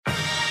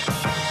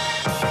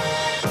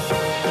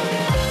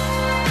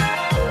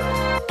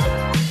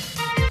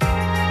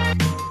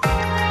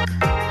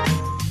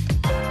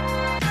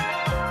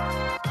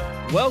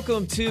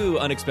Welcome to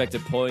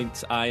Unexpected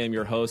Points. I am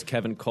your host,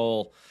 Kevin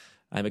Cole.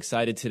 I'm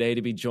excited today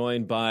to be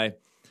joined by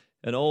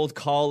an old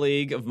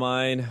colleague of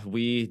mine.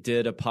 We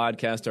did a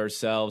podcast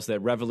ourselves that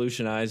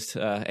revolutionized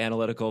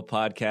analytical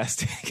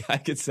podcasting, I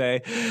could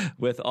say,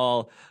 with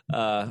all,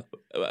 I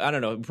don't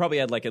know, probably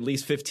had like at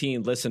least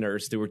 15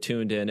 listeners who were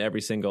tuned in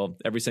every single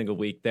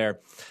week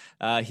there.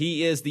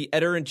 He is the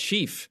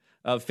editor-in-chief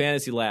of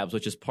Fantasy Labs,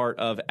 which is part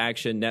of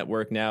Action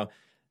Network now.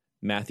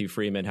 Matthew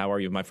Freeman, how are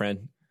you, my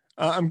friend?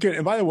 I'm good.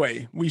 And by the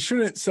way, we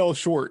shouldn't sell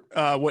short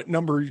what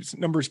Numbers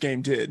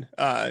Game did.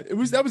 That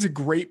was a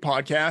great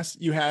podcast.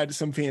 You had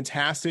some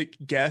fantastic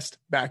guests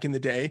back in the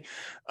day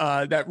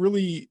that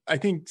really, I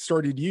think,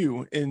 started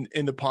you in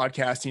the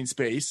podcasting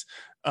space.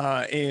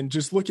 And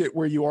just look at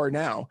where you are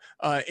now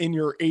in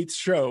your 8th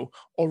show,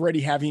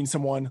 already having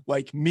someone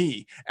like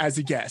me as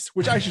a guest,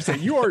 which I should say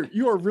you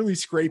are really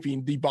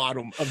scraping the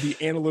bottom of the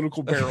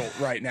analytical barrel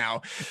right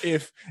now.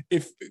 If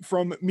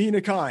from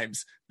Mina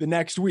Kimes the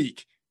next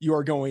week, you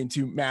are going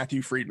to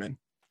Matthew Freedman.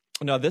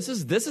 No, this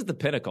is the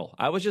pinnacle.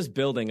 I was just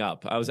building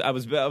up. I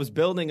was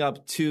building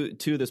up to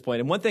this point.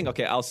 And one thing,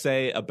 okay, I'll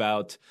say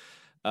about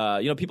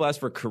people ask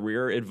for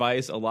career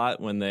advice a lot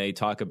when they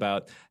talk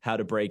about how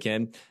to break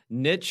in.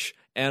 Niche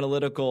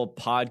analytical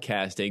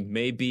podcasting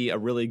may be a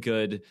really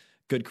good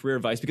career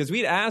advice, because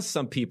we'd asked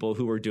some people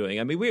who were doing.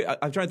 I mean,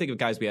 I'm trying to think of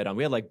guys we had on.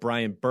 We had like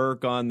Brian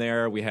Burke on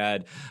there. We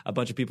had a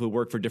bunch of people who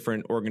work for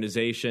different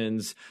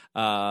organizations,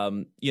 not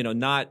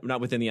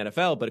within the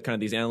NFL, but kind of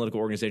these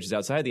analytical organizations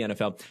outside the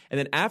NFL. And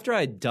then after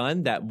I'd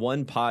done that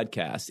one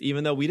podcast,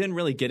 even though we didn't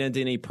really get into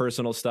any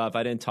personal stuff,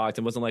 I didn't talk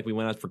to them. It wasn't like we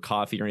went out for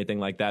coffee or anything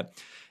like that.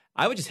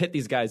 I would just hit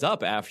these guys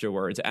up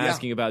afterwards,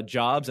 asking about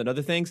jobs and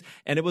other things.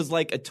 And it was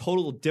like a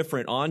total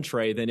different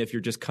entree than if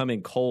you're just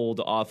coming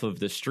cold off of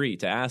the street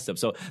to ask them.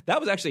 So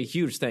that was actually a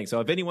huge thing. So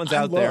if anyone's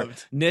out there,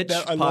 niche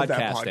podcasting. I love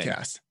that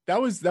podcast.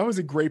 That was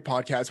a great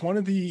podcast. One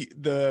of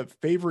the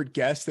favorite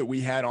guests that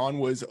we had on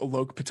was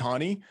Alok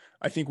Patani,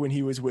 I think, when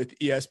he was with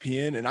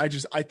ESPN. And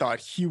I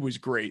thought he was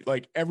great.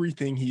 Like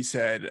everything he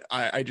said,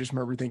 I just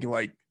remember thinking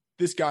like,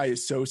 this guy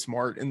is so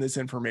smart and this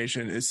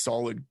information is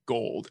solid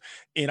gold.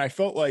 And I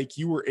felt like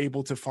you were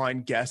able to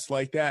find guests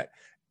like that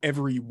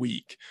every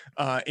week.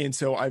 And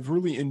so I've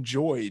really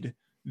enjoyed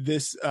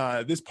this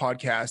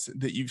podcast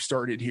that you've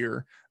started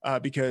here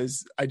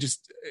because I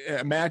just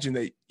imagine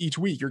that each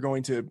week you're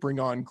going to bring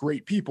on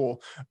great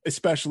people,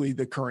 especially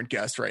the current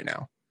guests right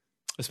now.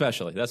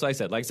 Especially. That's what I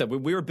said. Like I said,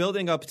 we were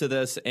building up to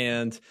this,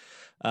 and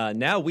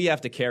now we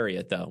have to carry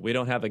it, though. We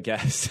don't have a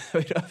guest.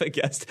 We don't have a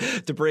guest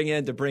to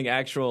bring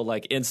actual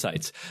like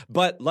insights.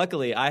 But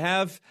luckily,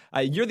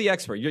 you're the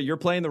expert. You're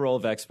playing the role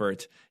of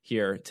expert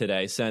here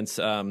today, since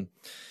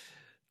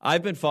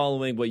I've been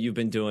following what you've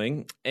been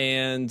doing,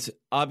 and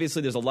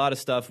obviously, there's a lot of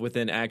stuff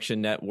within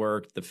Action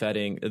Network,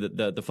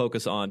 the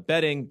focus on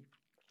betting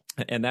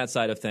and that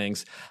side of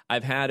things.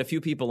 I've had a few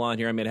people on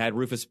here. I mean, I had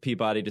Rufus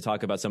Peabody to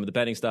talk about some of the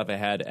betting stuff. I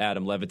had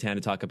Adam Levitan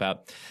to talk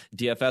about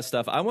DFS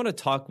stuff. I want to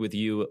talk with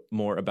you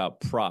more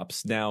about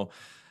props. Now,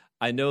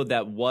 I know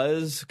that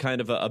was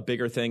kind of a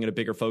bigger thing and a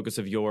bigger focus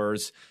of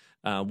yours.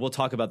 We'll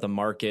talk about the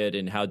market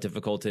and how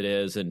difficult it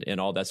is and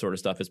all that sort of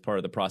stuff as part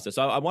of the process.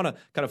 So I want to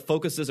kind of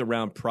focus this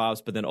around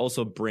props, but then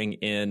also bring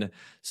in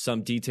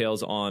some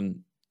details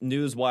on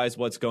news-wise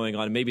what's going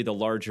on, maybe the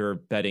larger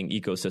betting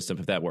ecosystem,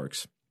 if that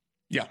works.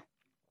 Yeah.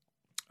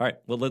 All right,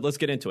 well, let's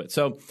get into it.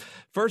 So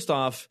first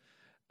off,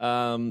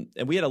 and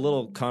we had a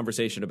little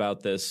conversation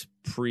about this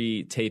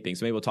pre-taping,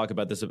 so maybe we'll talk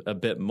about this a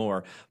bit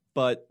more.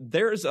 But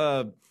there's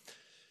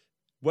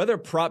whether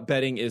prop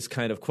betting is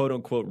kind of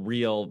quote-unquote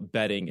real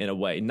betting in a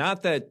way.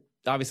 Not that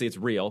obviously it's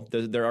real.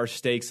 There are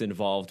stakes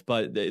involved.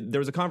 But there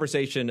was a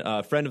conversation,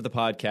 a friend of the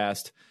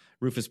podcast,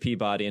 Rufus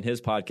Peabody, and his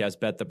podcast,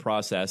 Bet the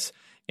Process,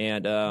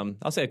 and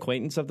I'll say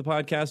acquaintance of the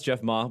podcast,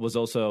 Jeff Ma, was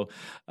also,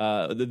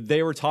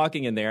 they were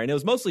talking in there. And it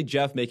was mostly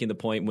Jeff making the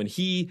point when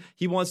he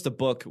wants to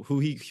book who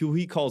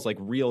he calls like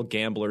real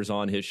gamblers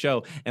on his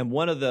show. And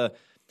one of the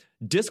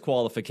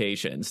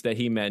disqualifications that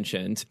he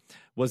mentioned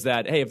was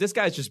that, hey, if this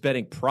guy's just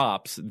betting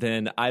props,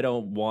 then I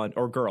don't want,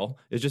 or girl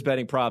is just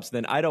betting props,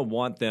 then I don't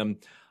want them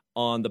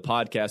on the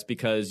podcast,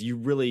 because you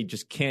really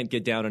just can't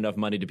get down enough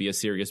money to be a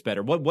serious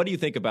bettor. What do you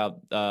think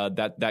about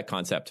that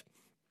concept?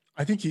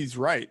 I think he's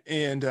right.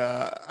 And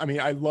I mean,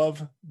 I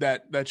love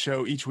that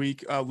show each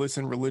week.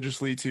 Listen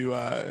religiously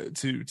to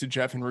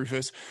Jeff and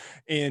Rufus.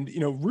 And,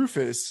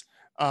 Rufus,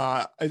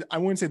 I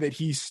wouldn't say that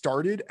he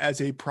started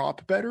as a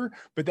prop bettor,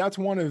 but that's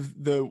one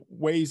of the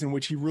ways in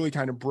which he really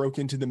kind of broke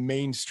into the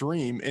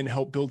mainstream and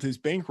helped build his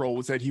bankroll,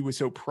 was that he was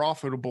so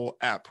profitable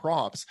at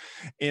props.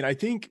 And I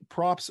think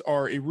props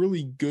are a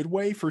really good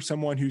way for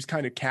someone who's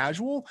kind of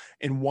casual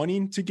and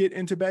wanting to get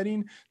into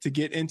betting, to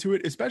get into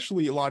it,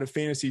 especially a lot of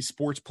fantasy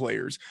sports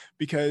players,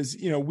 because,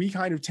 we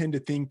kind of tend to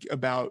think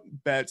about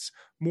bets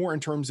more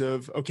in terms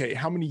of, okay,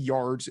 how many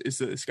yards is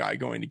this guy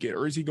going to get,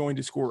 or is he going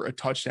to score a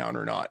touchdown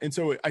or not? And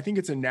so I think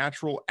it's a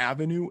natural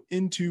avenue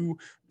into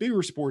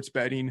bigger sports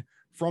betting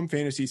from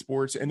fantasy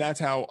sports, and that's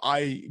how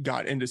I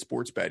got into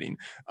sports betting.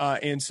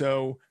 And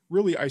so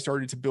really I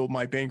started to build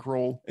my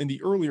bankroll in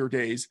the earlier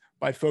days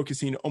by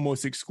focusing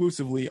almost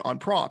exclusively on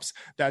props.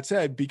 That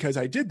said, because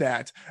I did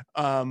that,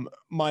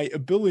 my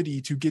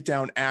ability to get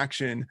down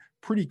action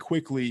pretty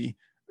quickly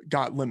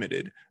got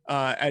limited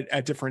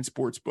at different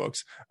sports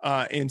books.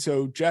 And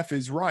so Jeff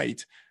is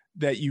right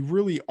that you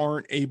really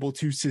aren't able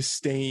to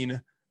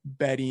sustain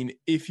betting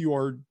if you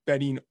are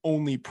betting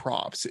only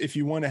props. If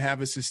you want to have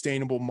a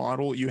sustainable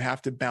model, you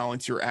have to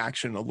balance your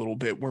action a little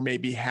bit, where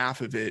maybe half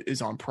of it is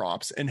on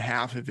props and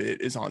half of it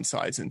is on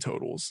sides and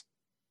totals.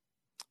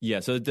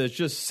 Yeah, so there's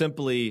just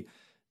simply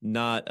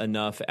not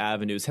enough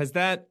avenues. Has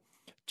that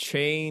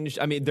changed?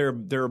 I mean, there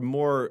are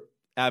more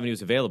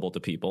avenues available to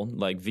people,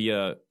 like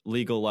via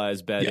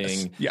legalized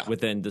betting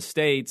within the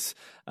states.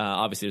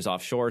 Obviously, there's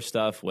offshore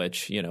stuff,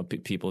 which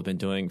people have been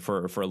doing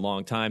for a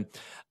long time.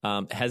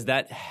 Has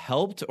that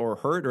helped or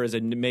hurt, or has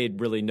it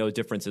made really no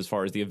difference as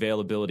far as the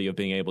availability of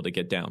being able to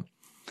get down?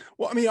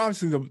 Well, I mean,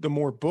 obviously, the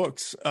more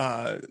books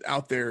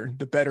out there,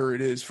 the better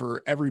it is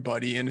for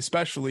everybody, and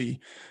especially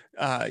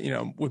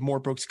with more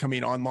books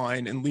coming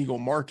online in legal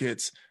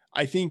markets,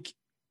 I think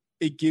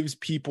it gives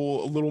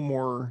people a little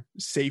more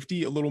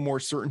safety, a little more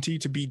certainty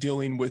to be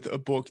dealing with a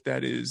book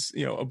that is,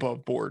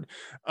 above board.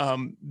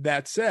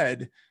 That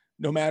said,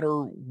 no matter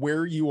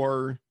where you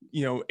are,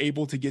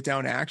 able to get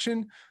down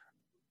action,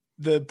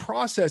 the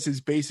process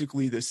is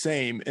basically the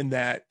same, in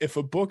that if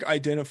a book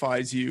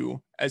identifies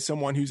you as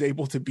someone who's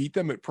able to beat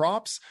them at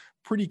props,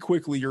 pretty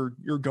quickly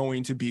you're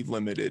going to be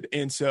limited.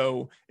 And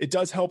so it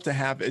does help to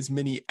have as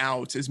many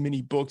outs, as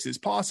many books as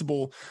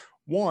possible.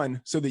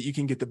 One, so that you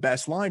can get the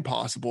best line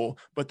possible,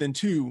 but then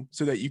two,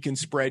 so that you can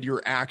spread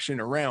your action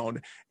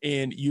around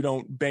and you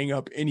don't bang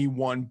up any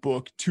one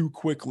book too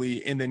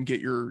quickly and then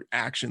get your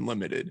action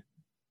limited.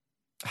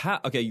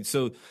 Okay,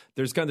 so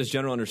there's kind of this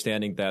general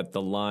understanding that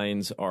the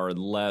lines are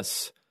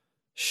less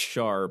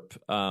sharp.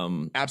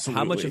 Absolutely.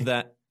 How much of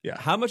that? Yeah.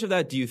 How much of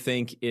that do you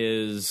think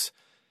is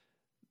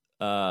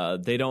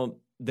they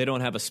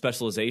don't have a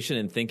specialization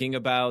in thinking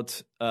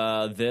about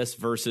this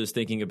versus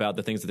thinking about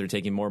the things that they're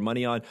taking more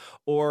money on?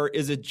 Or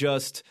is it's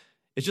just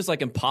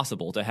like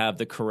impossible to have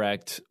the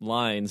correct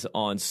lines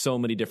on so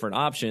many different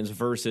options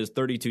versus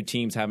 32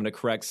 teams having a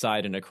correct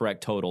side and a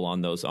correct total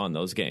on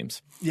those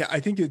games? Yeah,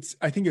 I think it's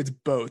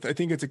both. I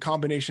think it's a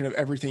combination of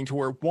everything, to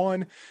where,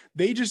 one,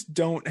 they just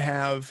don't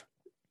have,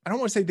 I don't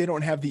want to say they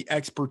don't have the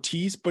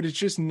expertise, but it's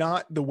just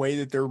not the way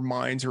that their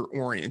minds are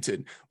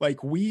oriented.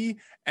 Like, we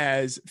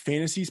as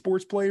fantasy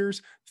sports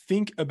players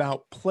think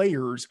about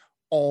players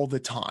all the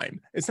time.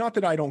 It's not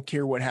that I don't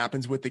care what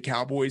happens with the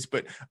Cowboys,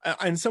 but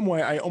in some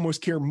way I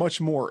almost care much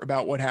more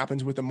about what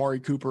happens with Amari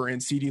Cooper and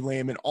CeeDee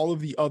Lamb and all of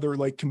the other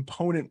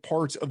component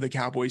parts of the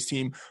Cowboys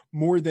team,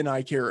 more than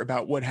I care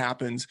about what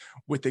happens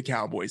with the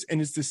Cowboys.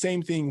 And it's the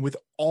same thing with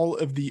all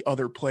of the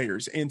other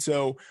players. And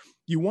so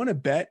you want to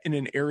bet in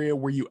an area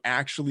where you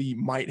actually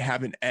might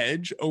have an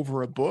edge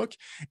over a book.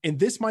 And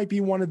this might be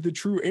one of the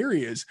true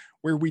areas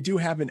where we do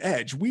have an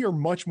edge. We are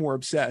much more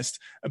obsessed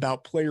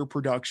about player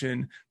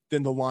production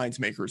than the lines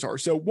makers are.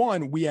 So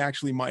one, we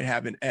actually might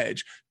have an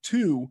edge.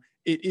 Two,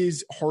 it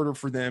is harder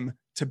for them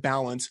to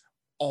balance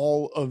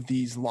all of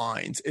these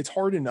lines. It's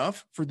hard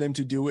enough for them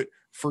to do it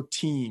for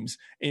teams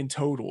and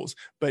totals,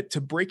 but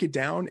to break it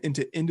down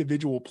into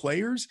individual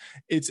players,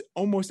 it's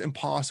almost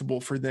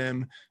impossible for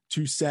them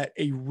to set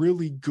a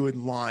really good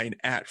line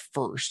at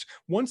first.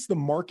 Once the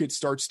market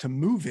starts to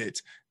move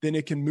it, then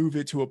it can move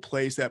it to a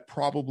place that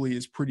probably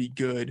is pretty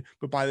good.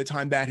 But by the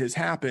time that has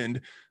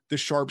happened, the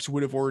sharps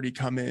would have already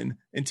come in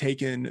and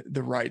taken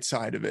the right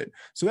side of it.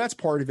 So that's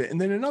part of it. And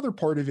then another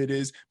part of it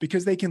is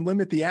because they can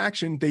limit the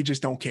action, they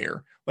just don't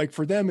care. Like,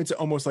 for them, it's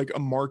almost like a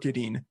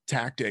marketing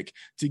tactic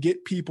to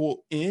get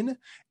people in,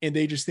 and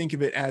they just think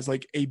of it as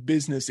like a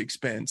business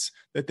expense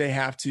that they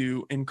have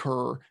to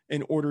incur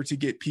in order to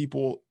get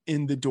people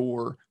in the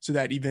door, so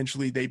that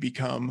eventually they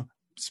become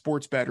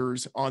sports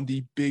bettors on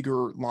the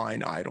bigger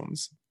line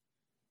items.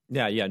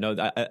 Yeah. No,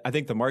 I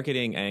think the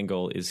marketing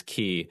angle is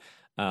key.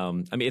 I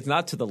mean, it's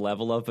not to the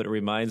level of, but it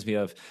reminds me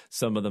of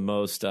some of the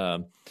most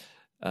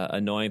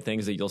annoying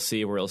things that you'll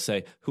see, where it'll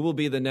say, who will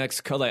be the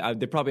next coach? Like,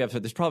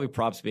 there's probably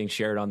props being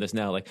shared on this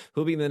now. Like,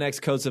 who will be the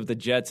next coach of the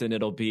Jets? And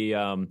it'll be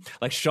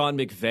like Sean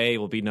McVay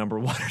will be number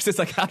one. It's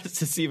like, how does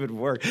this even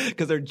work?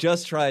 Because they're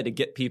just trying to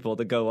get people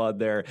to go on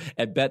there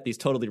and bet these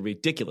totally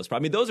ridiculous. I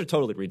mean, those are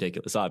totally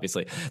ridiculous,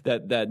 obviously,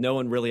 that no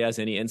one really has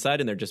any insight,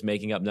 and they're just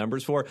making up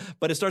numbers for.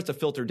 But it starts to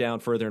filter down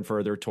further and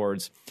further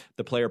towards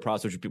the player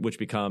props, which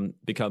become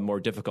more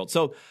difficult.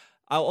 So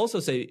I'll also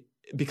say,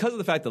 because of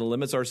the fact that the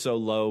limits are so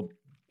low,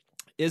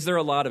 is there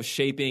a lot of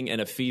shaping and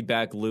a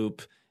feedback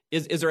loop?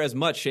 Is there as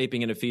much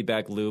shaping and a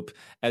feedback loop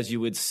as you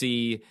would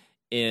see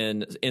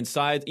in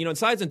sides? In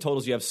sides and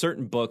totals, you have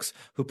certain books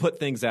who put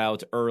things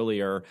out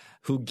earlier,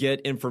 who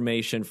get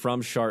information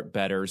from sharp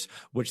bettors,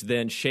 which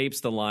then shapes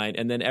the line,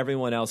 and then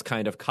everyone else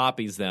kind of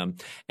copies them.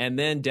 And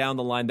then down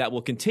the line, that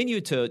will continue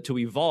to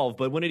evolve.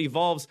 But when it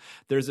evolves,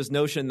 there's this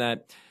notion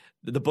that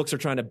the books are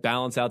trying to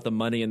balance out the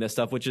money and this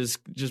stuff, which is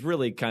just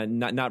really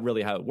kind of not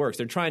really how it works.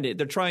 They're trying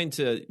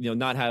to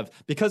not have,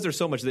 because there's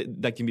so much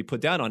that can be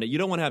put down on it. You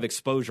don't want to have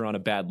exposure on a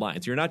bad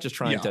line. So you're not just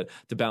trying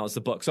to balance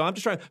the book. So I'm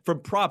just trying, from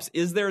props,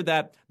 is there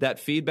that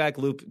feedback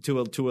loop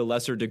to a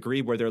lesser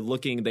degree where they're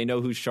looking, they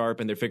know who's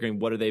sharp and they're figuring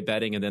what are they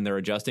betting and then they're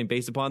adjusting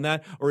based upon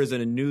that? Or is it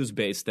a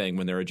news-based thing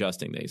when they're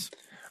adjusting these?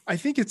 I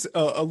think it's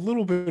a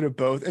little bit of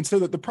both. And so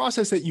that the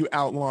process that you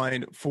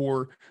outline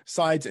for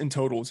sides and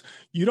totals,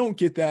 you don't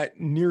get that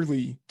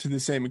nearly to the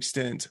same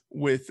extent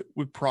with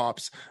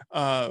props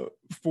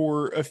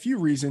for a few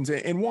reasons.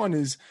 And one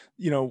is,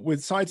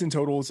 with sides and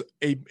totals,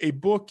 a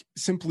book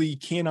simply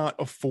cannot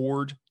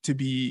afford to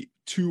be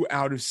too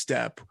out of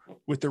step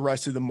with the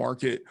rest of the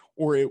market,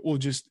 or it will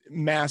just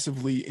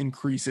massively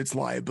increase its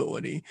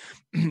liability.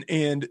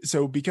 And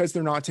so because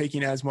they're not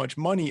taking as much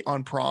money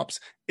on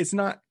props, it's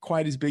not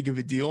quite as big of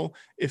a deal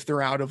if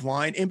they're out of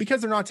line. And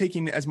because they're not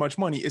taking as much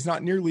money, it's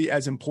not nearly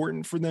as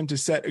important for them to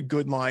set a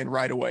good line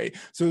right away.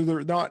 So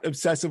they're not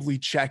obsessively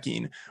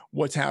checking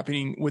what's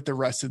happening with the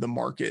rest of the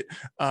market.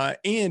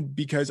 And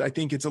because I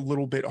think it's a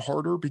little bit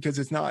harder because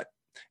it's not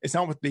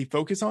what they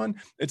focus on.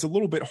 It's a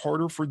little bit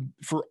harder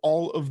for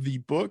all of the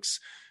books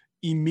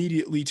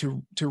immediately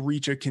to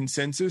reach a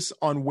consensus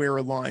on where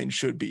a line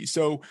should be.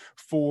 So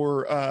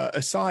for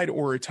a side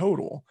or a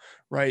total,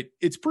 right,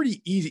 it's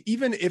pretty easy.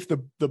 Even if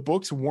the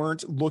books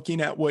weren't looking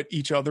at what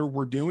each other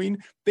were doing,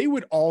 they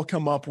would all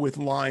come up with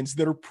lines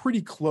that are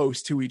pretty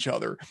close to each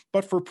other.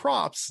 But for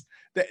props,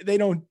 they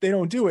don't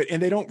do it,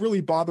 and they don't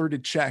really bother to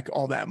check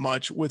all that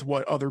much with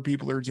what other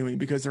people are doing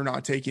because they're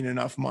not taking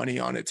enough money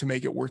on it to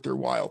make it worth their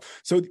while.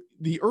 So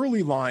the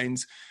early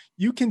lines,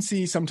 you can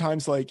see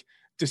sometimes like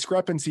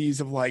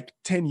discrepancies of like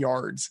 10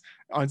 yards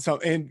on some,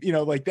 and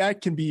like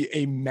that can be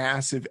a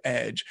massive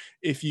edge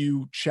if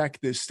you check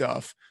this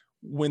stuff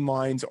when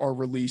lines are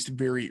released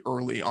very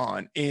early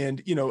on.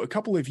 And a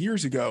couple of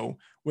years ago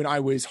when I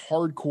was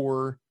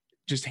hardcore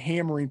just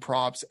hammering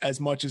props as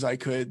much as I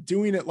could,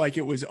 doing it like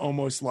it was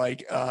almost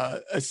like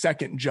a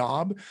second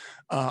job,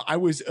 I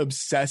was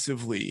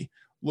obsessively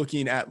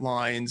looking at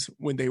lines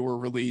when they were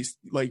released,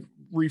 like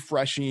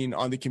refreshing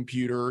on the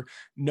computer,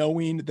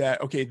 knowing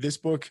that, okay, this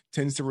book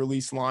tends to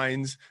release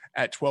lines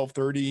at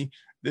 12:30.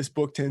 This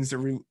book tends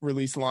to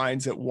release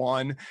lines at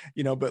 1,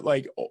 but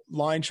like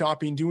line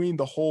shopping, doing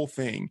the whole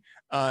thing.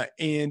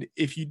 And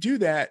if you do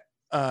that,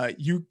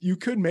 you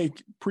could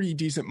make pretty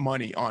decent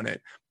money on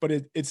it, but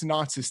it's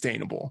not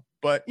sustainable.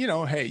 But,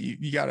 hey,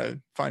 you got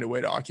to find a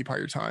way to occupy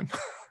your time.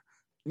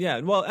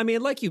 Yeah. Well, I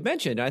mean, like you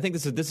mentioned, I think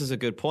this is a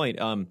good point,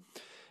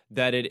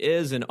 that it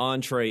is an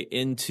entree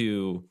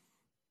into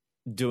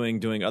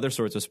doing other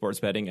sorts of sports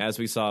betting, as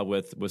we saw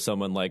with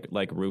someone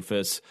like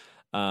Rufus.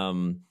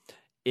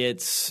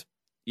 It's,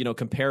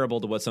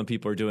 comparable to what some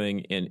people are doing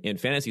in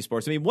fantasy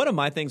sports. I mean, one of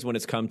my things when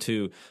it's come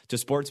to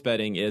sports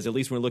betting is, at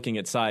least when we're looking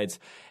at sides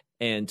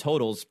and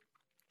totals,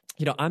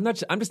 I'm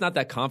just not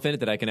that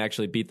confident that I can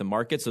actually beat the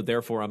market. So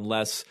therefore, I'm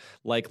less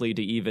likely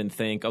to even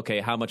think,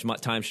 okay, how much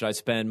time should I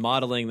spend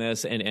modeling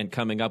this and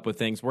coming up with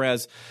things?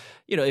 Whereas,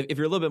 if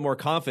you're a little bit more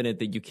confident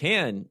that you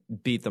can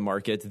beat the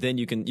market, then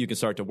you can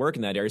start to work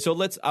in that area. So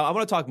I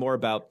want to talk more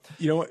about.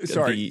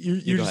 Sorry,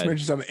 you just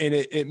mentioned something, and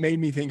it made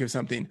me think of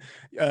something.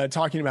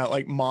 Talking about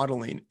like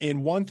modeling,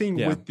 and one thing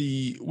with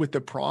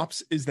the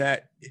props is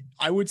that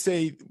I would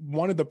say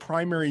one of the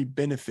primary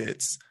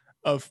benefits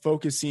of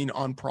focusing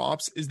on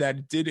props is that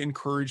it did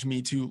encourage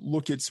me to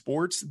look at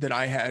sports that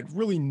I had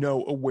really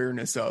no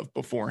awareness of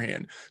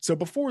beforehand. So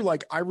before,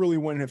 like, I really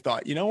wouldn't have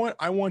thought, what,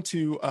 I want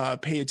to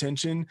pay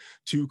attention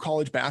to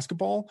college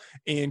basketball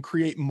and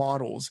create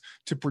models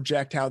to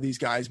project how these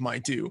guys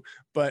might do.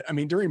 But I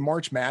mean, during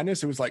March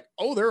Madness, it was like,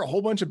 oh, there are a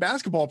whole bunch of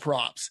basketball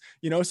props,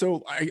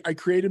 so I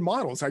created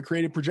models, I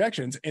created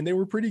projections, and they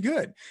were pretty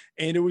good.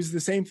 And it was the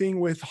same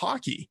thing with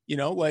hockey,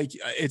 like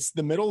it's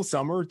the middle of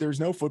summer, there's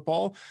no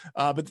football,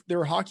 but there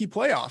are hockey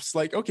playoffs.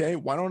 Like, okay,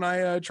 why don't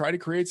I try to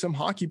create some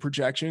hockey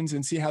projections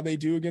and see how they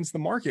do against the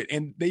market?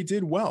 And they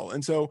did well.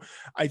 And so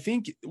I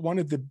think one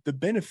of the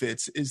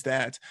benefits is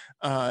that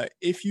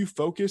if you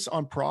focus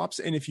on props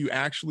and if you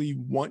actually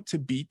want to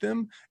beat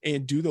them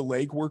and do the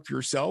legwork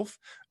yourself,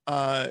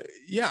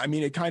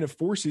 it kind of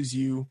forces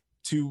you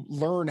to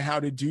learn how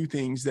to do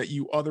things that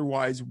you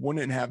otherwise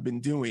wouldn't have been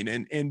doing.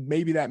 And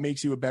maybe that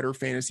makes you a better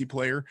fantasy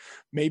player.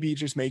 Maybe it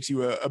just makes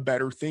you a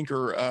better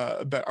thinker,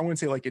 but I wouldn't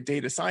say like a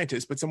data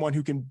scientist, but someone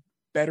who can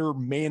better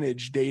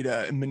manage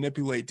data and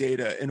manipulate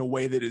data in a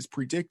way that is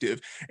predictive.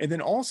 And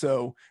then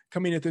also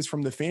coming at this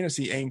from the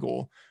fantasy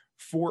angle,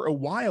 for a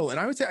while, and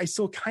I would say I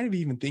still kind of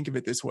even think of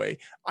it this way,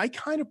 I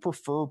kind of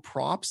prefer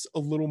props a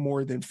little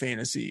more than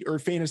fantasy or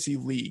fantasy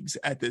leagues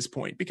at this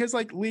point, because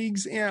like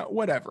leagues,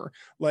 whatever.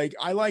 Like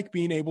I like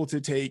being able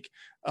to take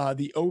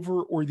the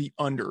over or the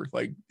under,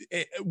 like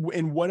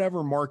in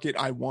whatever market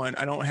I want.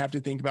 I don't have to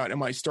think about,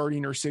 am I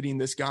starting or sitting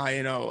this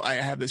guy? I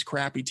have this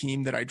crappy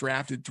team that I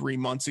drafted 3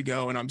 months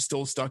ago and I'm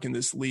still stuck in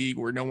this league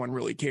where no one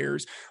really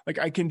cares. Like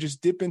I can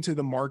just dip into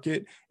the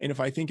market, and if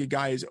I think a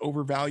guy is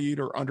overvalued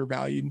or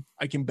undervalued,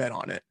 I can bet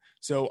on it.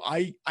 So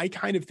I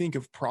kind of think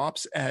of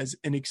props as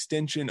an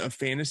extension of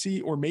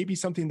fantasy, or maybe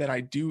something that I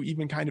do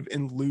even kind of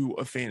in lieu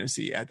of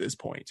fantasy at this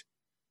point.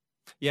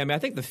 Yeah, I mean, I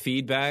think the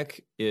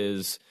feedback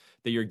is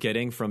that you're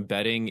getting from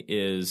betting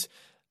is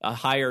a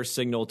higher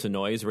signal to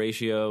noise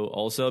ratio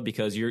also,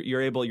 because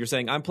you're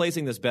saying, I'm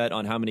placing this bet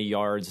on how many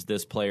yards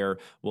this player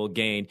will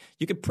gain.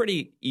 You can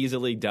pretty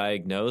easily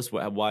diagnose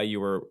why you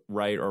were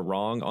right or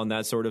wrong on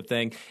that sort of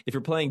thing. If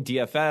you're playing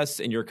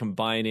DFS and you're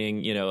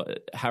combining,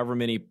 however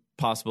many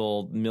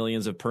possible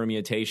millions of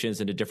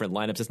permutations into different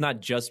lineups, it's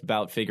not just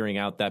about figuring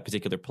out that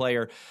particular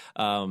player.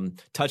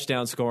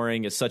 Touchdown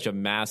scoring is such a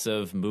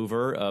massive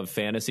mover of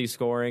fantasy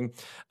scoring.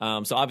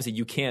 So obviously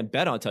you can't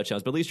bet on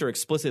touchdowns, but at least you're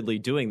explicitly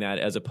doing that,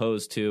 as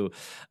opposed to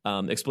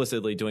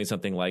explicitly doing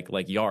something like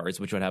yards,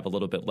 which would have a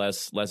little bit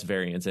less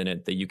variance in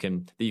it that you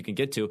can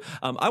get to.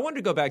 I wanted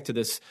to go back to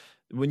this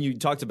when you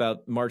talked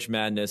about March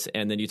Madness,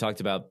 and then you talked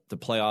about the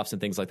playoffs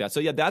and things like that. So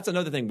yeah, that's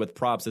another thing with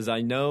props is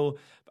I know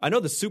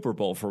the Super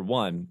Bowl, for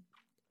one,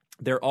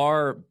 there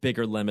are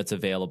bigger limits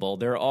available.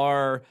 There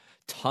are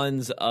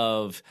tons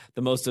of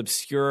the most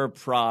obscure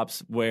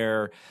props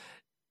where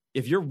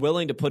if you're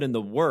willing to put in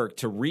the work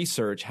to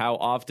research how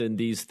often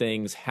these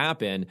things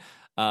happen,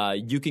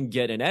 you can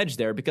get an edge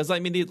there, because I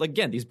mean,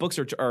 these books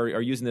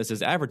are using this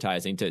as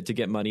advertising to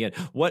get money in.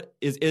 What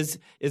is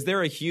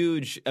there a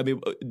huge? I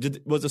mean,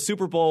 was the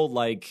Super Bowl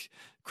like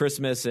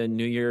Christmas and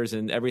New Year's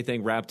and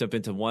everything wrapped up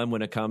into one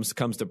when it comes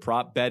to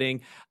prop betting?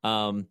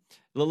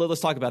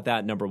 Let's talk about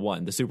that. Number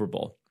one, the Super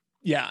Bowl.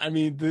 Yeah, I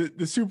mean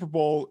the Super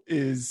Bowl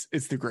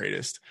it's the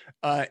greatest.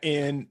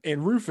 And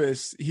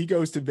Rufus, he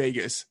goes to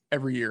Vegas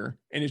every year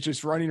and is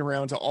just running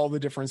around to all the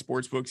different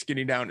sports books,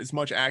 getting down as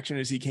much action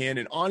as he can.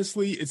 And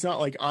honestly, it's not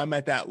like I'm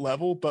at that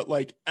level, but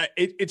like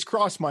it's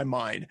crossed my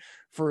mind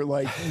for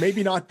like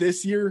maybe not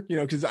this year,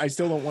 because I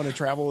still don't want to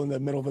travel in the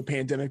middle of a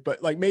pandemic,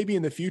 but like maybe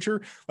in the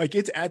future, like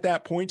it's at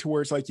that point to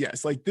where it's like,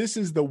 yes, like this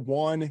is the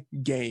one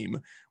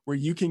game where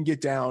you can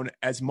get down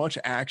as much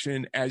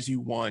action as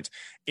you want.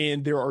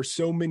 And there are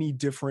so many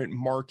different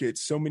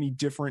markets, so many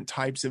different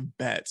types of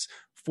bets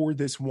for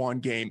this one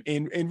game.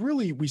 And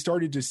really, we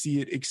started to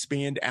see it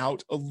expand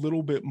out a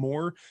little bit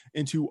more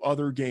into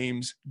other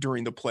games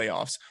during the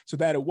playoffs, so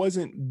that it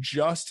wasn't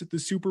just the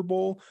Super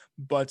Bowl,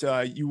 but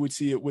you would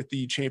see it with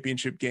the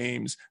championship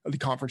games, the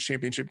conference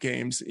championship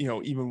games,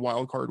 even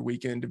wild card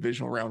weekend,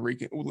 divisional round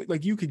weekend.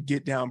 Like you could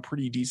get down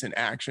pretty decent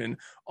action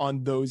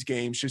on those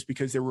games just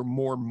because there were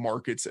more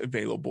markets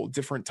available,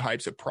 different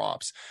types of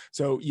props.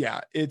 So yeah,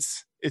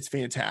 it's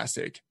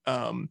fantastic.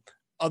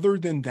 Other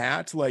than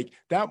that, like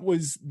that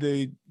was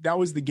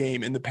the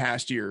game in the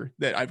past year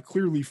that I've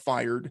clearly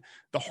fired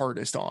the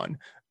hardest on.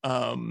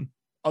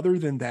 Other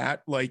than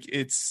that, like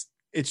it's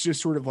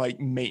just sort of like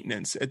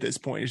maintenance at this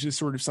point. It's just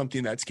sort of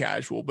something that's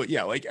casual. But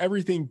yeah, like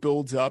everything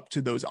builds up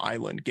to those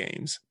island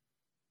games.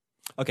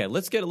 Okay,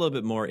 let's get a little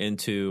bit more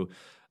into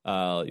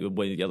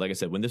like I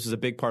said, when this is a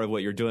big part of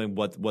what you're doing,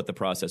 what the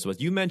process was.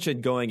 You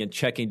mentioned going and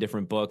checking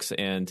different books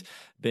and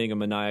being a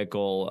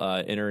maniacal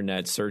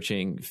internet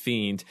searching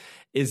fiend.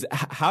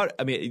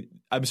 I'm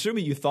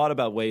assuming you thought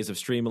about ways of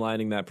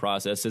streamlining that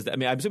process.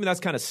 I'm assuming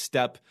that's kind of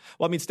step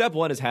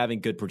one is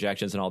having good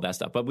projections and all that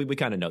stuff, but we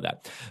kind of know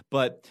that.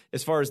 But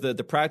as far as the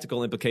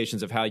practical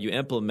implications of how you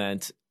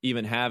implement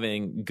even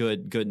having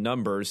good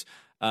numbers,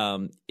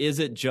 is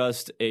it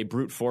just a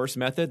brute force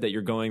method that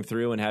you're going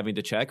through and having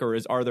to check, or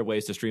are there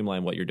ways to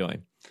streamline what you're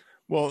doing?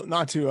 Well,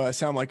 not to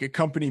sound like a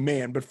company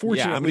man, but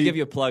fortunately, I'm going to give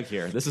you a plug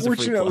here. This is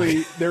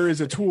fortunately there is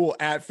a tool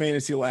at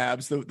Fantasy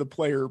Labs, the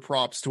player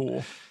props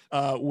tool,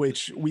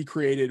 which we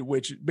created,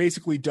 which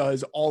basically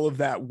does all of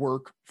that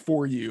work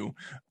for you.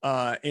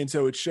 And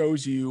so it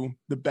shows you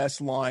the best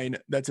line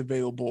that's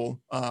available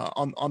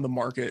on the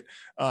market.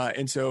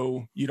 And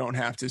so you don't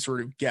have to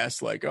sort of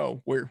guess like,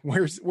 oh,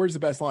 where's the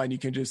best line? You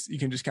can just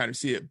kind of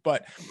see it.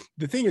 But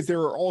the thing is,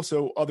 there are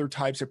also other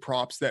types of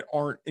props that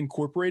aren't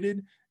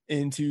incorporated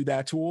into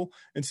that tool.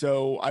 And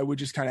so I would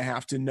just kind of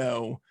have to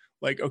know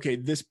like, okay,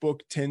 this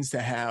book tends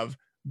to have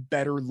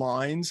better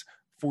lines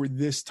for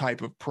this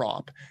type of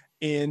prop.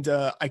 And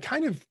I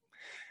kind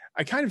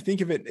of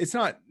think of it, it's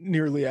not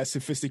nearly as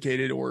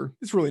sophisticated, or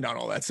it's really not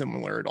all that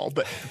similar at all.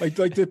 But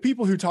like the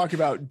people who talk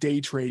about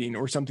day trading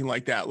or something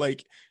like that,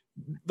 like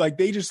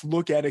they just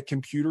look at a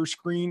computer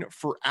screen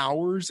for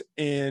hours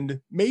and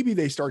maybe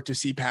they start to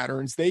see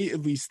patterns. They at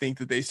least think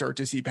that they start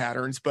to see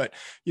patterns, but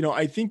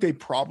I think they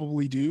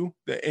probably do.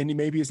 And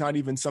maybe it's not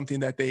even something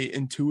that they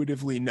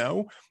intuitively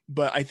know,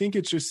 but I think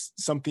it's just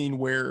something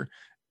where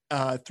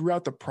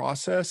throughout the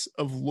process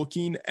of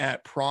looking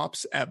at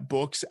props at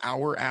books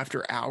hour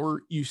after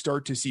hour, you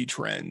start to see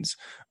trends.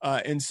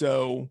 And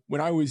so when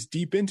I was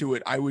deep into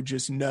it, I would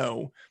just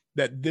know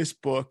that this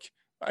book,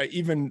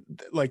 even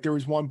like there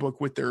was one book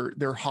with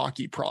their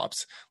hockey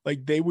props,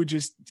 like they would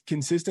just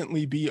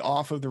consistently be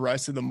off of the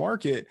rest of the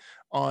market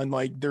on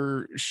like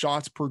their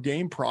shots per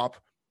game prop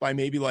by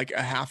maybe like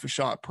a half a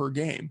shot per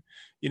game.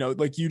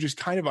 Like you just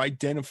kind of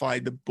identify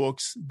the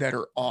books that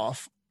are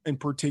off in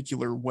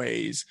particular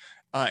ways.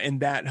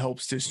 And that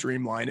helps to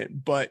streamline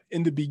it. But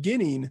in the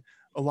beginning,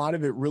 a lot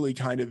of it really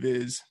kind of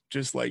is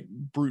just like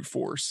brute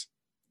force.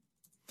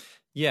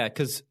 Yeah,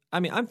 because I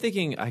mean, I'm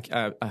thinking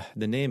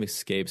the name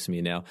escapes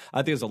me now.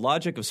 I think it's The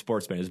Logic of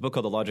Sports Betting. There's a book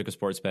called The Logic of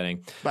Sports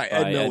Betting by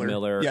Ed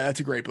Miller. Yeah,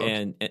 that's a great book.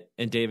 And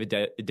Matthew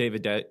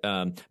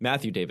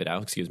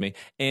Davidow, excuse me.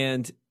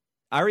 And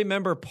I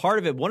remember part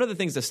of it. One of the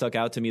things that stuck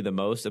out to me the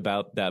most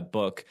about that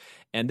book,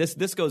 and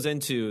this goes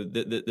into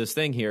this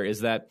thing here,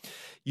 is that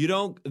you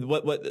don't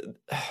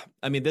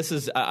I mean, this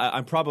is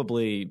I'm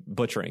probably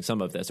butchering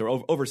some of this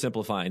or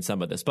oversimplifying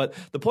some of this, but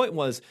the point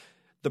was,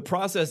 the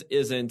process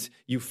isn't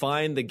you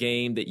find the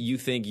game that you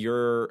think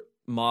your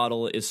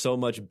model is so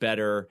much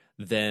better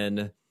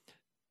than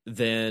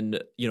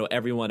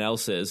everyone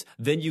else's.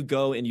 Then you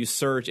go and you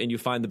search and you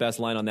find the best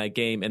line on that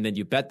game, and then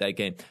you bet that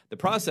game. The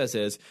process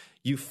is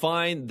you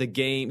find the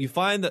game, you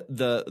find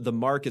the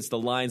markets, the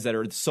lines that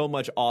are so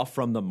much off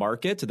from the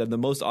market, that the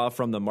most off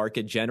from the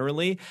market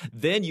generally.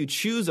 Then you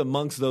choose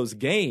amongst those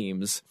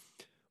games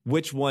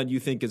which one you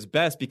think is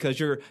best, because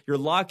you're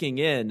locking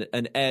in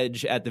an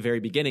edge at the very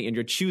beginning, and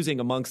you're choosing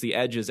amongst the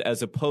edges,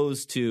 as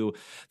opposed to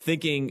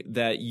thinking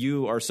that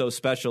you are so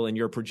special in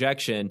your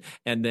projection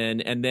and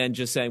then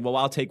just saying, well,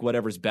 I'll take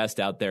whatever's best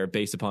out there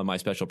based upon my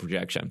special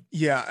projection.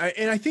 Yeah,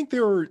 and I think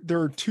there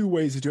are two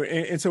ways to do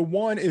it. And so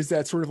one is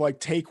that sort of like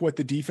take what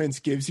the defense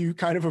gives you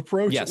kind of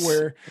approach, yes.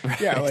 Where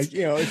right. Like,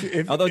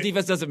 if although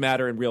defense doesn't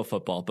matter in real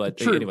football, but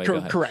true, anyway, go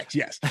ahead. Correct,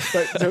 yes.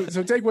 But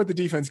so take what the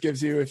defense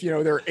gives you. If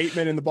there are 8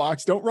 men in the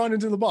box, don't run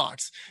into the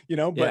box,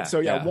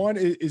 but one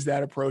is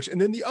that approach. And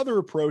then the other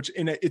approach,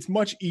 and it's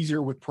much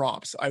easier with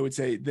props, I would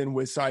say, than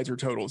with sides or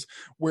totals,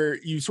 where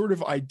you sort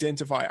of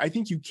identify, I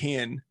think you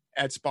can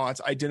at spots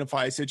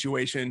identify a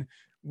situation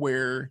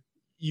where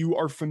you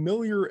are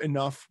familiar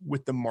enough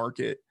with the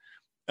market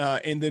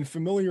and then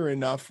familiar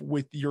enough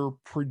with your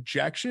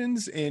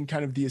projections and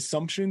kind of the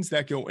assumptions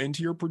that go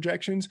into your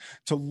projections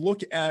to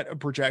look at a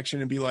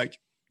projection and be like,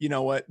 you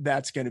know what,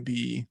 that's going to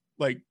be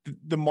like,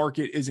 the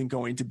market isn't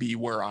going to be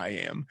where I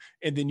am.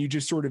 And then you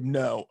just sort of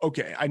know,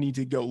 okay, I need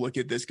to go look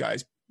at this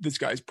guy's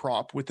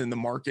prop within the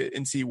market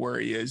and see where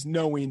he is,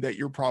 knowing that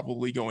you're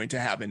probably going to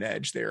have an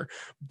edge there.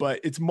 But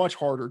it's much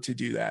harder to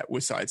do that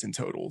with sides and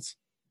totals.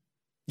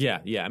 Yeah.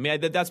 I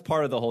mean, that's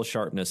part of the whole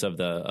sharpness of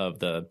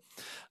the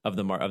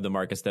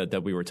markets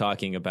that we were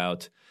talking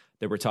about.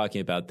 That we're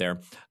talking about there.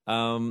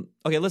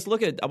 Okay, let's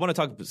look at. I want to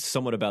talk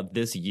somewhat about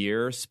this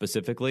year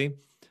specifically.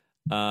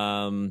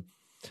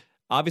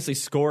 Obviously,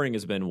 scoring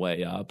has been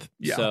way up,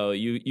 so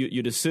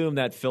you'd assume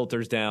that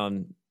filters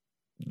down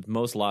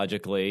most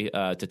logically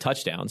to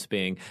touchdowns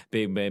being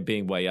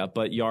way up,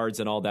 but yards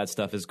and all that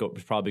stuff is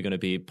probably going to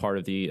be part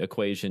of the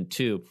equation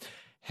too.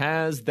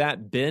 Has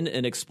that been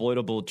an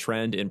exploitable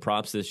trend in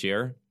props this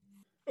year?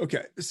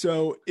 Okay,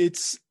 so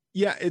it's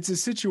a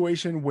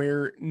situation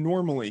where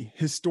normally,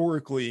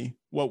 historically,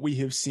 what we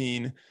have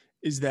seen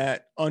is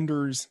that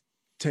unders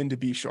tend to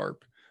be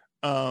sharp.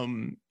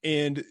 And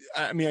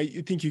I mean,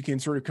 I think you can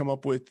sort of come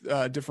up with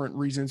different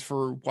reasons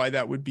for why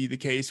that would be the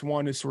case.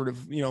 One is sort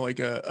of, like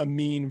a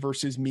mean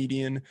versus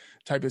median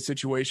type of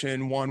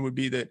situation. One would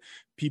be that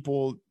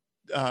people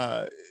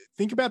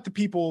think about the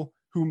people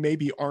who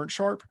maybe aren't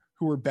sharp,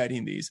 who are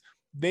betting these.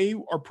 They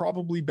are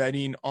probably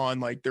betting on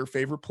like their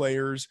favorite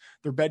players.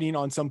 They're betting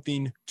on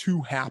something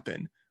to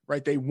happen,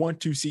 right? They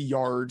want to see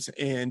yards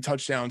and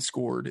touchdowns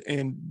scored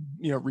and,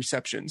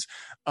 receptions.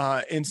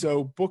 And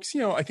so books,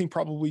 I think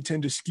probably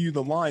tend to skew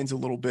the lines a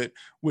little bit,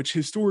 which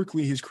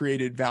historically has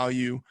created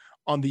value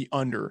on the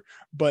under.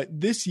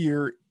 But this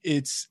year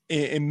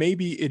and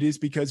maybe it is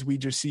because we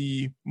just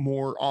see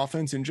more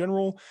offense in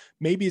general.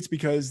 Maybe it's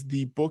because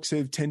the books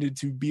have tended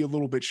to be a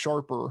little bit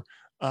sharper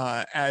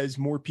as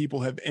more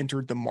people have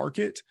entered the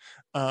market.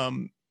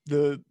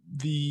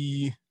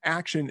 The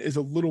action is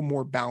a little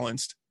more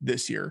balanced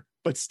this year.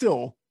 But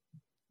still,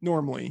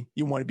 normally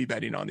you want to be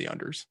betting on the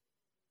unders.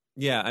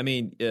 Yeah, I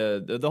mean,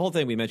 the whole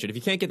thing we mentioned, if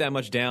you can't get that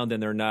much down,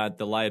 then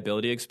the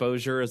liability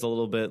exposure is a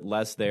little bit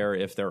less there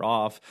if they're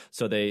off.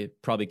 So they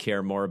probably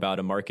care more about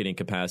a marketing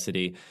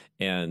capacity.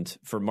 And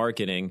for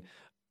marketing,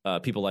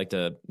 people like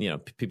to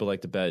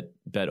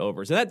bet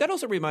overs. And that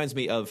also reminds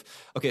me of,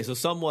 okay, so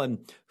someone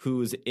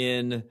who's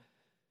in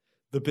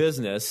the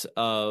business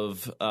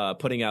of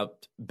putting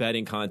out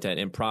betting content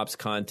and props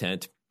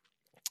content.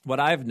 What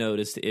I've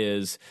noticed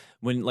is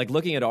when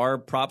looking at our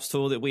props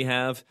tool that we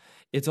have,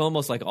 it's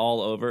almost like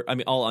all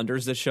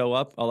unders that show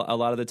up a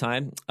lot of the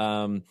time.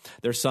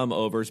 There's some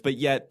overs, but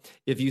yet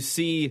if you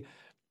see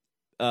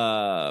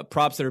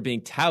props that are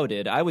being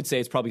touted, I would say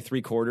it's probably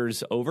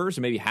 3/4 overs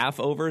or maybe half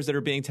overs that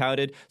are being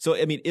touted. So,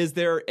 I mean, is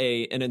there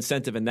an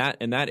incentive in that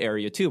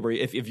area too, where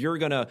if you're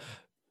going to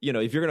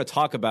if you're going to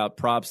talk about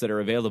props that are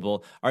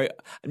available,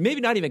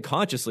 maybe not even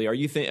consciously, do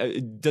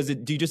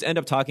you just end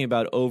up talking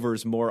about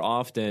overs more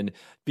often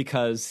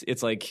because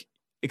it's like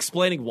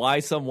explaining why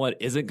someone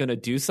isn't going to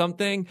do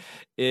something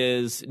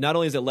is not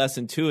only is it less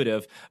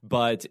intuitive,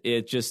 but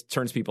it just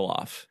turns people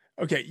off.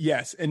 Okay.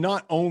 Yes. And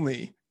not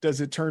only does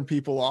it turn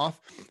people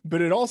off,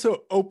 but it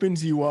also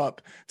opens you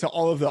up to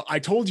all of the "I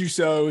told you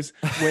so's"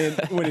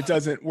 when it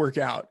doesn't work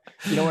out.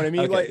 You know what I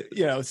mean? Okay. Like,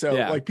 you know, so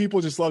like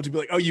people just love to be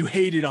like, "Oh, you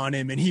hated on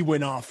him and he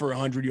went off for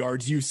 100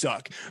 yards. You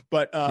suck."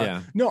 But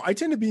no, I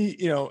tend to be,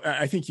 you know,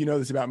 I think you know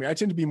this about me. I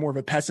tend to be more of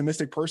a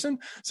pessimistic person.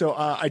 So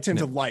I tend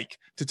to like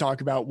to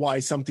talk about why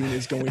something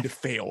is going to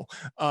fail.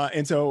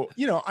 And so,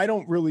 you know, I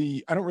don't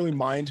really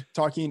mind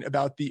talking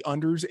about the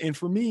unders. And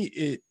for me,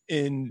 it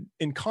in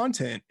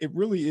content, it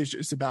really is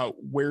just about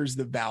where's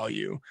the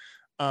value.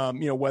 You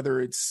know, whether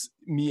it's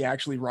me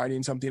actually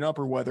writing something up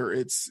or whether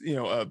it's, you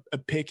know, a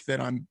pick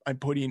that I'm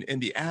putting in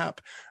the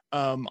app.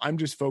 I'm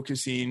just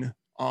focusing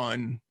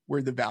on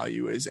where the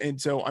value is. And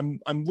so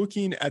I'm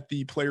looking at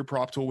the player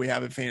prop tool we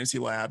have at Fantasy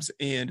Labs,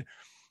 and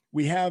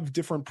we have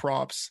different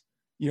props,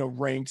 you know,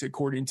 ranked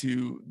according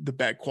to the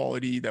bet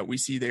quality that we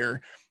see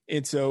there.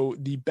 And so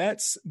the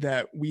bets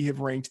that we have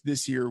ranked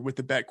this year with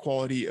the bet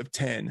quality of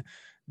 10,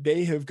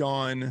 they have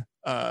gone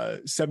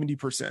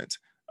 70%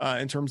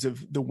 in terms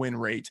of the win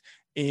rate.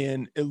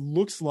 And it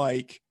looks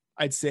like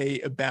I'd say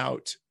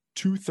about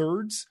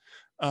 2/3,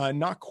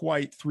 not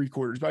quite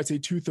 3/4, but I'd say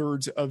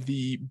 2/3 of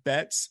the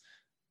bets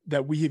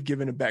that we have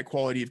given a bet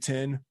quality of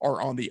 10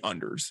 are on the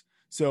unders.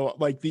 So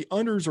like the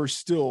unders are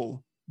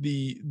still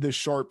the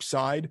sharp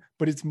side,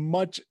 but it's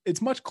much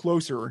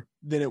closer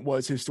than it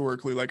was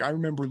historically. Like I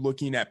remember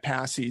looking at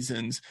past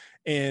seasons,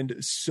 and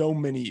so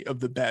many of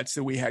the bets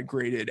that we had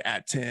graded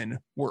at 10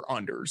 were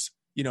unders.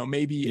 You know,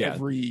 maybe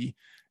every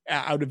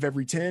out of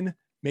every 10,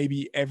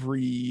 maybe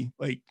every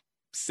like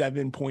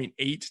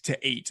 7.8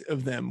 to 8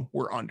 of them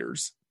were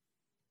unders.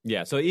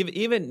 Yeah. So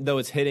even though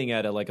it's hitting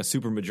at a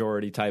super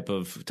majority type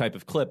of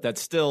clip,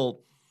 that's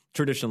still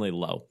traditionally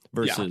low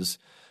versus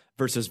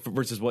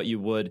what you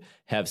would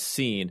have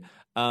seen.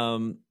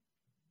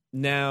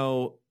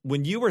 Now,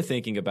 when you were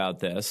thinking about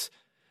this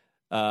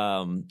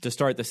to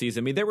start the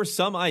season, I mean, there were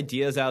some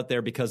ideas out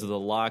there because of the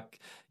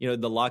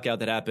lockout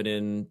that happened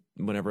in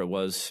whenever it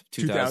was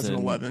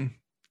 2011.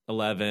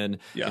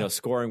 You know,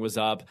 scoring was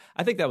up.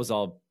 I think that was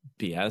all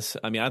BS.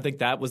 I mean, I think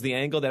that was the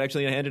angle that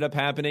actually ended up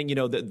happening. You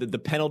know, the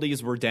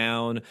penalties were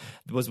down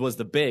was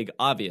the big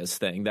obvious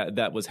thing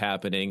that was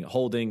happening.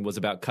 Holding was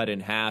about cut in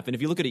half. And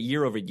if you look at it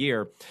year over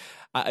year,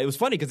 it was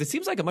funny because it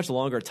seems like a much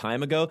longer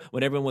time ago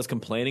when everyone was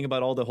complaining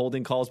about all the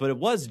holding calls, but it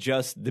was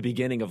just the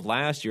beginning of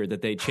last year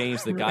that they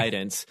changed the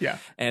guidance. Yeah.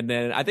 And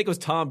then I think it was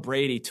Tom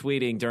Brady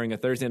tweeting during a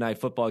Thursday night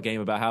football game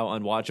about how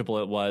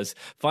unwatchable it was,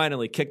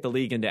 finally kicked the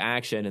league into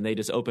action, and they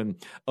just open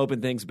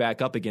things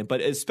back up again. But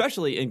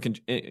especially in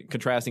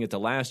contrasting it to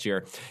last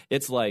year,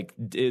 it's like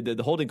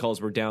the holding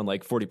calls were down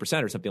like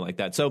 40% or something like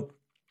that. So,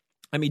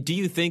 I mean, do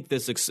you think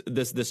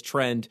this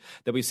trend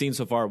that we've seen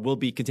so far will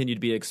continue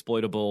to be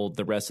exploitable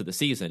the rest of the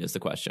season is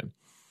the question?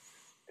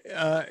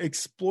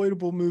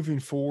 Exploitable moving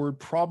forward?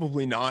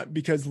 Probably not,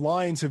 because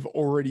lines have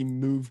already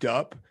moved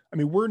up. I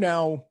mean, we're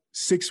now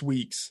 6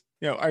 weeks,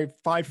 you know,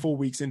 5 full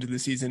weeks into the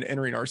season,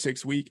 entering our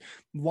 6th week.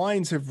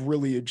 Lines have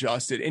really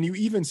adjusted. And you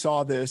even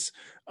saw this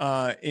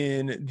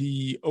in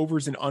the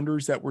overs and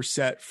unders that were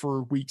set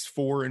for weeks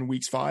 4 and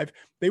weeks 5.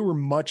 They were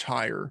much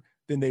higher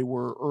than they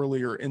were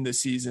earlier in the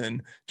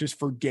season just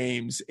for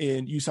games.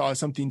 And you saw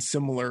something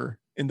similar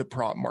in the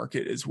prop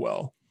market as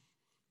well.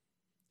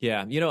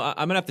 Yeah. You know, I'm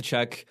going to have to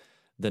check.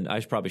 Then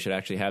I probably should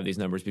actually have these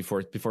numbers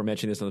before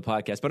mentioning this on the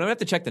podcast, but I'm going to have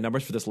to check the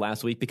numbers for this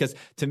last week, because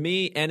to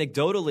me,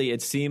 anecdotally,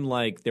 it seemed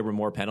like there were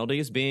more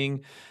penalties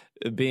being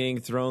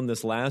thrown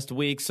this last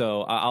week.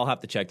 So I'll have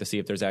to check to see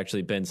if there's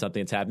actually been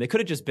something that's happened. It could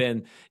have just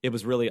been, it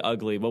was really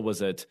ugly. What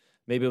was it?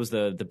 Maybe it was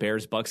the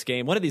Bears-Bucks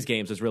game. One of these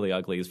games was really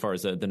ugly as far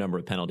as the number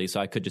of penalties, so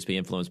I could just be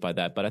influenced by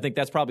that. But I think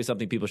that's probably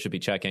something people should be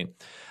checking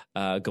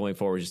going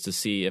forward, just to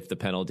see if the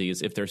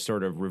penalties, if they're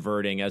sort of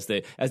reverting, as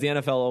the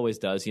NFL always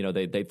does. You know,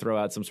 they throw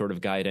out some sort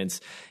of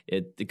guidance.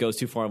 It goes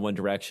too far in one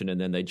direction,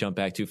 and then they jump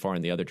back too far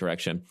in the other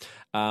direction.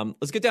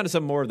 Let's get down to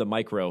some more of the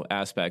micro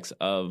aspects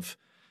of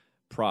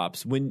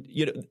props.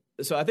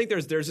 So I think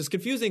there's this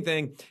confusing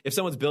thing. If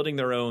someone's building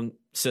their own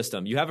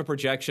system, you have a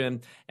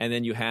projection, and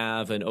then you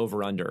have an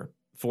over-under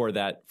for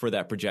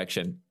that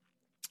projection.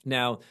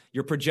 Now,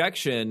 your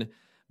projection,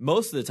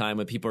 most of the time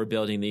when people are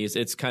building these,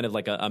 it's kind of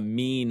like a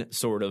mean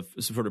sort of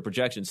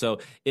projection. So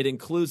it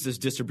includes this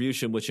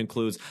distribution, which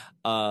includes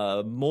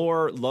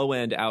more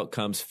low-end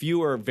outcomes,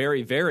 fewer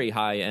very, very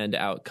high-end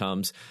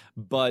outcomes.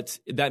 But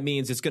that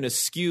means it's going to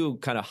skew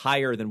kind of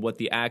higher than what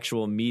the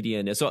actual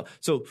median is.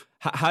 So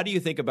how do you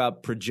think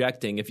about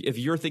projecting? If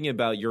you're thinking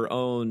about your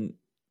own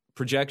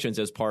projections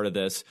as part of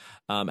this,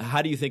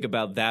 how do you think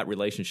about that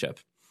relationship?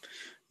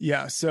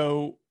 Yeah.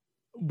 So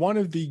one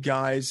of the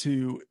guys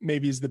who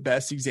maybe is the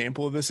best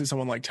example of this is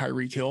someone like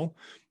Tyreek Hill,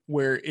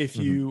 where if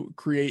you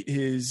create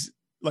his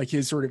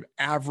sort of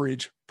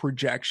average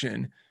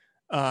projection,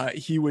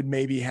 he would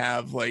maybe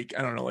have like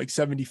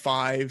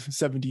 75,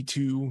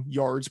 72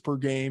 yards per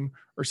game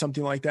or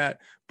something like that.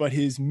 But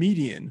his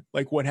median,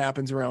 like what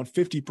happens around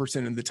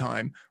 50% of the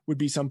time, would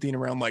be something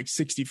around like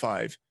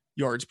 65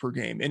 yards per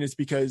game. And it's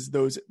because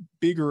those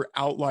bigger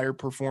outlier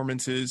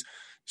performances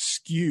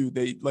skew,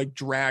 they like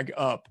drag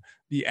up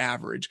the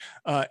average.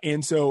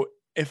 And so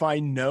if I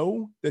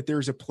know that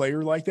there's a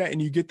player like that,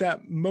 and you get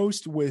that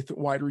most with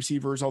wide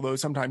receivers, although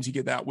sometimes you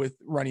get that with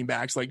running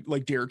backs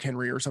like Derrick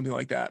Henry or something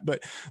like that.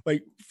 But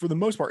like for the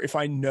most part, if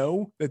I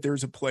know that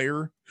there's a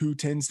player who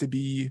tends to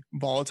be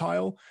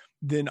volatile,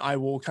 then I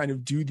will kind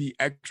of do the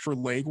extra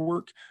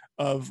legwork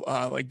of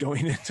like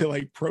going into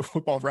like Pro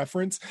Football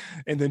Reference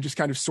and then just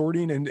kind of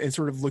sorting and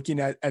sort of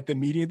looking at the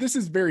median. This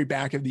is very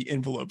back of the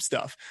envelope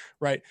stuff,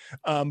 right?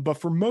 But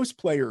for most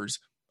players,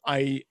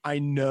 I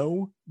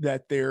know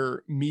that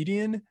their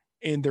median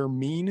and their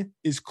mean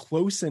is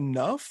close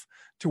enough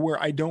to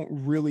where I don't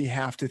really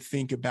have to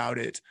think about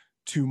it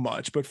too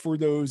much. But for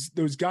those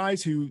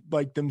guys who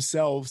like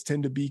themselves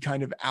tend to be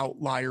kind of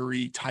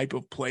outliery type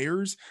of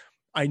players,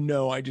 I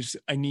know I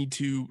need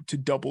to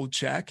double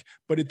check.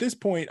 But at this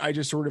point, I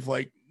just sort of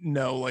like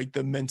know like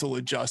the mental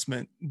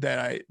adjustment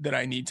that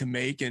I need to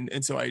make.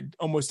 And so I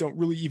almost don't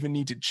really even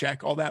need to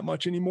check all that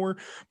much anymore.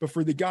 But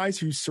for the guys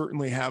who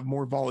certainly have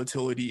more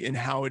volatility in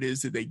how it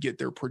is that they get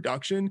their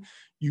production,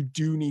 you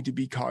do need to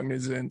be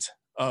cognizant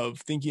of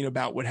thinking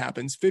about what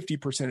happens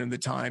 50% of the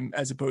time,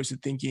 as opposed to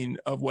thinking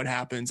of what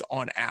happens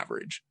on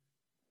average.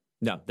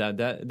 No,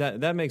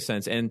 that makes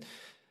sense. And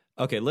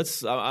okay,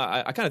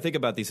 I kind of think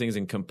about these things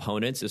in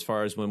components as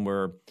far as when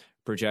we're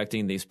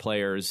projecting these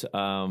players.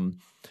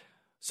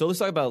 So let's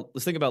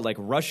think about like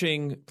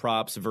rushing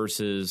props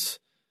versus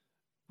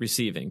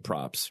receiving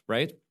props,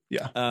 right?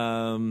 Yeah.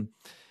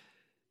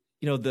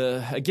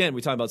 Again,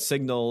 we talk about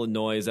signal,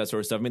 noise, that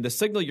sort of stuff. I mean, the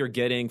signal you're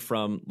getting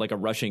from like a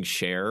rushing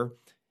share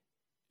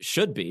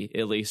should be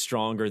at least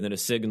stronger than a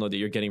signal that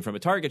you're getting from a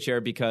target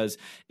share, because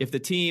if the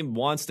team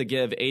wants to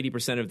give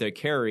 80% of their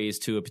carries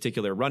to a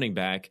particular running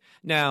back,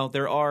 now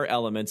there are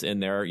elements in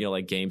there,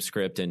 like game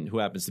script and who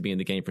happens to be in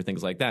the game for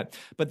things like that,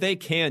 but they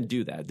can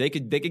do that. They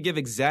could give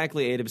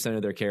exactly 80%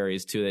 of their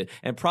carries to it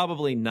and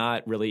probably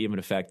not really even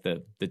affect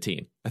the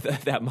team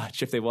that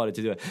much if they wanted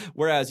to do it.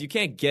 Whereas you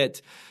can't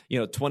get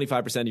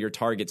 25% of your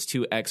targets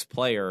to X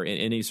player in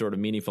any sort of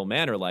meaningful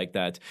manner like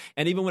that.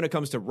 And even when it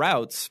comes to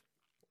routes,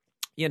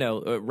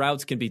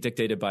 routes can be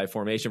dictated by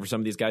formation for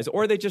some of these guys,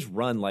 or they just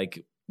run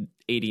like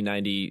 80,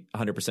 90,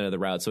 100% of the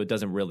routes. So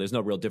there's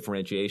no real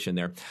differentiation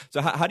there.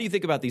 So how do you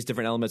think about these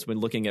different elements when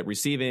looking at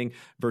receiving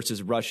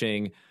versus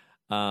rushing,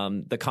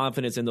 the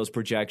confidence in those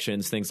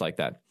projections, things like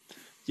that?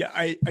 Yeah,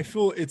 I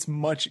feel it's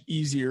much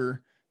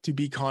easier to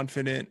be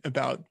confident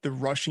about the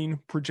rushing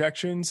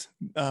projections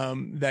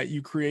that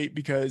you create,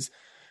 because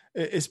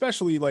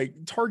especially like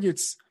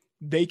targets,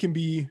 they can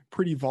be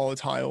pretty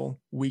volatile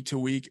week to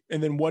week.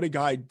 And then what a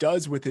guy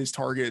does with his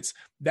targets,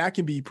 that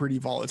can be pretty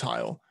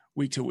volatile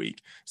week to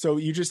week. So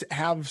you just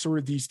have sort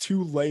of these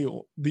two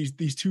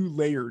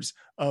layers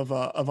of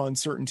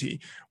uncertainty.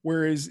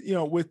 Whereas,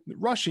 with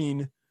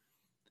rushing,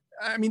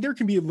 I mean, there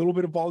can be a little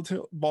bit of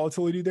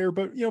volatility there,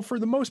 but for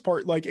the most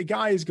part, like a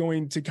guy is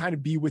going to kind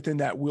of be within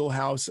that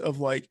wheelhouse of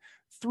like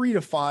 3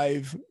 to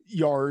 5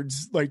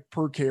 yards, like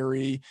per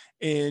carry.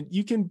 And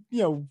you can,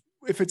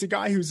 if it's a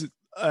guy who's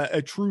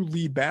a true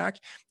lead back,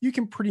 you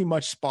can pretty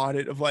much spot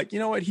it of like,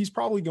 he's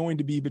probably going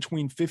to be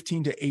between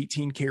 15 to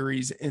 18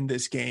 carries in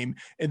this game.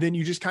 And then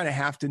you just kind of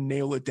have to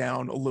nail it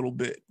down a little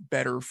bit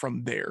better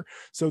from there.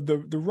 So the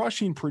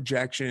rushing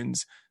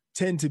projections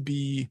tend to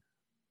be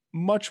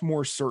much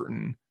more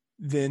certain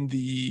than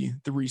the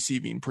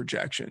receiving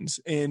projections.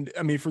 And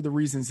I mean, for the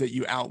reasons that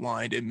you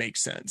outlined, it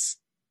makes sense.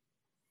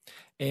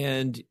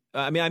 And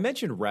I mean, I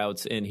mentioned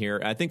routes in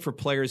here. I think for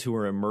players who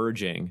are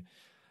emerging,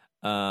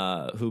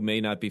 who may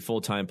not be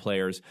full-time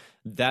players,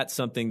 that's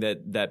something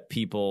that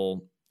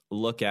people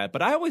look at.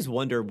 But I always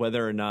wonder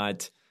whether or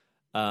not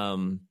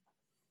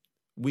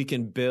we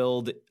can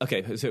build.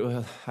 Okay,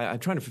 so I'm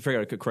trying to figure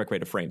out a correct way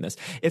to frame this.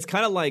 It's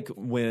kind of like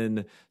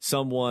when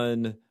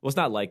someone, well, it's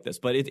not like this,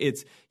 but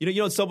it's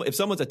if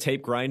someone's a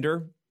tape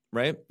grinder,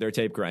 right? They're a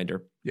tape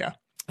grinder. Yeah.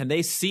 And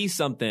they see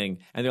something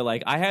and they're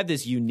like, I have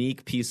this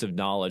unique piece of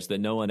knowledge that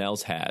no one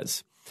else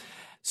has.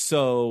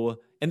 So,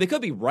 and they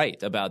could be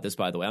right about this,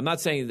 by the way. I'm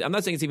not saying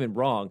it's even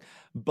wrong,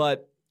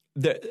 but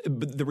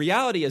the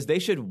reality is they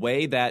should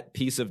weigh that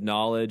piece of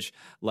knowledge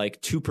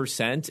like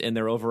 2% in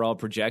their overall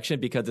projection,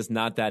 because it's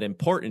not that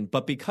important.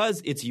 But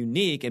because it's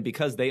unique and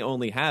because they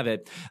only have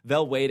it,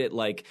 they'll weight it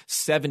like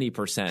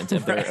 70%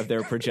 of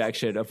their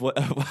projection of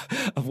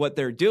what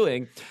they're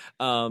doing,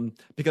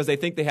 because they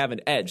think they have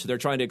an edge. So they're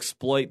trying to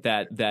exploit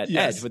that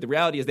yes. edge. But the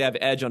reality is they have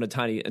edge on a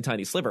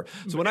tiny sliver.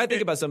 So when I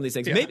think about some of these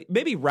things,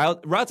 maybe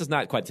routes is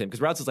not quite the same,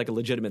 because routes is like a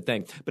legitimate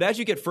thing. But as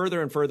you get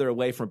further and further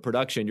away from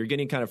production, you're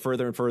getting kind of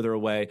further and further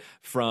away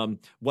from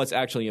what's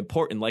actually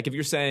important. Like if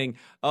you're saying,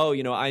 oh,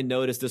 I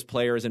noticed this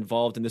player is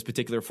involved in this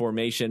particular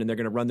formation and they're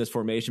going to run this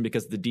formation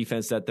because of the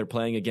defense that they're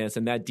playing against,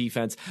 and that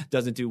defense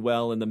doesn't do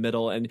well in the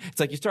middle. And it's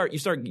like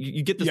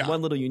you get this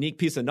one little unique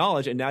piece of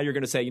knowledge, and now you're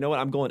going to say, you know what,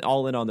 I'm going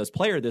all in on this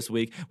player this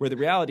week, where the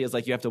reality is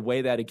like you have to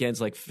weigh that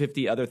against like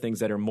 50 other things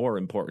that are more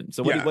important.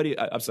 So what do you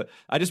I'm sorry,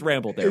 I just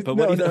rambled there, but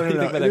what do you think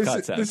about that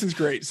concept? This is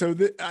great. So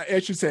I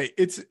should say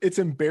it's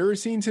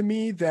embarrassing to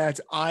me that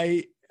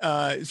I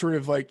sort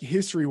of like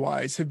history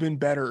wise have been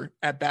better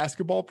at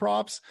basketball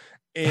props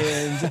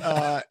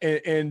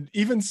and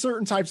even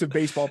certain types of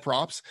baseball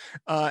props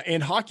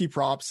and hockey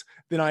props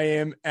than I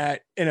am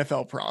at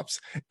NFL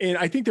props. And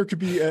I think there could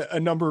be a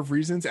number of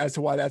reasons as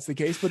to why that's the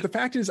case. But the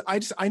fact is,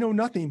 I know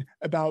nothing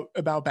about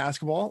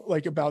basketball,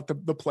 like about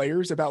the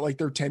players, about like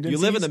their tendencies.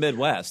 You live in the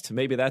Midwest.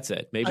 Maybe that's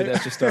it. Maybe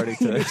that's just starting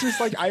to. It's just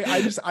like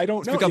I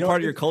don't know. It's become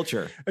part of your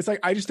culture. It's like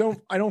I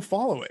don't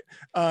follow it.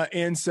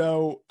 And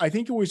so I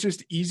think it was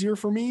just easier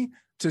for me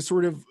to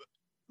sort of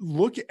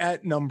look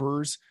at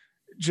numbers,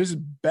 just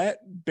bet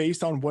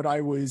based on what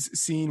I was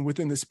seeing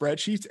within the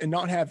spreadsheets and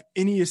not have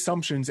any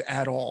assumptions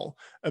at all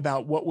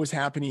about what was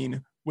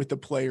happening with the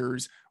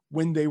players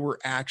when they were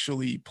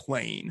actually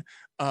playing.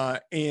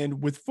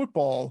 And with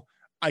football,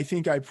 I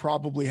think I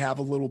probably have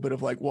a little bit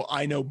of like, well,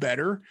 I know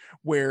better,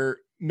 where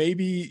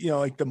maybe,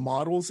 like the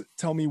models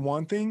tell me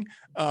one thing,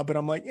 but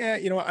I'm like, I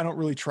don't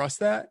really trust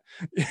that,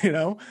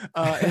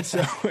 and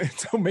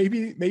so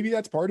maybe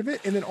that's part of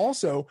it. And then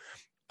also,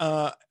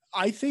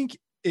 I think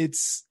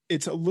it's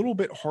a little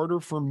bit harder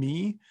for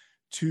me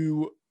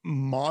to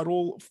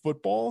model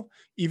football,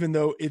 even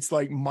though it's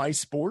like my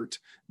sport,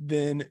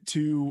 than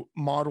to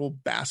model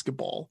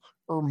basketball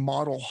or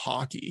model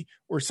hockey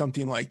or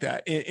something like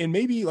that. And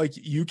maybe like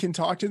you can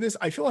talk to this.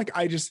 I feel like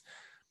I just,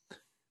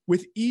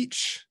 with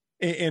each,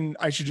 and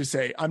I should just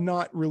say, I'm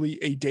not really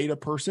a data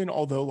person,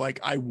 although like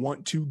I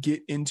want to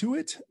get into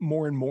it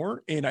more and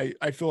more. And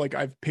I feel like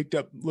I've picked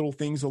up little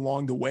things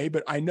along the way,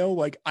 but I know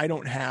like I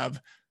don't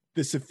have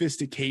the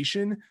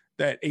sophistication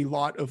that a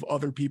lot of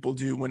other people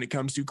do when it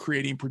comes to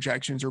creating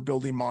projections or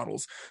building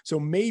models. So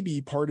maybe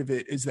part of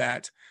it is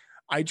that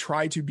I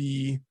try to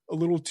be a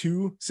little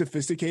too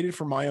sophisticated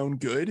for my own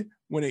good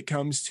when it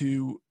comes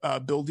to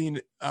building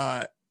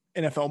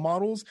NFL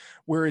models,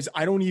 whereas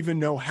I don't even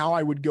know how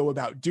I would go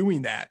about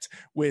doing that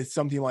with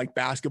something like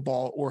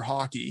basketball or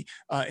hockey.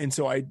 And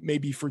so I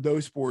maybe for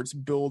those sports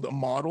build a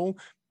model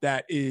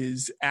that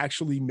is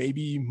actually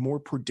maybe more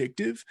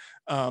predictive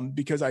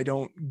because I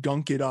don't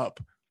gunk it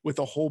up with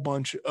a whole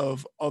bunch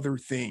of other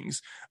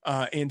things.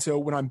 And so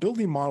when I'm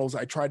building models,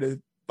 I try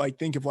to like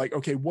think of like,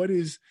 okay, what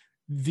is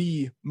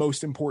the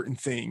most important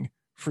thing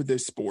for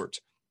this sport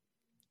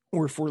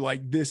or for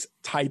like this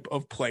type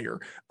of player?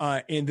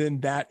 And then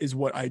that is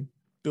what I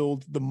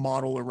build the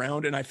model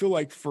around. And I feel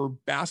like for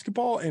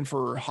basketball and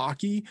for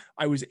hockey,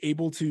 I was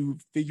able to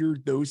figure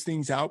those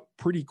things out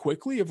pretty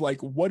quickly of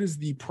like, what is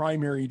the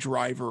primary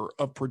driver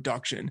of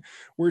production?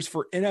 Whereas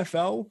for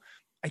NFL,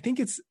 I think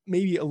it's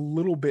maybe a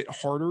little bit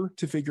harder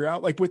to figure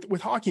out. Like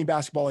with hockey and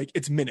basketball, like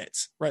it's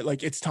minutes, right?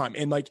 Like it's time.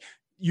 And like,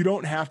 you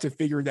don't have to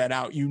figure that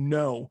out,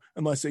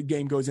 unless a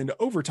game goes into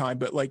overtime,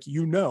 but like,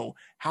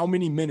 how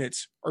many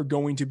minutes are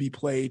going to be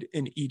played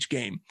in each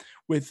game.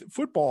 With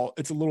football,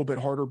 it's a little bit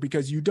harder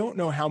because you don't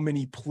know how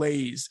many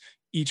plays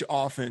each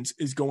offense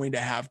is going to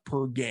have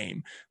per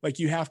game. Like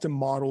you have to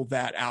model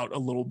that out a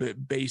little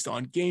bit based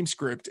on game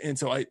script. And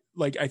so I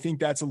think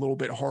that's a little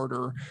bit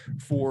harder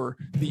for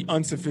the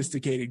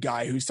unsophisticated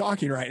guy who's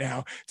talking right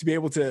now to be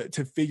able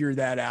to figure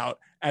that out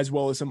as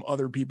well as some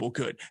other people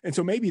could. And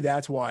so maybe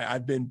that's why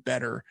I've been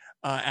better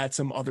at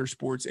some other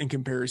sports in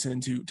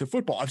comparison to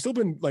football. I've still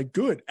been like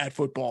good at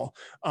football,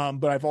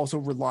 but I've also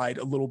relied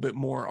a little bit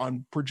more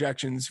on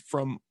projections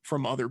from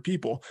other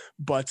people.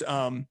 But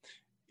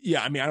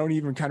yeah, I mean, I don't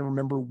even kind of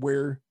remember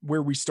where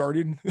we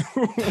started,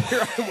 where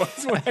I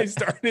was when I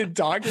started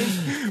talking,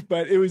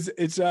 but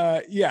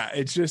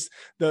it's just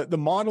the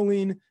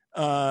modeling,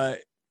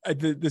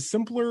 the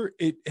simpler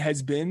it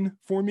has been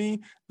for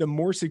me, the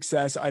more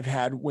success I've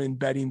had when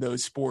betting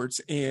those sports.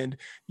 And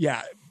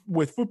yeah,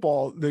 with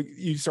football,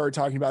 you started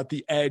talking about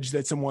the edge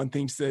that someone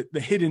thinks, that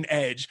the hidden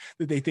edge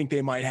that they think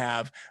they might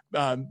have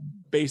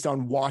based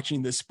on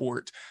watching the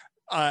sport.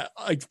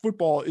 Like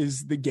football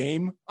is the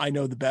game I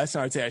know the best.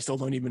 And I'd say I still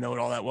don't even know it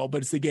all that well,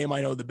 but it's the game I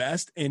know the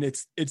best. And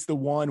it's the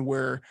one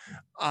where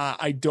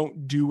I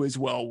don't do as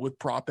well with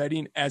prop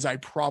betting as I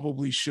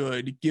probably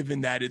should,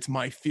 given that it's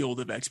my field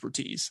of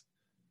expertise.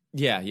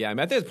 Yeah. I mean,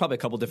 I think there's probably a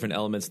couple different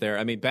elements there.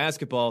 I mean,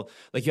 basketball,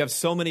 like you have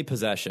so many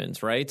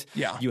possessions, right?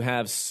 Yeah. You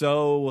have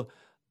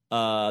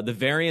the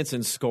variance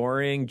in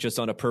scoring just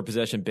on a per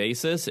possession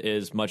basis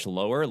is much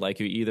lower. Like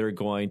you're either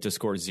going to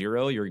score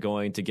 0, you're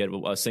going to get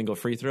a single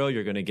free throw,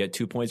 you're going to get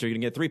 2 points, or you're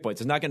going to get 3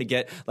 points. It's not going to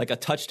get like a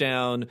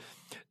touchdown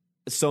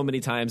so many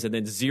times and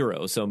then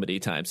 0 so many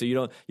times. So you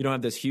don't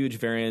have this huge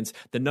variance.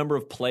 The number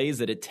of plays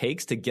that it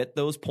takes to get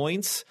those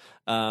points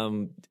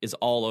is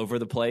all over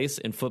the place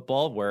in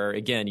football, where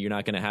again, you're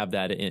not going to have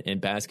that in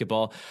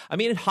basketball. I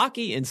mean, in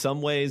hockey, in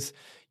some ways,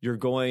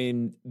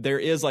 there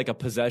is like a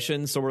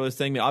possession sort of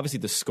thing. I mean, obviously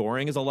the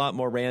scoring is a lot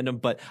more random,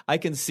 but I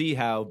can see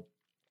how,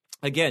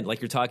 again,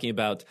 like you're talking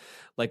about,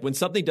 like when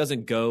something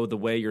doesn't go the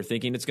way you're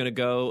thinking it's going to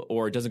go,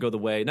 or it doesn't go the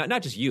way,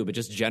 not just you, but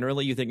just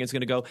generally you think it's going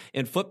to go.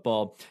 In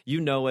football,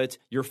 you know it,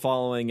 you're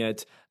following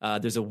it.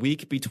 There's a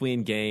week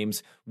between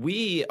games.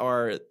 We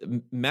are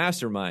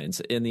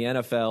masterminds in the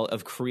NFL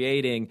of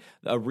creating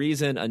a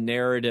reason, a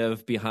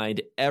narrative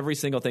behind every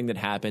single thing that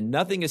happened.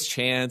 Nothing is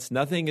chance.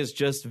 Nothing is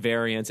just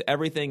variance.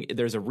 Everything,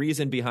 there's a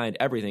reason behind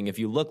everything if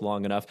you look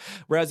long enough.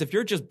 Whereas if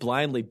you're just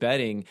blindly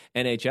betting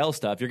NHL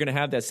stuff, you're going to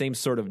have that same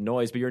sort of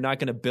noise, but you're not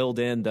going to build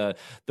in the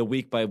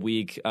week by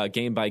week,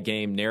 game by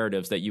game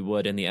narratives that you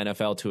would in the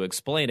NFL to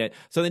explain it.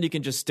 So then you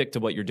can just stick to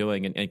what you're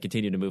doing and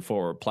continue to move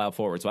forward, plow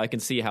forward. So I can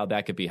see how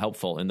that could be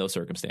helpful in those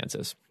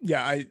circumstances.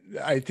 Yeah,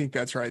 I think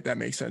that's right. That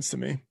makes sense to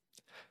me.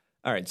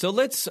 All right. So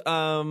let's,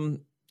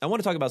 I want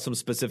to talk about some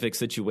specific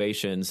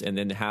situations and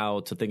then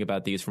how to think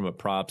about these from a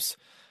props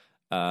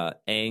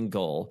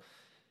angle.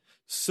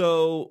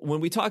 So when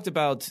we talked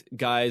about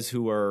guys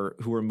who are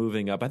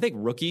moving up, I think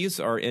rookies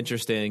are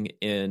interesting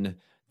in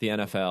the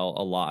NFL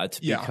a lot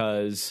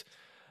because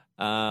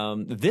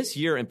this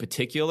year in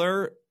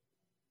particular,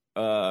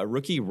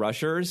 rookie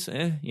rushers,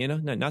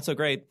 not so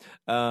great.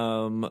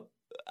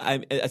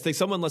 I think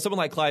someone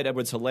like Clyde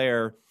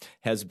Edwards-Helaire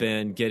has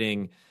been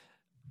getting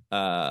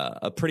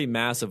a pretty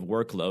massive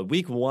workload.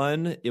 Week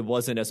 1, it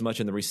wasn't as much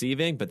in the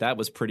receiving, but that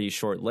was pretty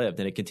short-lived,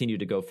 and it continued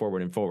to go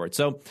forward and forward.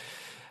 So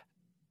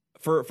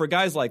for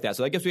guys like that,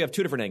 so I guess we have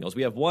two different angles.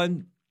 We have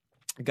one,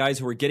 guys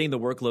who are getting the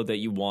workload that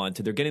you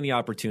want, they're getting the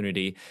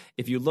opportunity.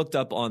 If you looked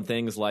up on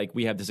things like,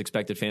 we have this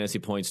expected fantasy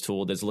points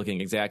tool that's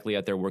looking exactly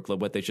at their workload,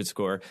 what they should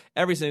score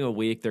every single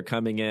week. They're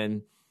coming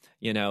in,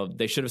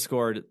 they should have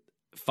scored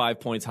 5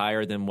 points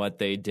higher than what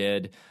they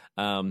did.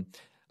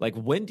 Like,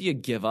 when do you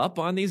give up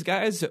on these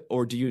guys,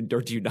 or do you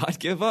not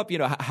give up?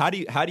 How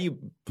do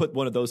you put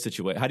one of those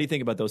situations? How do you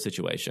think about those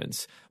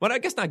situations? Well, I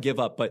guess not give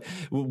up, but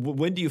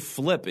when do you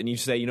flip and you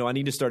say, I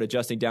need to start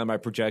adjusting down my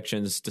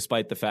projections,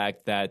 despite the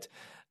fact that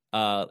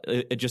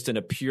just in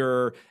a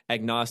pure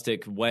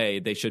agnostic way,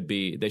 they should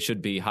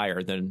be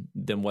higher than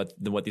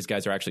what these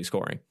guys are actually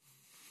scoring.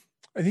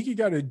 I think you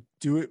got to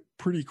do it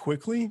pretty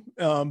quickly,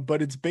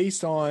 but it's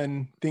based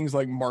on things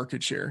like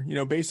market share,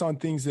 based on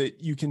things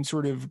that you can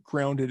sort of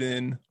ground it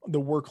in,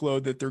 the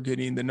workload that they're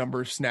getting, the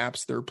number of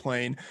snaps they're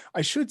playing.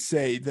 I should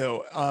say,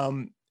 though,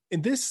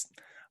 in this,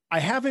 I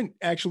haven't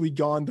actually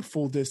gone the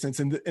full distance,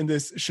 and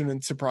this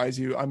shouldn't surprise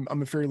you.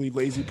 I'm a fairly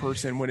lazy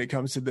person when it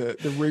comes to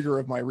the rigor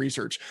of my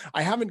research.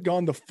 I haven't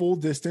gone the full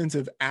distance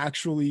of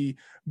actually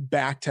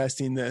back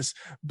testing this,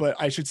 but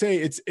I should say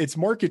it's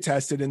market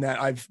tested in that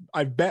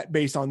I've bet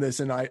based on this,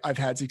 and I've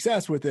had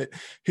success with it.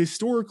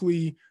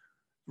 Historically,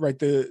 right,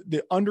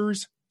 the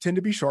unders tend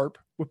to be sharp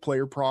with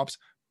player props,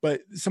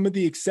 but some of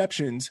the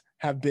exceptions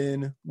have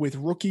been with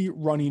rookie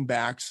running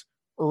backs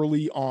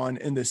early on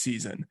in the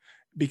season,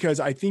 because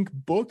I think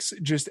books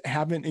just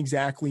haven't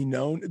exactly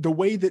known the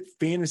way that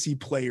fantasy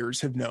players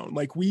have known.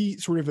 Like, we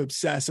sort of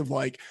obsess of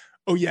like,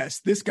 oh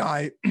yes, this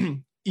guy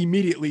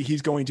immediately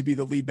he's going to be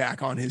the lead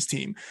back on his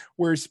team.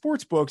 Whereas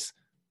sports books,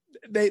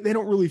 they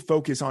don't really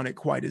focus on it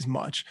quite as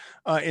much.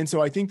 And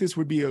so I think this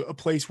would be a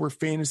place where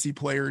fantasy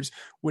players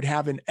would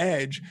have an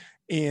edge,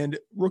 and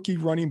rookie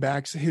running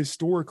backs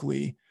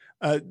historically,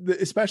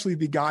 especially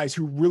the guys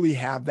who really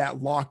have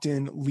that locked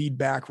in lead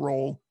back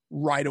role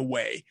right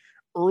away.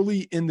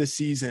 Early in the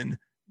season,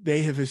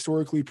 they have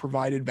historically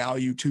provided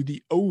value to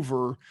the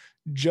over,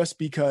 just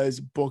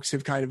because books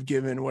have kind of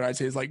given what I'd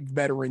say is like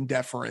veteran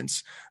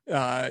deference,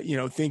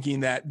 thinking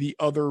that the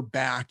other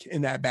back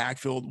in that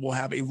backfield will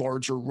have a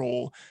larger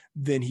role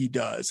than he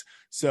does.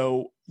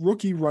 So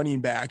rookie running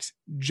backs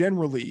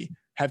generally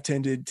have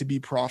tended to be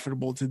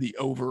profitable to the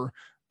over.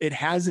 It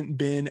hasn't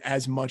been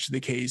as much the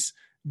case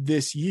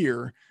this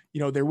year.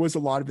 There was a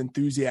lot of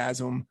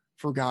enthusiasm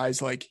for guys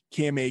like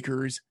Cam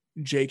Akers,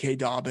 J.K.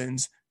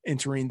 Dobbins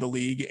entering the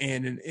league.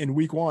 And in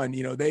week 1,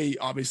 they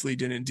obviously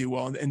didn't do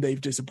well, and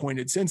they've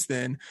disappointed since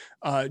then.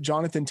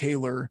 Jonathan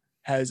Taylor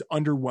has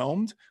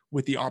underwhelmed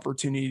with the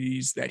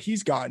opportunities that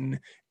he's gotten,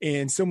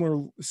 and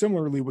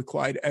similarly with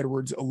Clyde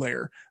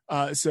Edwards-Helaire.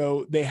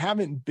 So they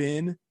haven't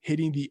been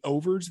hitting the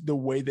overs the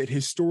way that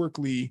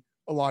historically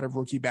a lot of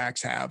rookie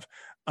backs have.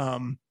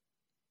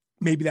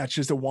 Maybe that's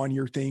just a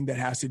one-year thing that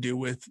has to do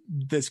with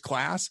this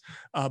class,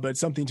 but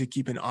something to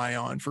keep an eye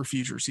on for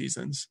future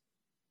seasons.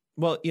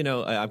 Well,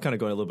 I'm kind of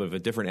going a little bit of a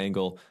different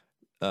angle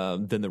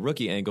than the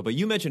rookie angle, but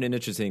you mentioned an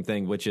interesting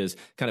thing, which is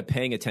kind of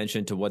paying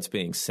attention to what's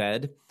being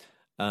said.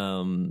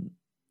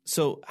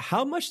 So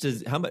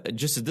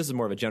this is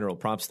more of a general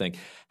props thing.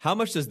 How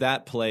much does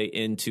that play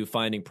into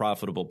finding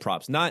profitable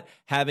props? Not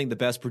having the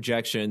best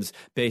projections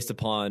based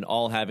upon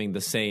all having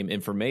the same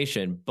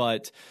information,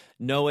 but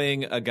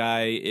knowing a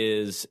guy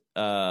is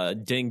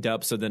dinged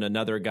up, so then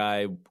another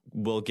guy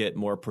will get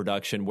more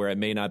production where it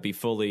may not be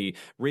fully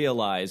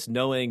realized.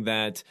 Knowing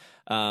that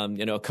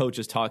a coach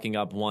is talking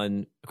up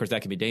one, of course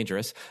that can be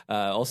dangerous.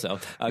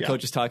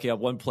 Coach is talking up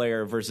one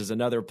player versus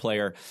another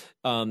player.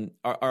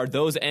 Are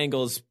those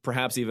angles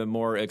perhaps even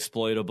more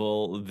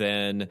exploitable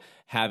than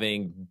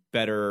having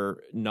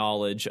better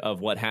knowledge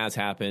of what has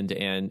happened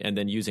and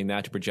then using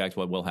that to project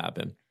what will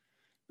happen?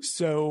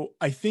 So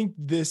I think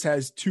this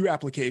has two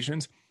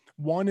applications.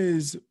 One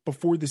is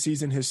before the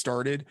season has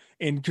started,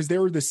 and because they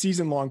were the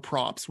season-long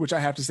props, which I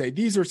have to say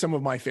these are some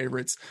of my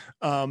favorites,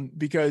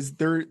 because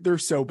they're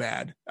so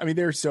bad. I mean,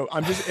 they're so.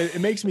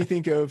 It makes me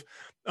think of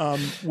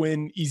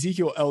when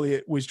Ezekiel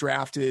Elliott was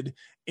drafted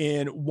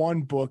in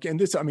one book, and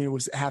this, I mean, it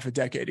was half a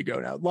decade ago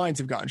now. Lines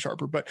have gotten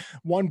sharper, but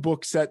one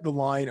book set the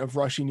line of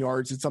rushing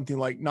yards at something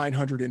like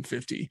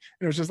 950, and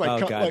it was just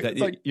like, oh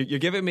god, you're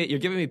giving me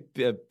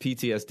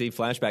PTSD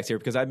flashbacks here,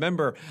 because I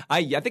remember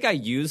I think I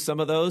used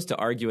some of those to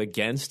argue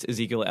against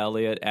Ezekiel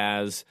Elliott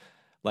as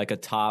like a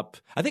top.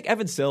 I think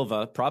Evan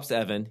Silva, props to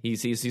Evan,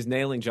 he's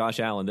nailing Josh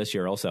Allen this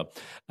year also.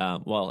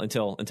 Well,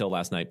 until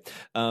last night.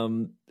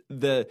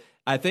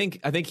 I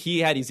think he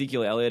had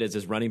Ezekiel Elliott as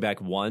his running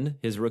back one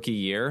his rookie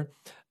year.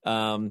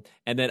 And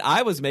then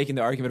I was making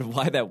the argument of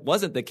why that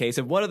wasn't the case.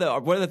 And one of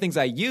the things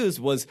I used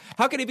was,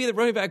 how can he be the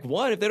running back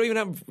one if they don't even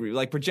have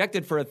like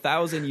projected for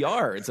 1,000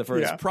 yards for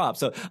his prop?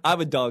 So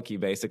I'm a donkey,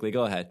 basically.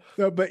 Go ahead.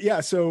 No, but yeah,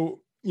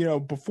 so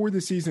before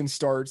the season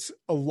starts,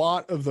 a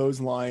lot of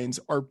those lines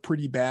are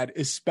pretty bad,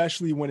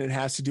 especially when it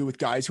has to do with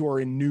guys who are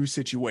in new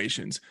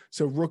situations.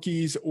 So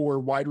rookies or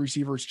wide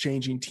receivers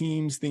changing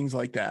teams, things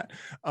like that.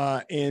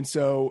 And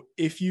so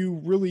if you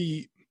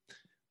really,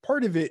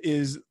 part of it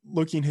is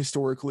looking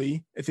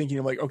historically and thinking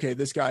of like, okay,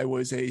 this guy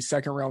was a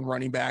second round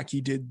running back. He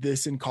did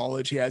this in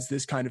college. He has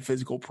this kind of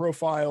physical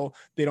profile.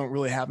 They don't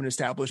really have an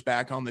established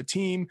back on the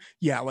team.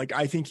 Yeah. Like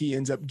I think he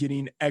ends up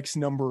getting X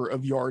number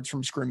of yards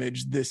from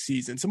scrimmage this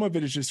season. Some of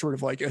it is just sort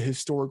of like a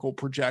historical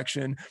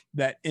projection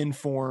that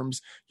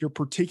informs your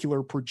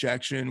particular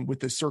projection with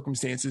the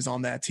circumstances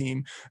on that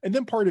team. And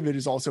then part of it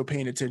is also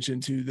paying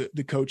attention to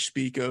the coach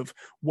speak of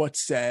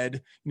what's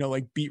said,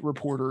 like beat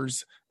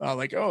reporters,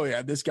 like, oh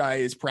yeah, this guy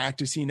is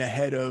practicing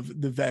ahead of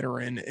the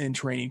veteran in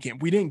training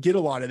camp. We didn't get a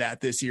lot of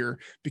that this year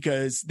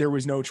because there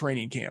was no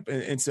training camp.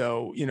 And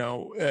so,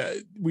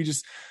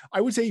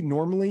 I would say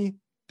normally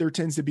there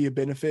tends to be a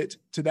benefit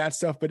to that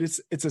stuff, but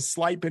it's a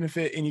slight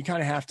benefit. And you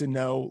kind of have to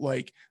know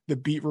like the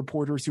beat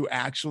reporters who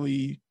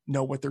actually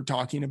know what they're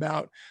talking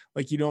about.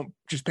 Like you don't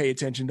just pay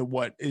attention to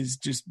what is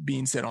just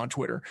being said on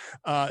Twitter.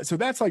 So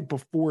that's like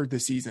before the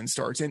season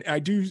starts. And I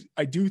do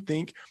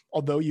think,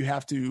 although you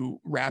have to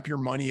wrap your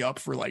money up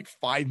for like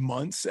 5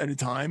 months at a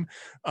time,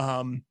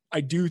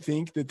 I do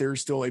think that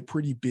there's still a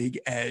pretty big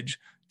edge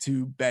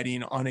to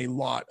betting on a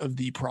lot of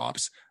the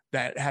props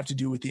that have to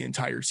do with the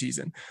entire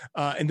season.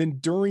 And then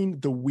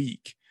during the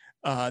week,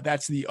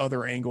 that's the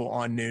other angle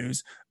on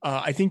news.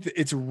 I think that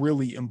it's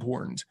really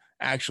important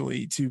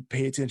actually to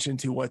pay attention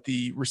to what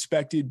the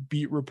respected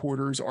beat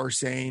reporters are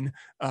saying,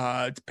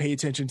 to pay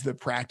attention to the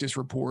practice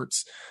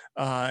reports.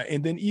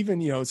 And then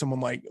even, someone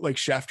like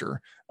Schefter,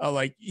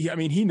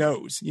 he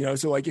knows,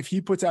 so like if he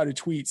puts out a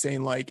tweet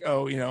saying like,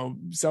 oh,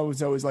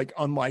 so-and-so is like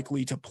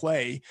unlikely to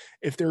play,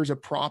 if there's a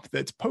prop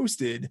that's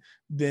posted,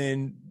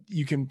 then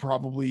you can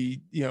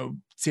probably,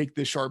 take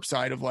the sharp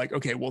side of like,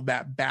 okay, well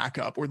that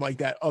backup or like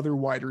that other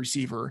wide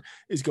receiver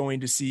is going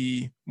to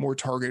see more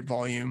target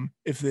volume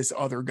if this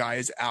other guy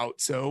is out.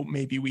 So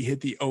maybe we hit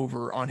the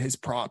over on his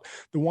prop.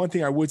 The one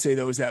thing I would say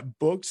though, is that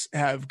books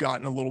have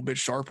gotten a little bit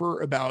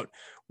sharper about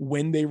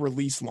when they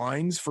release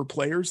lines for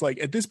players. Like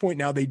at this point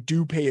now, they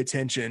do pay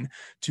attention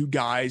to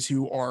guys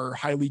who are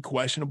highly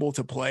questionable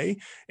to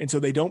play. And so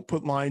they don't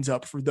put lines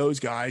up for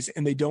those guys,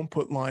 and they don't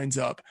put lines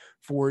up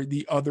for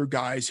the other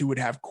guys who would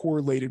have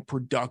correlated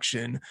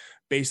production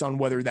based on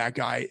whether that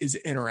guy is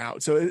in or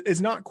out. So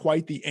it's not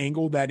quite the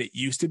angle that it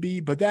used to be,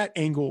 but that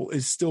angle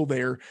is still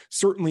there,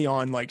 certainly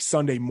on like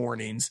Sunday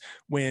mornings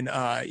when,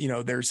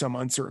 there's some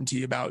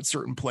uncertainty about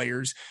certain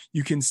players.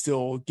 You can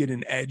still get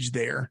an edge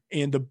there.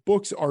 And the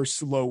books are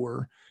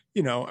slower.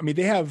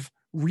 They have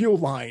real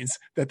lines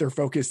that they're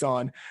focused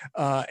on.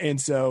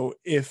 And so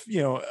if,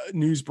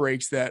 news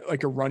breaks that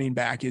like a running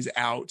back is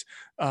out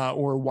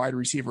or a wide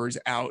receiver is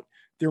out,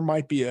 there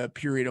might be a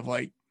period of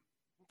like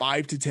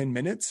 5 to 10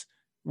 minutes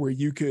where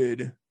you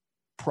could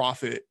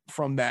profit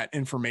from that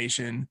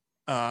information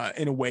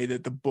in a way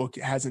that the book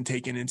hasn't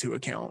taken into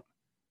account.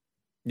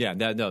 Yeah,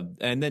 no.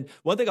 And then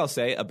one thing I'll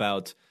say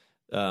about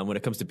when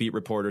it comes to beat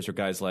reporters or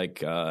guys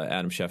like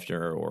Adam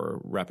Schefter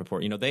or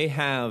Rappaport, they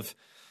have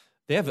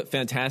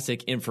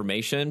fantastic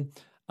information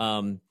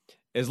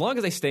as long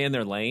as they stay in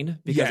their lane,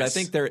 because yes.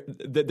 I think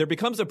there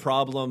becomes a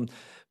problem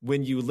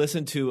when you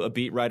listen to a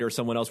beat writer or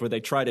someone else where they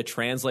try to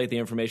translate the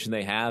information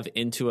they have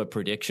into a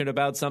prediction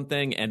about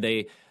something, and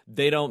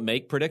they don't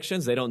make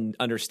predictions. They don't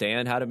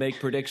understand how to make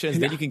predictions.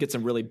 Yeah. Then you can get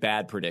some really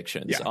bad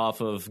predictions off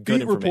of good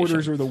beat information.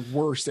 Reporters are the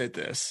worst at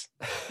this.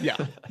 Yeah,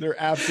 they're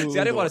absolutely. See,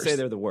 I didn't want to say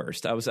they're the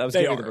worst. I was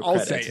giving them credit. I'll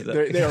say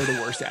it. They are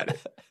the worst at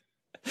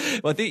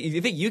it. Well,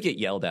 you think you get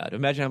yelled at?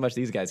 Imagine how much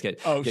these guys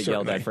get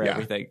yelled at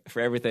for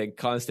everything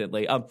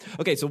constantly.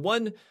 Okay, so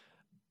one.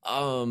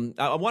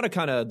 I want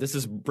to this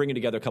is bringing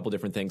together a couple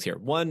different things here.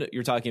 One,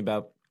 you're talking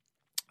about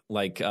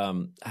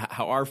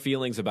how our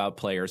feelings about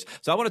players.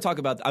 So I was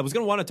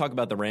going to want to talk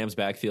about the Rams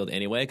backfield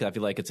anyway, because I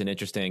feel like it's an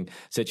interesting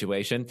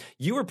situation.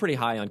 You were pretty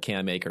high on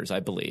Cam Akers, I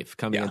believe,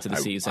 coming into the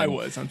season. I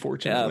was,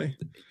 unfortunately.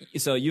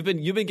 So you've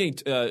been getting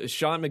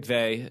Sean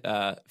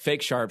McVay,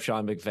 fake sharp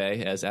Sean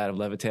McVay, as Adam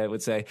Levitan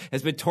would say,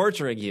 has been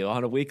torturing you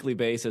on a weekly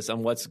basis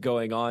on what's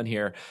going on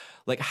here.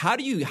 Like, how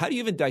do you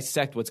even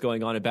dissect what's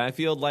going on in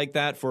backfield like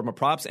that from a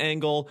props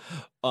angle?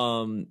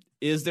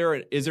 Is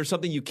there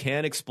something you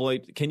can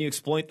exploit? Can you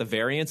exploit the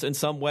variance in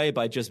some way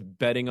by just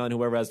betting on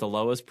whoever has the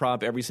lowest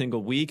prop every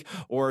single week?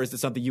 Or is it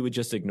something you would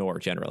just ignore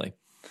generally?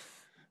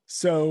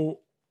 So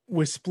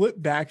with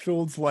split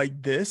backfields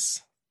like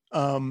this,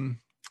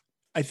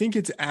 I think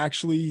it's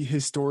actually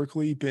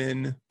historically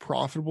been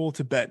profitable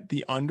to bet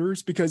the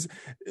unders because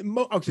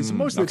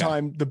most of the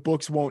time the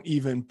books won't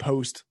even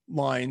post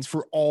lines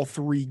for all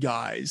three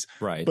guys.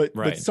 Right.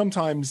 But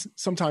sometimes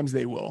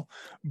they will.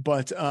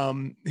 But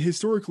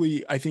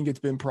historically, I think it's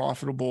been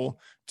profitable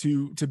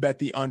to bet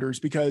the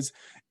unders because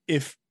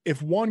if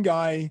one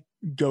guy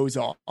goes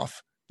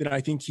off, then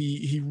I think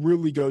he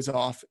really goes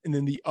off, and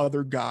then the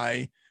other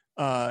guy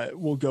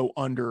will go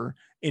under.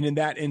 And in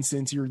that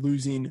instance, you're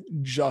losing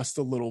just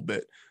a little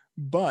bit.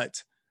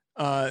 But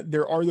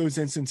there are those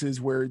instances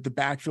where the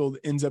backfield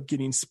ends up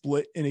getting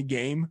split in a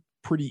game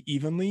pretty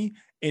evenly.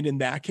 And in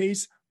that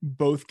case,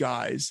 both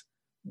guys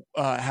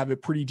have a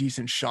pretty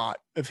decent shot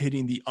of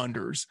hitting the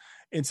unders.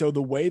 And so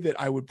the way that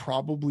I would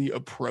probably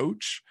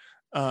approach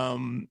a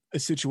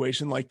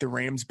situation like the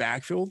Rams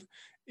backfield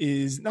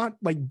is not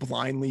like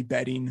blindly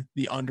betting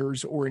the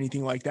unders or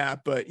anything like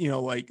that, but,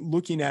 like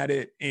looking at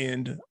it.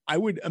 And I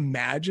would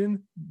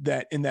imagine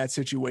that in that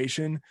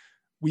situation,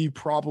 we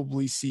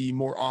probably see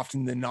more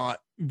often than not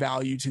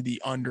value to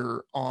the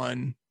under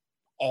on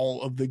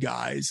all of the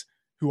guys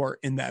who are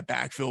in that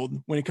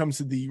backfield when it comes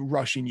to the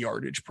rushing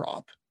yardage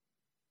prop.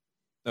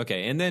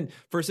 Okay. And then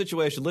for a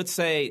situation, let's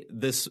say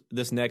this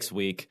next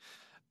week,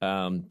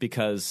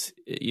 because,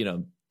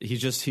 he's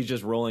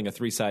just rolling a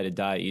 3-sided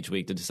die each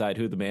week to decide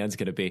who the man's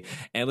going to be.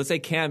 And let's say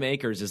Cam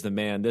Akers is the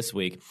man this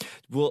week.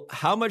 Well,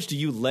 how much do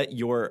you let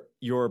your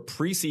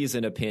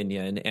preseason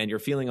opinion and your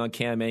feeling on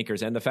Cam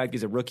Akers and the fact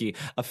he's a rookie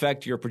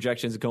affect your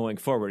projections going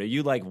forward? Are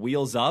you like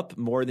wheels up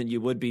more than you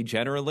would be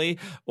generally?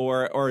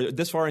 Or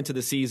this far into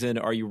the season,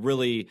 are you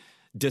really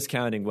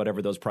discounting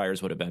whatever those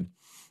priors would have been?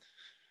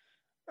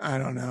 I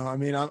don't know. I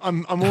mean,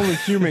 I'm only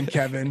human,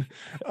 Kevin.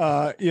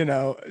 So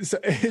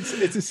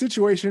it's a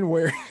situation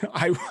where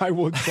I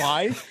will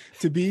try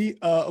to be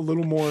a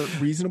little more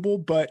reasonable,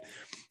 but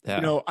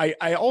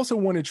I also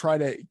want to try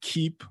to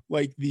keep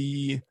like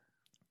the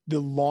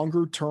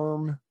longer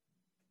term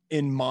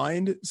in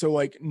mind. So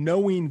like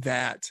knowing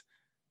that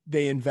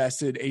they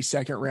invested a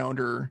second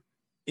rounder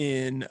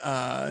in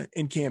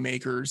Cam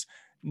Akers,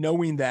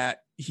 knowing that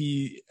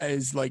he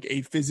is like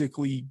a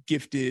physically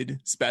gifted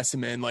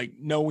specimen, like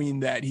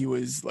knowing that he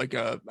was like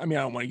I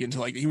don't want to get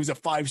into like he was a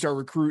 5-star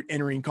recruit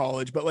entering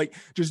college, but like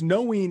just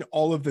knowing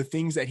all of the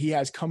things that he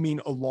has coming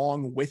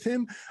along with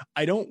him,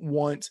 I don't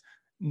want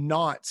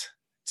not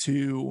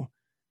to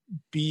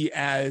be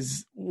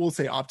as, we'll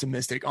say,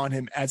 optimistic on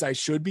him as I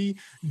should be,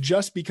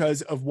 just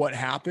because of what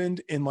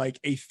happened in like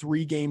a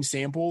 3-game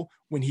sample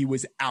when he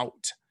was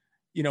out.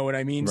 You know what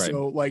I mean? Right.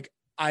 So like,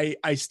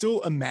 I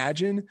still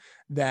imagine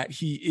that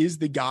he is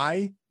the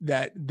guy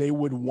that they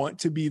would want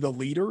to be the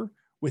leader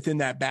within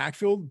that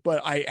backfield,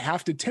 but I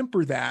have to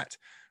temper that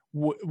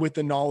with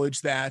the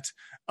knowledge that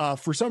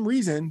for some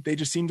reason they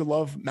just seem to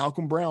love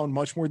Malcolm Brown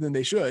much more than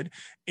they should.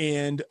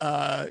 And,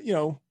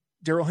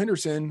 Darrell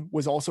Henderson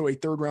was also a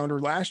 3rd rounder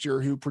last year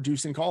who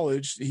produced in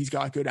college. He's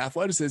got good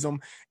athleticism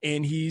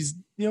and he's,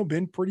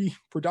 been pretty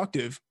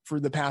productive for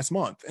the past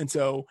month. And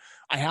so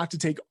I have to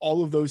take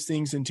all of those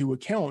things into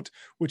account,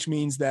 which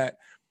means that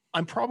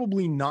I'm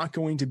probably not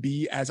going to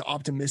be as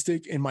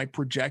optimistic in my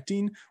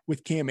projecting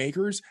with Cam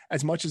Akers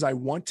as much as I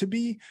want to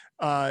be,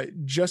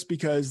 just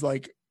because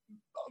like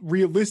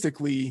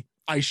realistically,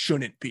 I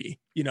shouldn't be,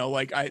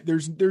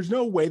 there's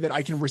no way that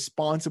I can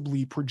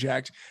responsibly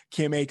project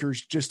Cam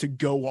Akers just to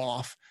go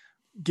off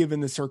given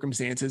the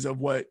circumstances of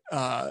what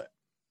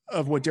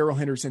Darrell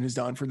Henderson has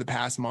done for the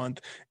past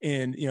month.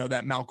 And,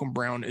 that Malcolm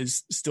Brown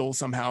is still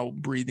somehow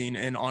breathing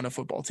and on a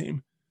football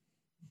team.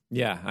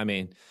 Yeah. I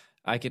mean,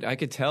 I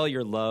could tell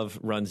your love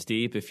runs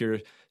deep if you're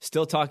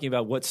still talking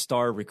about what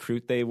star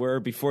recruit they were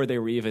before they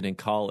were even in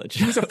college.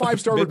 He was a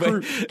 5-star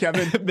recruit,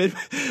 Kevin.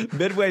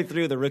 Midway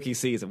through the rookie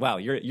season. Wow,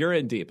 you're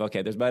in deep.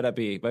 Okay, we might not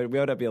be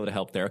able to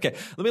help there. Okay,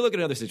 let me look at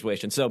another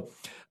situation. So,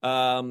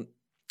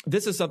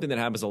 this is something that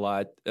happens a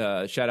lot.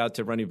 Shout out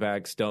to Running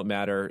Backs Don't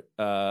Matter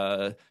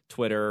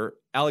Twitter.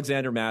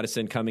 Alexander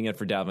Madison coming in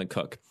for Dalvin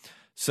Cook.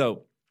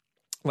 So,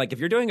 like if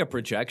you're doing a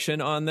projection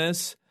on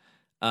this.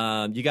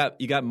 You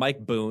got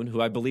Mike Boone, who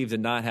I believe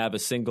did not have a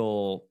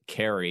single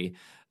carry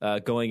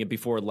going in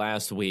before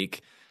last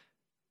week.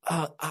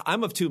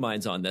 I'm of two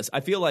minds on this. I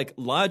feel like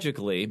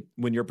logically,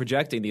 when you're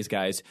projecting these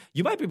guys,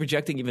 you might be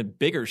projecting even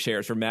bigger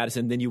shares for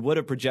Madison than you would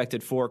have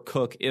projected for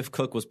Cook if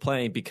Cook was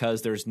playing,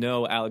 because there's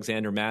no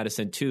Alexander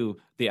Madison to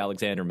the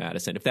Alexander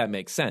Madison, if that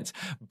makes sense.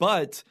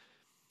 But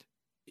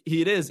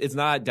it's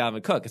not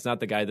Dalvin Cook. It's not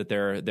the guy that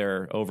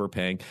they're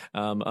overpaying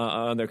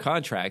on their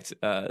contract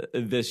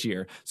this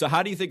year. So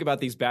how do you think about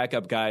these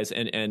backup guys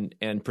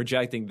and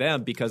projecting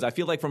them? Because I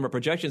feel like from a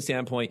projection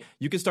standpoint,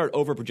 you can start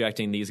over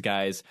projecting these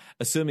guys,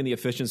 assuming the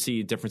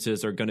efficiency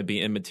differences are going to be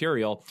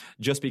immaterial,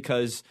 just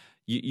because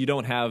you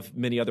don't have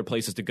many other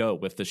places to go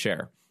with the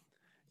share.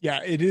 Yeah,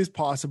 it is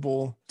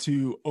possible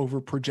to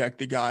over project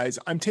the guys.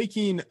 I'm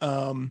taking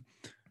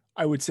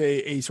I would say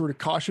a sort of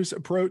cautious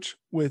approach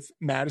with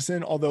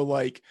Madison, although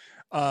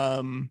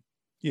from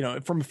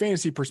a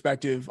fantasy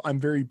perspective, I'm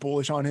very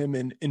bullish on him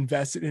and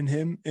invested in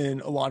him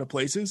in a lot of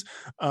places.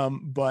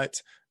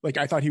 But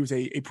I thought he was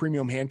a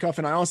premium handcuff.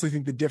 And I honestly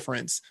think the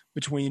difference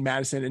between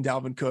Madison and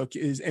Dalvin Cook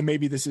is, and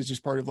maybe this is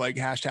just part of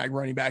hashtag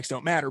running backs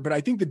don't matter, but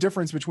I think the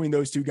difference between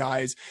those two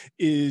guys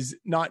is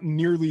not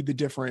nearly the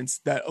difference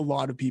that a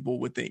lot of people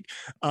would think.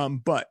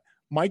 But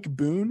Mike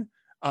Boone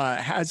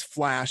has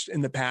flashed in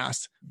the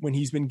past when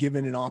he's been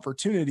given an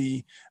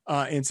opportunity.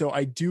 And so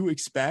I do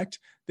expect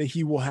that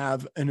he will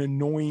have an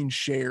annoying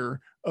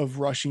share of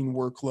rushing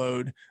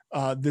workload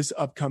this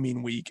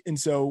upcoming week. And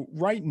so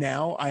right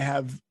now I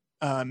have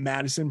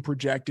Madison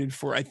projected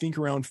for, I think,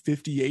 around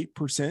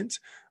 58%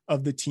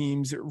 of the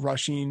team's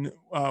rushing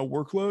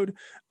workload.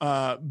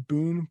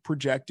 Boone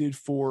projected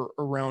for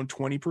around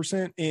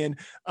 20%.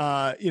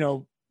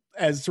 And,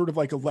 as sort of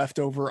a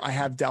leftover, I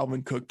have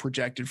Dalvin Cook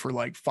projected for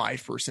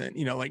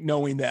 5%,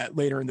 knowing that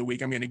later in the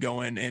week, I'm going to go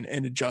in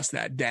and adjust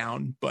that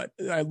down, but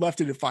I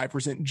left it at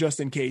 5% just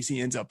in case he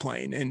ends up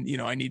playing. And,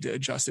 I need to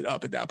adjust it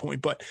up at that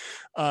point. But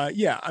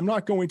I'm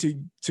not going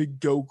to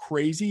go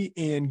crazy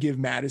and give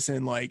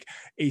Madison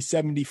a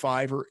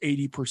 75 or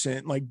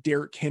 80%,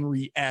 Derrick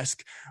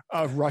Henry-esque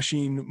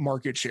rushing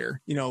market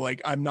share.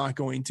 I'm not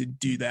going to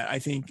do that. I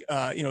think,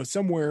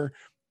 somewhere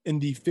in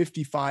the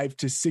 55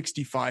 to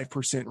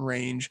 65%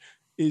 range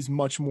is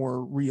much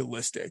more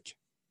realistic.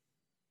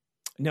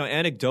 Now,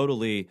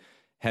 anecdotally,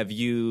 have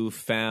you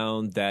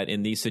found that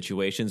in these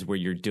situations where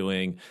you're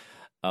doing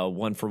a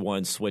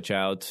one-for-one switch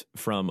out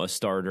from a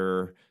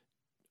starter,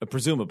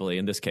 presumably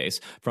in this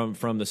case,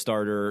 from the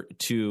starter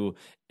to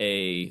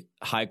a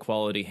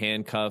high-quality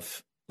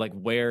handcuff,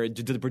 where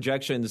do the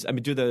projections,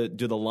 do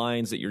the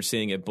lines that you're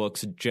seeing at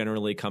books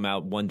generally come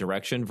out one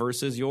direction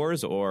versus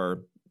yours,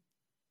 or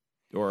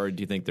do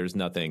you think there's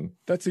nothing?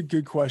 That's a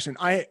good question.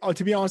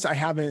 To be honest, I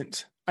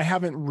haven't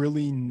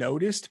really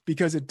noticed,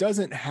 because it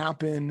doesn't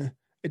happen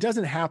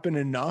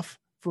enough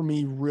for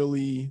me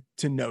really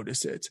to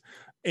notice it.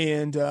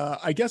 And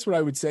I guess what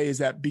I would say is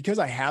that because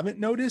I haven't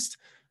noticed,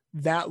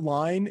 that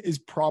line is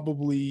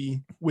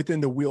probably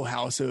within the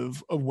wheelhouse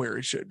of where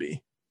it should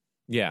be.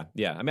 Yeah.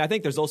 I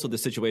think there's also the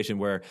situation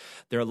where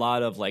there are a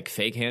lot of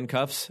fake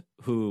handcuffs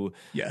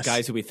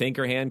guys who we think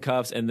are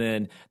handcuffs, and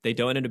then they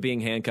don't end up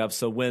being handcuffs.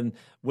 So when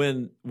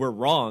we're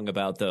wrong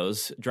about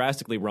those,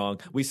 drastically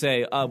wrong, we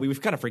say, we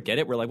kind of forget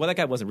it. We're like, well, that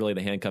guy wasn't really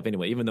the handcuff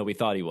anyway, even though we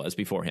thought he was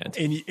beforehand.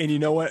 And you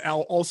know what,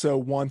 Al, also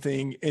one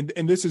thing, and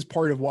this is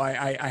part of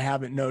why I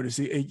haven't noticed,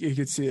 it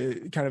gets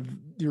to kind of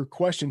your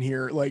question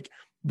here,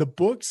 the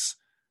books,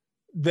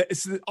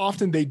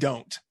 often they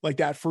don't,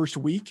 that first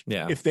week.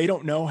 Yeah. If they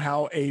don't know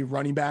how a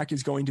running back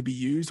is going to be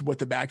used, what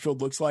the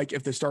backfield looks like,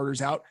 if the starter's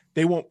out,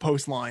 they won't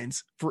post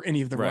lines for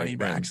any of the running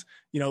backs.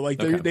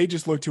 They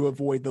just look to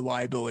avoid the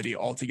liability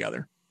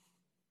altogether.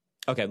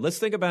 Okay, let's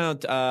think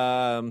about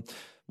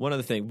one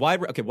other thing.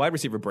 Wide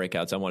receiver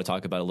breakouts I want to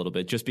talk about a little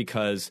bit, just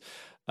because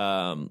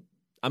I'm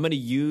going to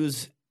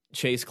use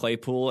Chase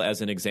Claypool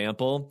as an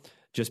example,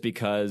 just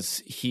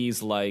because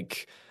he's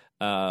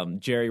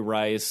Jerry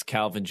Rice,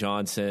 Calvin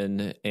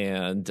Johnson,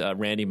 and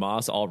Randy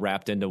Moss all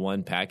wrapped into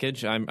one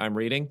package. I'm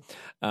reading.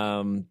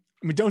 Don't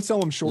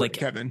sell him short,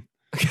 Kevin.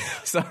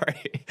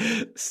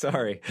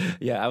 Sorry.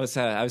 Yeah, I was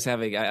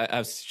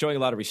showing a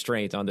lot of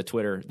restraint on the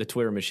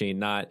Twitter machine,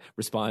 not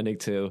responding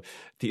to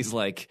these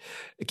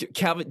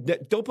Calvin.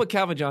 Don't put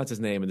Calvin Johnson's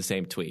name in the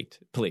same tweet,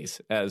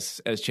 please,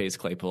 as Chase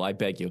Claypool. I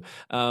beg you.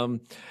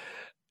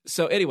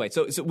 So anyway,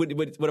 so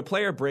when a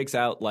player breaks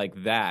out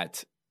like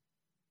that.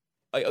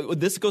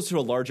 This goes to a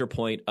larger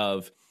point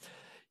of,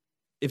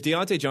 if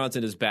Deontay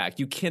Johnson is back,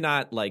 you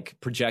cannot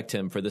project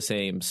him for the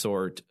same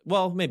sort.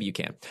 Well, maybe you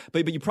can,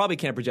 but you probably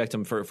can't project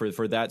him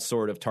for that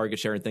sort of target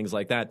share and things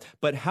like that.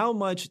 But how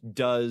much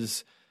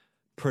does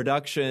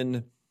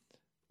production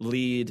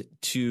lead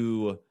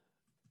to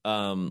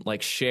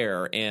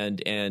share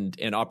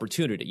and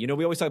opportunity?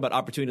 We always talk about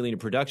opportunity leading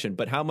production,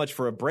 but how much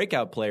for a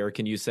breakout player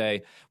can you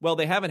say, well,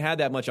 they haven't had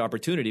that much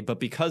opportunity, but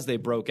because they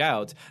broke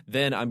out,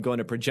 then I'm going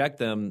to project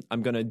them.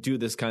 I'm going to do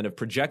this kind of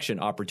projection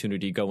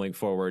opportunity going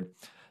forward.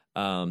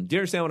 Do you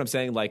understand what I'm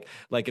saying?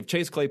 If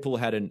Chase Claypool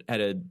had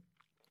a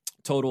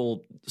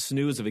total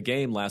snooze of a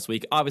game last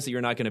week, obviously you're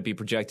not going to be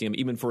projecting him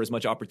even for as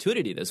much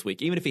opportunity this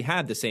week, even if he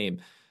had the same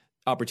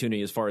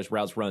opportunity as far as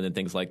routes run and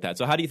things like that.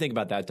 So how do you think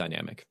about that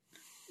dynamic?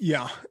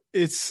 Yeah,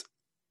 it's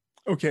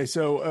okay.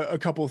 So a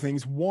couple of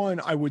things. One,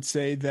 I would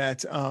say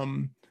that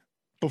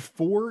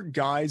before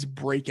guys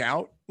break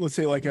out, let's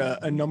say like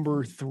a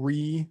number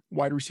 3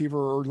 wide receiver,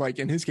 or like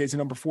in his case, a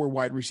number 4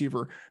 wide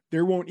receiver,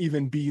 there won't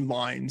even be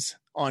lines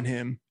on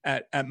him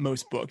at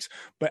most books.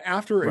 But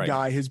after a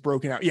guy has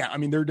broken out, yeah, I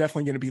mean, there are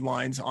definitely going to be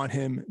lines on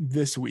him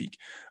this week.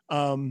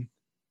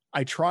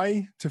 I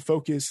try to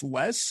focus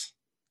less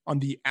on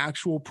the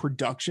actual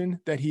production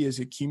that he has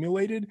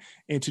accumulated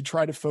and to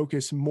try to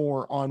focus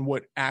more on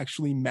what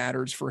actually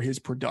matters for his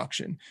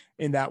production.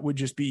 And that would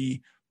just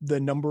be the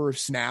number of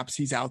snaps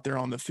he's out there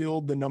on the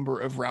field, the number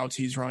of routes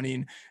he's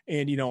running,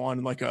 and, you know,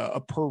 on like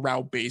a per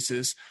route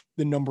basis,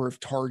 the number of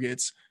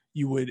targets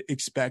you would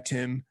expect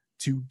him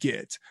to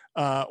get,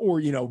 or,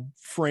 you know,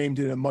 framed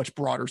in a much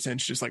broader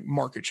sense, just like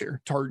market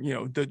share,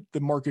 the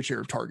market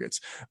share of targets.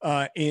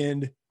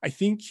 And I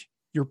think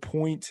your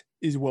point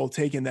is well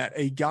taken, that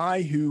a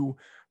guy who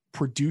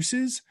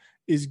produces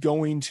is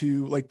going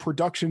to, like,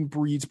 production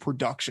breeds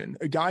production.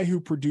 A guy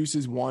who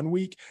produces 1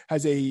 week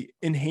has a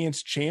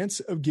enhanced chance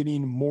of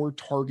getting more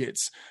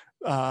targets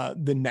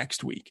the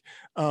next week.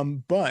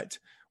 But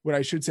what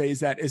I should say is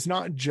that it's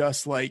not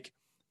just like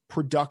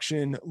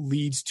production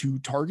leads to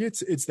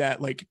targets. It's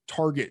that like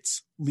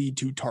targets lead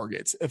to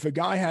targets. If a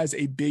guy has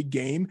a big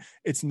game,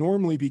 it's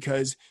normally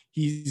because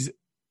he's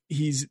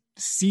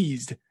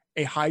seized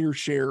a higher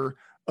share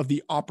of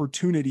the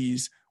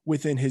opportunities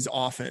within his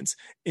offense.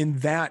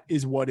 And that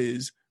is what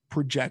is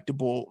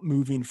projectable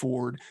moving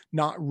forward,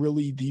 not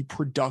really the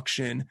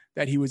production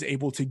that he was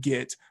able to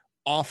get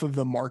off of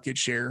the market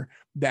share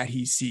that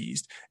he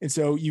seized. And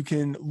so you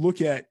can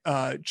look at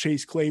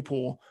Chase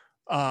Claypool,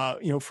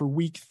 for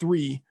week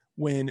 3,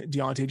 when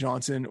Deontay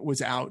Johnson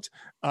was out,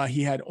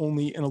 he had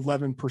only an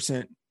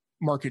 11%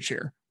 market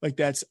share. Like,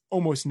 that's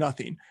almost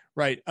nothing,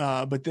 right?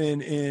 But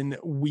then in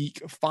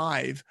week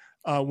 5,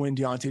 when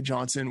Deontay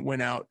Johnson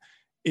went out,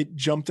 it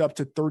jumped up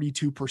to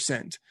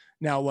 32%.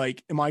 Now,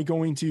 like, am I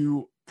going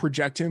to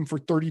project him for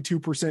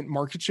 32%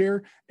 market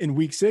share in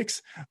week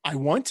 6? I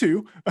want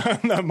to.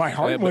 My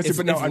heart wants to,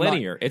 but no, it's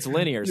linear. It's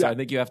linear. So I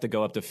think you have to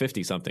go up to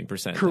 50 something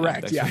percent.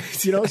 Correct. Yeah.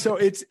 So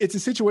it's a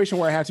situation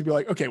where I have to be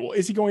like, okay, well,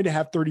 is he going to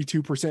have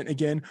 32%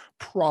 again?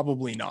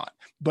 Probably not.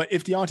 But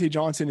if Deontay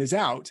Johnson is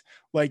out,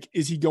 like,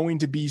 is he going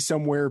to be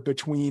somewhere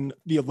between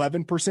the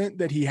 11%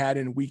 that he had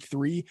in week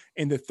 3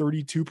 and the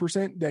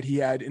 32% that he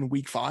had in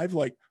week 5?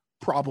 Like,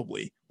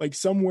 probably, like,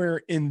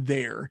 somewhere in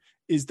there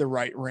is the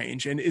right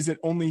range. And is it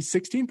only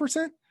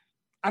 16%?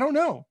 I don't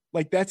know.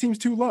 Like, that seems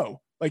too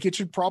low. Like, it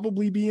should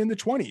probably be in the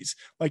 20s.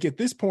 Like, at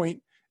this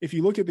point, if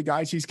you look at the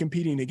guys he's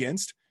competing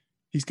against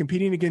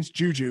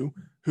Juju,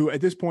 who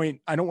at this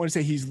point, I don't want to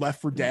say he's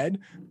left for dead,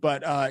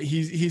 but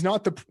he's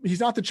not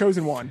the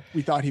chosen one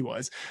we thought he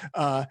was.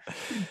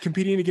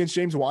 Competing against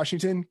James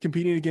Washington,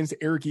 competing against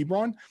Eric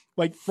Ebron.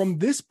 Like, from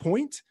this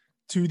point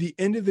to the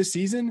end of the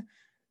season,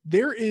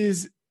 there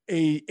is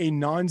a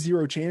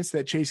non-zero chance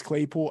that Chase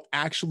Claypool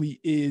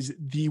actually is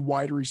the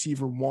wide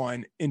receiver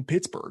 1 in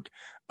Pittsburgh.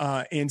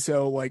 And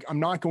so, like, I'm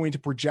not going to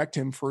project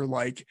him for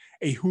like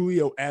a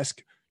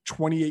Julio-esque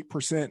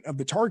 28% of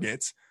the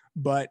targets,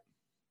 but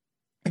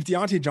if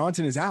Deontay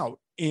Johnson is out,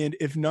 and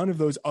if none of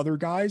those other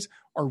guys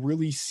are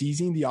really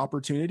seizing the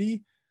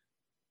opportunity,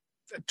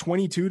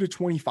 22 to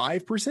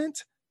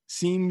 25%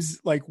 seems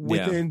like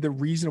within the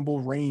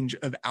reasonable range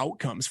of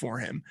outcomes for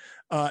him.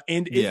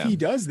 And if he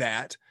does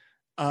that,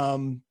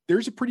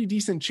 there's a pretty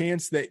decent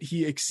chance that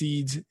he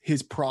exceeds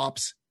his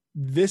props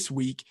this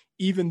week,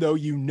 even though,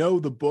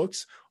 the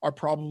books are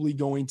probably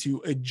going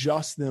to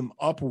adjust them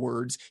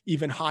upwards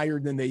even higher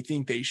than they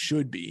think they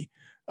should be,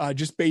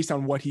 just based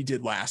on what he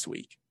did last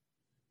week.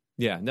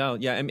 Yeah, no,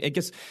 yeah. I mean, I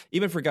guess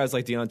even for guys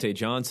like Deontay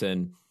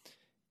Johnson,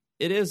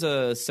 it is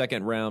a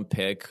second round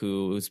pick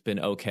who's been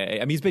okay. I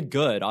mean, he's been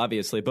good,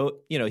 obviously, but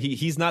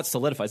he's not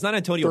solidified. It's not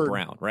Antonio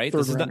Brown, right?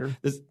 Third rounder.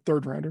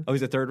 Oh,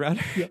 he's a third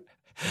rounder? Yeah.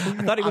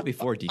 I thought he went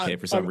before DK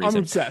for some reason.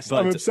 I'm obsessed.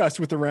 I'm obsessed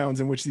with the rounds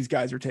in which these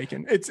guys are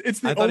taken. It's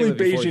the only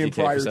Bayesian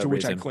prior to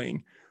which I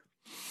cling.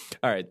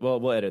 All right. Well,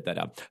 we'll edit that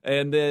out.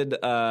 And then,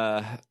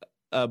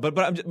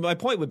 but my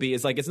point would be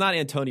is, like, it's not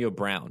Antonio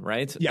Brown,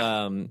 right?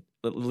 Yeah.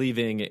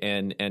 Leaving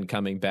and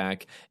coming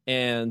back.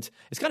 And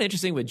it's kind of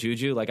interesting with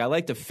Juju. Like, I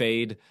like to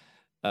fade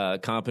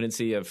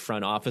competency of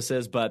front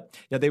offices, but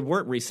they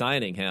weren't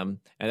re-signing him,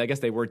 and I guess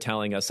they were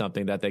telling us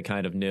something that they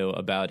kind of knew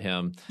about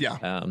him.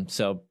 Yeah.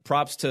 So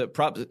props to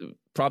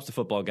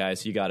football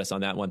guys. You got us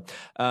on that one.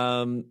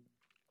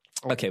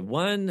 Okay,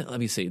 let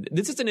me see.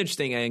 This is an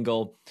interesting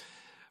angle.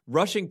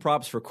 Rushing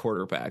props for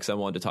quarterbacks. I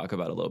wanted to talk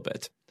about a little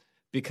bit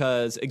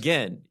because,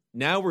 again,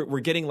 now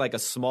we're getting like a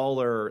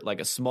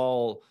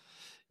small.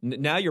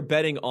 Now you're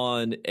betting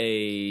on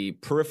a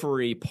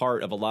periphery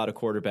part of a lot of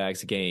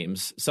quarterbacks'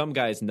 games. Some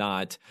guys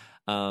not.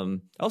 I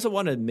also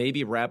want to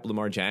maybe wrap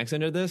Lamar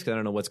Jackson into this because I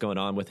don't know what's going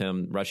on with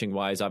him rushing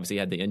wise. Obviously, he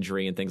had the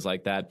injury and things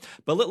like that.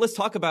 But let's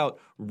talk about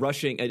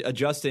rushing,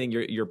 adjusting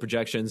your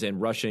projections and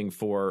rushing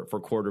for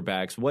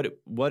quarterbacks.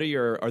 What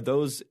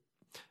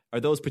are Are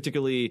those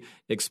particularly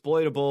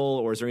exploitable,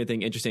 or is there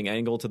anything interesting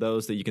angle to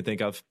those that you can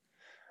think of?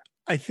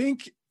 I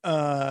think,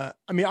 I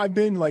mean, I've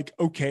been like,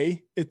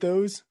 okay at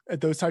those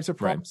types of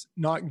props,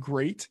 not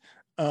great.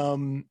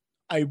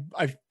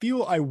 I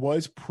feel I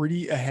was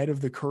pretty ahead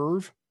of the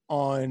curve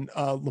on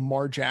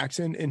Lamar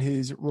Jackson in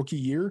his rookie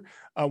year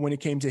when it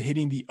came to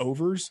hitting the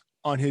overs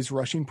on his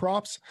rushing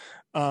props.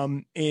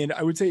 And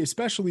I would say,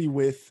 especially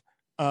with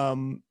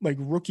like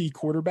rookie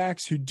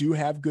quarterbacks who do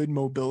have good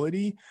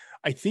mobility,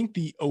 I think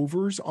the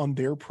overs on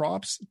their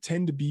props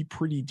tend to be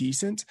pretty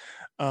decent,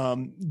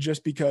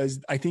 just because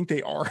I think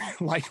they are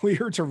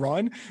likelier to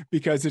run,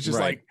 because it's just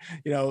like,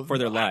 you know, for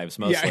their lives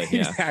mostly.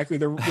 Yeah, exactly.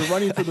 They're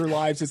running for their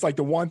lives. It's like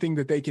the one thing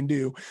that they can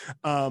do.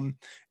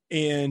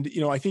 And,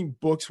 you know, I think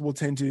books will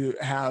tend to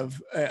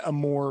have a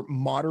more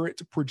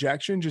moderate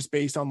projection just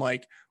based on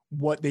like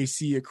what they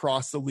see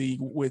across the league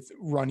with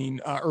running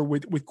or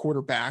with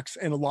quarterbacks.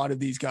 And a lot of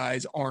these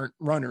guys aren't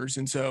runners.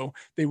 And so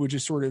they would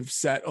just sort of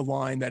set a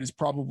line that is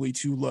probably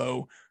too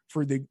low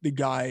for the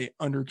guy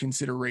under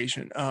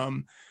consideration.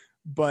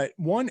 But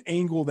one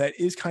angle that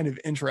is kind of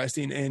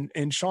interesting,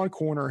 and Sean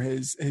Corner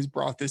has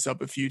brought this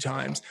up a few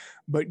times,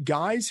 but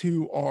guys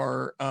who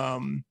are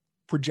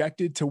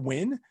projected to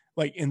win,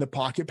 like in the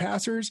pocket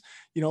passers,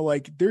 you know,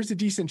 like there's a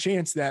decent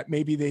chance that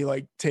maybe they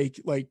like take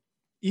like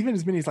even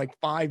as many as like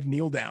 5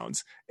 kneel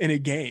downs in a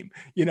game,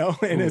 you know,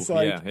 and it's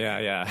like,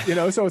 yeah. You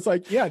know, so it's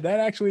like, yeah, that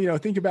actually, you know,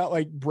 think about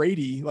like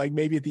Brady, like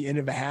maybe at the end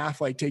of a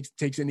half, like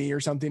takes a knee or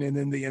something. And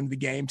then the end of the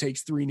game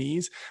takes 3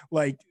 knees.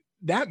 Like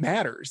that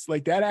matters.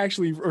 Like that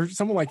actually, or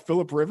someone like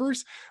Phillip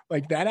Rivers,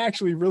 like that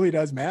actually really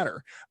does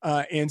matter.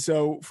 And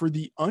so for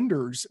the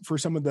unders, for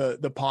some of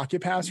the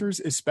pocket passers,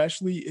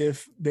 especially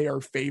if they are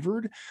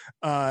favored,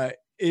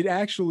 it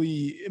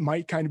actually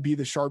might kind of be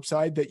the sharp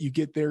side that you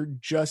get there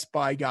just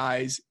by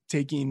guys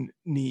taking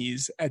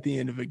knees at the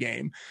end of a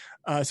game.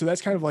 So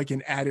that's kind of like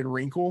an added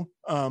wrinkle.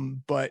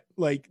 But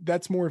like,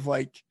 that's more of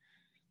like,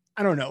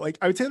 I don't know, like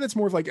I would say that's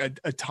more of like a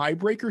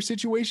tiebreaker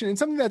situation, and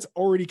something that's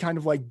already kind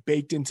of like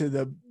baked into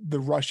the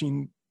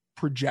rushing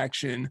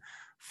projection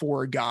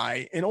for a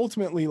guy. And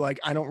ultimately, like,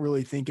 I don't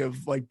really think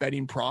of like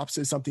betting props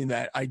as something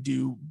that I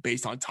do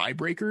based on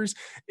tiebreakers.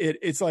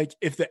 It's like,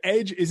 if the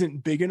edge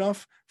isn't big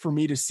enough for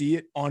me to see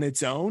it on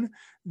its own,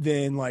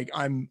 then like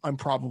I'm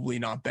probably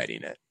not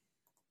betting it.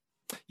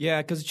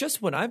 Yeah, because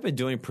just when I've been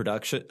doing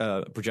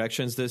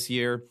projections this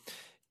year,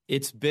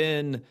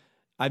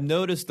 I've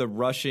noticed the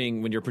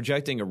rushing, when you're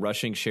projecting a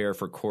rushing share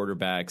for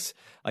quarterbacks,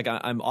 like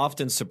I'm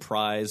often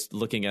surprised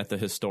looking at the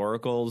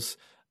historicals.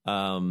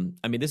 I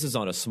mean, this is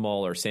on a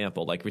smaller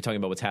sample. Like we're talking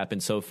about what's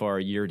happened so far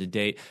year to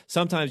date.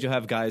 Sometimes you'll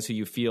have guys who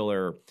you feel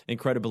are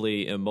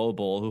incredibly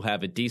immobile who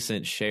have a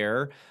decent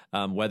share,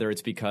 whether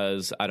it's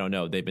because, I don't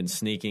know, they've been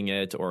sneaking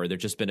it, or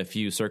there's just been a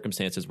few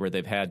circumstances where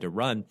they've had to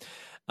run.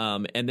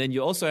 And then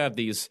you also have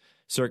these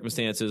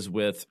circumstances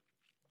with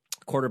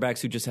quarterbacks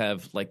who just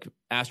have like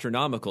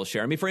astronomical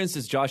share. I mean, for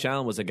instance, Josh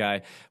Allen was a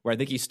guy where I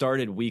think he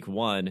started week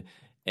 1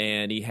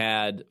 and he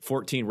had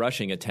 14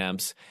 rushing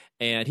attempts,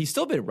 and he's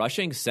still been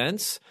rushing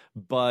since,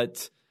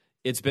 but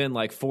it's been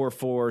like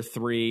 4,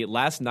 3.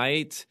 Last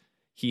night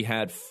he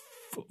had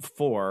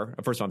 4.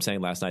 First of all, I'm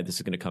saying last night, this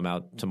is going to come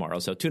out tomorrow.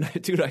 So two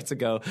nights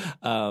ago,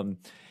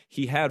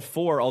 he had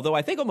 4, although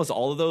I think almost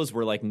all of those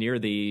were like near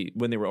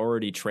when they were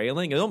already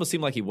trailing. It almost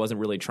seemed like he wasn't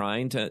really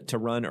trying to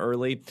run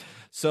early.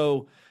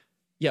 So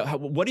yeah,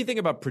 what do you think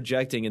about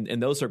projecting in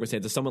those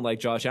circumstances, someone like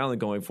Josh Allen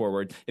going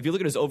forward? If you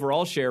look at his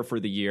overall share for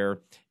the year,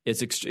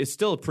 it's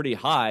still pretty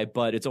high,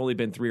 but it's only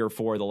been 3 or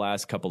 4 the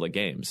last couple of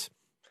games.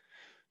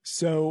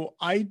 So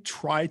I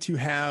try to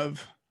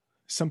have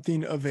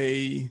something of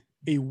a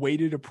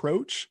weighted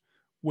approach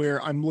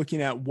where I'm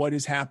looking at what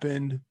has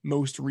happened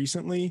most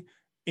recently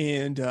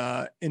and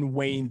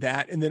weighing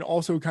that, and then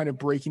also kind of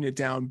breaking it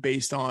down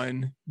based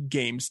on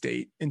game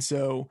state. And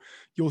so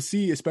you'll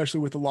see, especially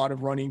with a lot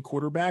of running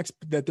quarterbacks,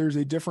 that there's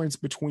a difference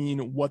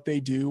between what they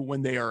do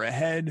when they are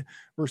ahead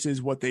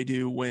versus what they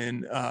do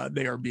when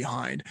they are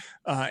behind.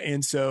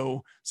 And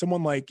so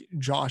someone like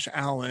Josh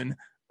Allen,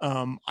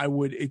 I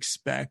would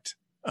expect,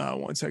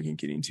 one second,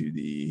 getting to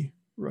the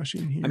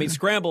rushing here. I mean,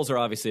 scrambles are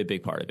obviously a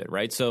big part of it,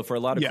 right? So for a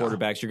lot of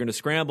quarterbacks, you're going to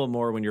scramble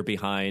more when you're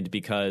behind,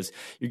 because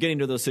you're getting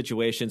to those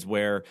situations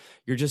where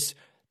you're just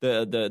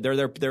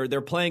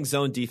they're playing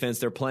zone defense,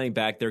 they're playing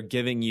back, they're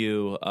giving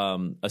you a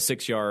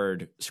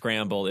 6-yard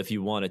scramble if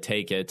you want to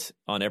take it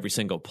on every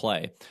single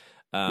play.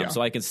 So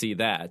I can see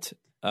that.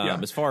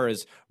 As far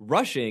as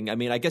rushing, I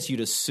mean, I guess you'd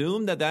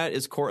assume that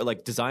is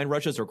like design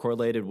rushes are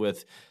correlated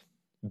with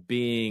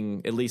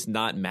being at least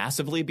not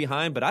massively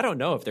behind, but I don't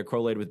know if they're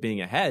correlated with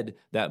being ahead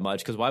that much,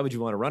 because why would you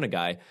want to run a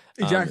guy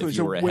exactly if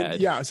you were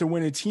ahead? So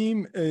when a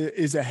team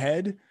is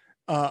ahead,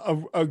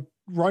 a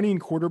running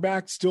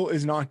quarterback still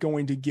is not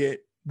going to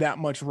get that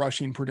much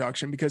rushing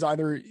production, because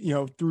either, you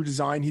know, through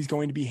design, he's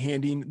going to be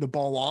handing the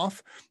ball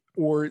off,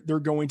 or they're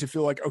going to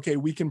feel like, okay,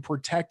 we can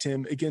protect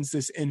him against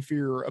this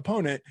inferior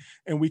opponent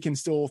and we can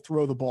still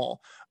throw the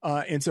ball.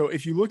 And so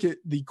if you look at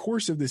the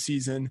course of the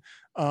season,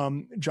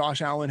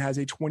 Josh Allen has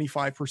a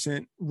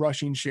 25%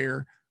 rushing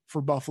share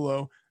for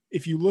Buffalo.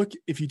 if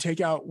you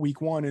take out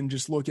week 1 and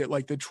just look at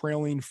like the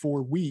trailing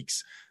 4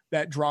 weeks,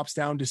 that drops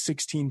down to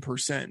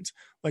 16%.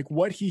 Like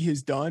what he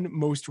has done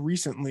most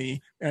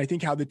recently, and I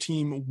think how the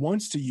team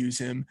wants to use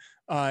him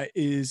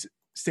is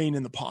staying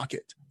in the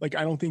pocket. Like,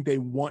 I don't think they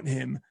want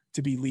him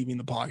to be leaving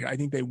the pocket. I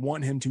think they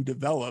want him to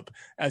develop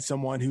as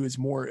someone who is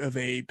more of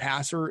a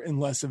passer and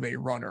less of a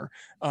runner.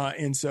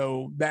 And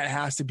so that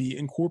has to be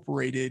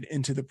incorporated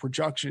into the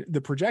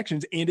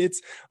projections. And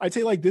I'd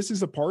say like, this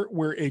is a part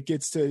where it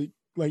gets to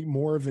like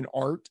more of an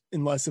art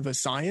and less of a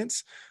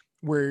science,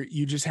 where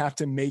you just have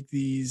to make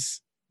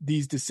these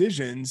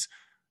decisions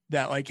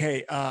that like,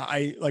 hey,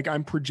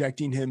 I'm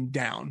projecting him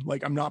down.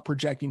 Like, I'm not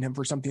projecting him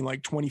for something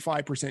like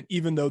 25%,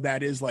 even though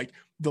that is like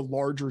the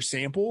larger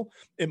sample.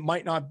 It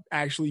might not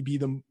actually be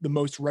the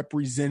most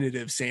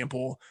representative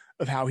sample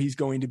of how he's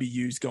going to be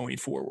used going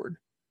forward.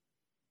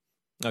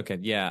 Okay.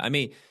 Yeah. I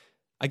mean,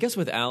 I guess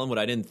with Allen, what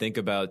I didn't think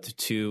about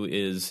too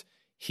is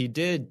he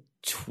did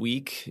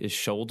tweak his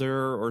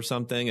shoulder or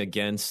something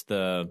against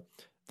the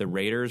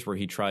Raiders, where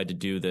he tried to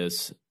do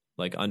this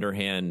like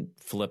underhand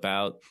flip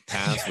out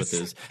pass with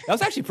his. That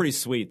was actually pretty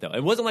sweet though.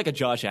 It wasn't like a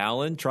Josh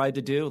Allen tried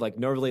to do, like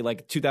normally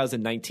like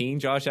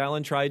 2019 Josh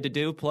Allen tried to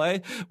do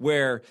play,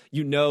 where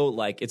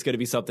like it's going to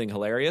be something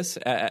hilarious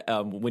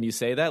when you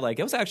say that. Like,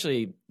 it was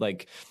actually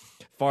like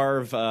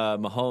Favre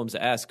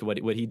Mahomes-esque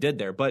what he did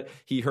there, but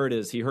he hurt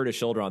his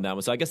shoulder on that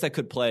one. So I guess that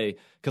could play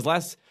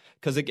because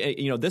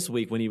this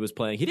week when he was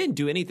playing, he didn't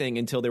do anything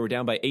until they were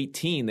down by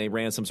 18. They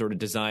ran some sort of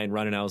design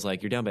run, and I was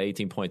like, you're down by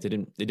 18 points. It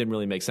didn't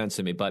really make sense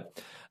to me.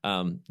 But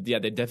they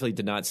definitely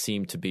did not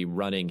seem to be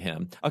running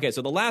him. Okay,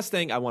 so the last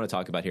thing I want to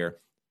talk about here,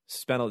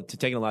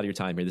 taking a lot of your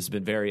time here. This has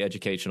been very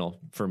educational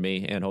for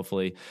me and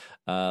hopefully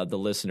the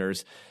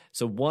listeners.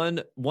 So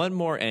one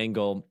more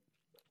angle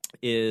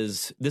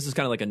this is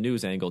kind of like a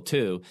news angle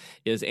too,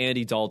 is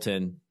Andy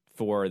Dalton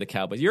for the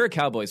Cowboys. You're a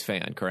Cowboys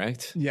fan,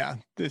 correct? Yeah,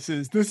 this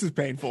is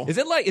painful. Is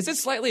it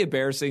slightly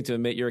embarrassing to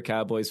admit you're a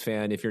Cowboys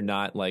fan if you're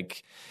not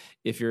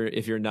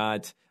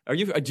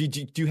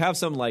do you have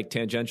some like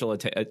tangential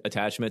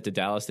attachment to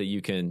Dallas that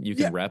you can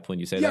rep when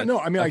you say that? Yeah, no,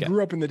 I mean, okay. I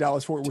grew up in the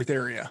Dallas-Fort Worth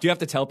area. Do you have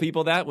to tell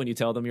people that when you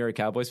tell them you're a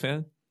Cowboys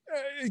fan?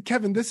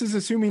 Kevin, this is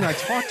assuming I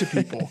talk to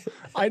people.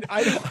 I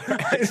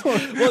don't.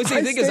 Well, see,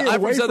 the thing is,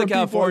 I'm from Southern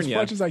California.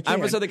 As much as I can. I'm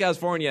from Southern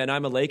California, and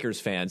I'm a Lakers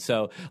fan.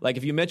 So, like,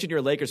 if you mention you're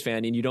a Lakers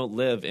fan and you don't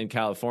live in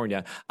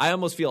California, I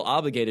almost feel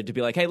obligated to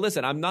be like, hey,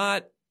 listen, I'm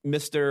not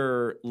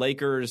Mr.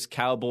 Lakers,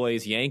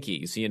 Cowboys,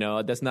 Yankees.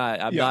 That's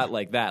not. I'm not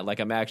like that.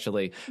 Like, I'm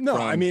actually. No,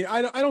 I mean,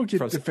 I don't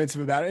get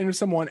defensive about it. And if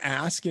someone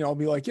asks, I'll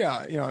be like,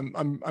 yeah,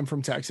 I'm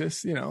from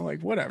Texas.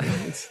 Like, whatever.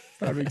 It's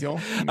not a big deal.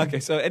 Okay,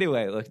 so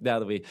anyway, look, now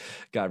that we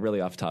got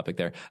really off topic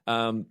there,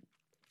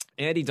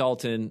 Andy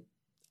Dalton.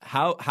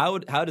 How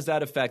does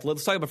that affect?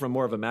 Let's talk about from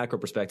more of a macro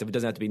perspective. It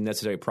doesn't have to be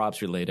necessarily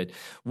props related.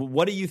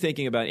 What are you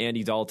thinking about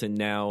Andy Dalton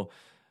now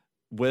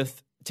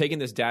with taking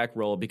this Dak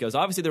role? Because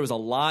obviously there was a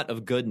lot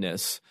of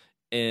goodness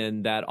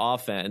in that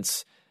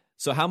offense.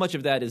 So how much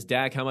of that is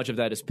Dak? How much of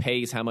that is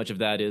pace? How much of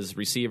that is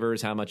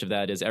receivers? How much of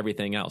that is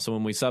everything else? So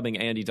when we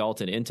subbing Andy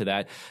Dalton into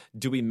that,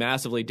 do we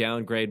massively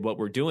downgrade what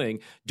we're doing?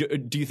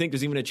 Do you think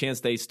there's even a chance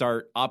they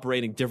start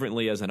operating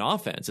differently as an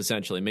offense,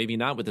 essentially? Maybe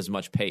not with as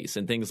much pace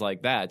and things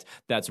like that.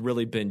 That's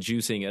really been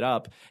juicing it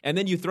up. And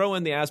then you throw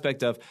in the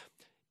aspect of,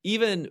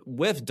 even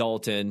with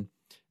Dalton,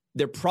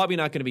 they're probably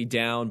not going to be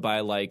down by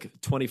like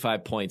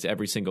 25 points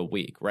every single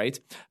week, right?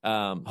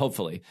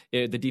 Hopefully,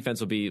 the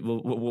defense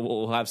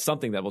will have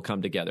something that will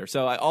come together.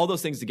 So all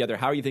those things together,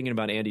 how are you thinking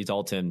about Andy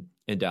Dalton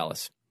in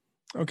Dallas?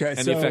 Okay,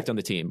 and the effect on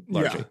the team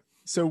largely. Yeah.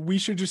 So we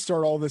should just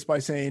start all this by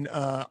saying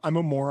I'm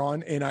a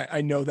moron, and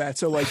I know that.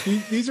 So like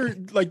these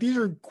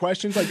are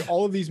questions, like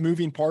all of these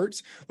moving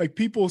parts, like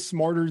people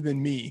smarter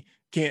than me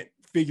can't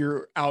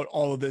figure out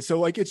all of this. So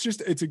like, it's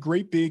a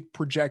great big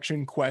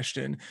projection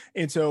question.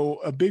 And so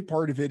a big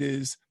part of it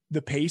is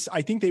the pace.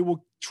 I think they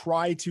will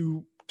try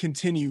to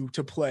continue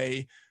to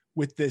play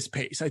with this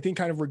pace. I think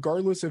kind of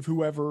regardless of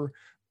whoever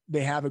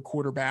they have a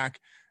quarterback,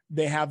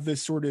 they have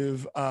this sort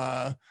of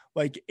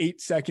like 8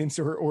 seconds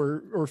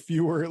or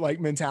fewer like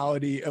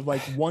mentality of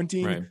like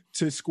wanting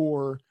to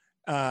score,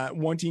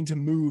 wanting to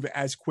move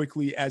as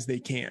quickly as they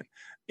can.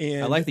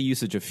 And I like the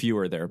usage of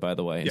fewer there, by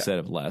the way, instead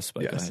of less.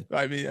 But yes,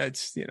 I mean,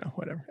 it's,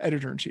 whatever,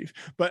 editor-in-chief.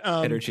 But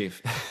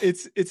editor-in-chief.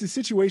 it's a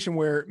situation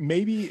where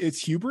maybe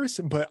it's hubris,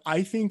 but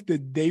I think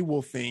that they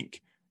will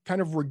think, kind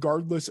of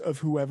regardless of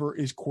whoever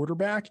is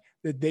quarterback,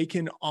 that they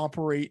can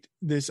operate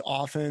this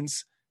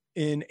offense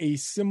in a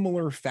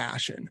similar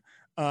fashion.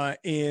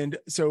 And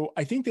so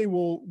I think they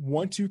will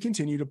want to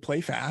continue to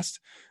play fast.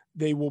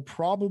 They will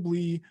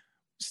probably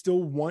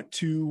still want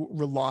to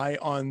rely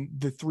on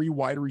the 3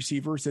 wide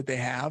receivers that they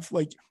have.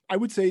 Like, I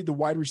would say the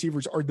wide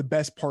receivers are the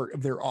best part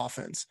of their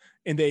offense,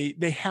 and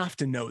they have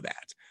to know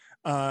that.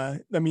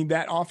 I mean,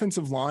 that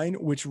offensive line,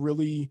 which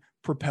really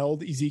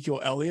propelled Ezekiel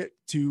Elliott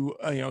to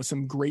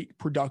some great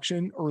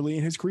production early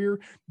in his career,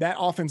 that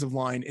offensive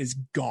line is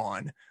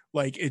gone.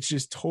 Like it's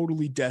just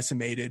totally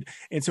decimated.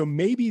 And so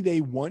maybe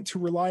they want to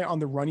rely on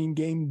the running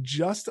game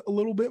just a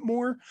little bit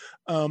more.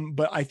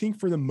 But I think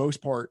for the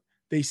most part,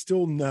 they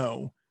still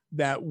know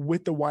that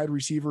with the wide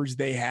receivers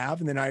they have,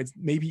 and then I'd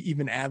maybe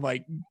even add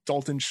like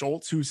Dalton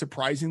Schultz, who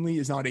surprisingly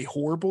is not a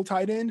horrible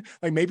tight end.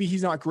 Like maybe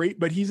he's not great,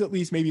 but he's at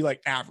least maybe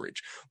like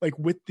average. Like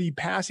with the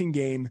passing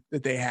game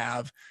that they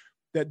have,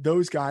 that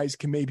those guys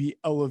can maybe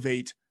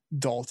elevate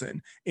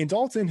Dalton. And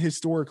Dalton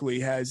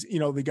historically has,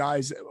 the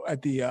guys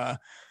at the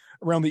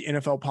around the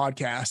NFL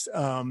podcast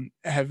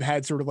have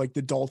had sort of like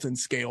the Dalton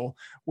scale,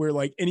 where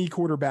like any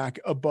quarterback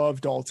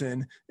above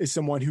Dalton is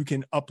someone who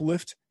can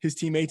uplift his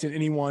teammates, and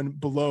anyone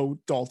below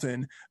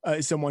Dalton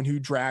is someone who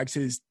drags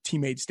his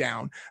teammates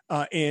down.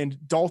 And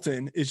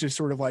Dalton is just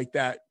sort of like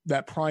that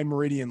prime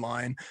meridian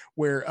line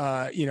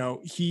where,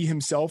 he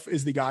himself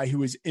is the guy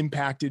who is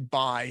impacted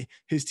by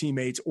his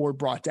teammates or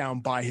brought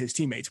down by his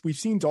teammates. We've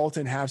seen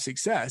Dalton have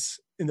success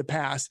in the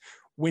past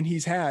when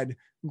he's had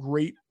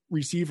great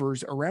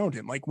receivers around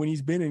him. Like when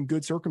he's been in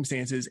good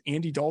circumstances,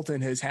 Andy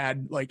Dalton has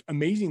had like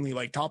amazingly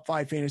like top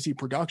 5 fantasy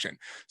production.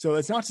 So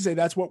that's not to say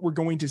that's what we're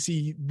going to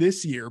see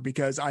this year,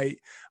 because I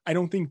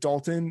don't think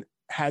Dalton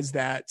has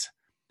that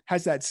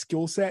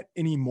skill set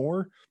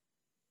anymore.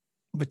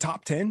 But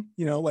top 10,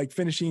 like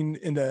finishing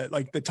in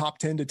the top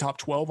 10 to top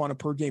 12 on a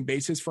per game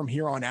basis from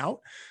here on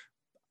out,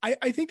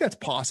 I think that's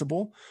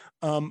possible.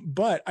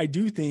 But I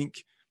do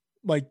think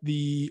like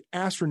the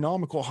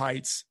astronomical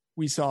heights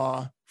we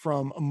saw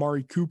from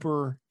Amari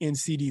Cooper and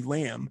CeeDee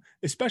Lamb,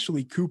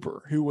 especially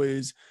Cooper, who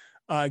was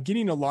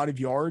getting a lot of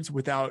yards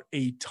without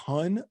a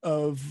ton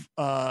of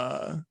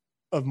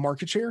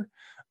market share.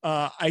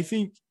 I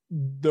think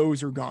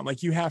those are gone.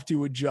 Like you have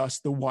to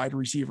adjust the wide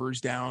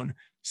receivers down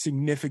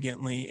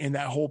significantly and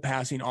that whole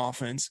passing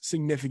offense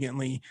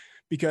significantly,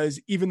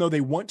 because even though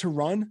they want to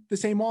run the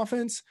same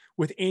offense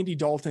with Andy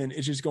Dalton,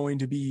 it's just going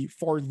to be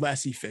far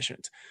less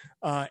efficient.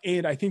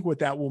 And I think what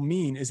that will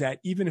mean is that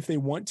even if they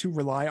want to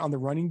rely on the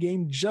running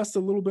game just a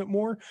little bit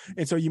more,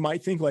 and so you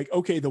might think like,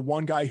 okay, the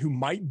one guy who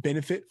might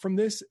benefit from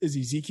this is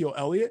Ezekiel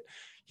Elliott.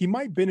 He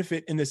might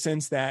benefit in the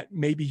sense that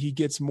maybe he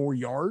gets more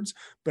yards,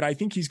 but I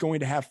think he's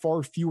going to have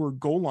far fewer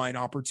goal line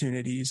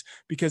opportunities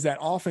because that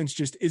offense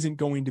just isn't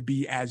going to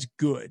be as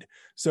good.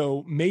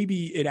 So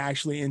maybe it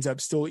actually ends up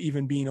still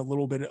even being a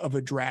little bit of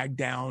a drag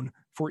down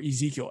for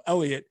Ezekiel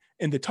Elliott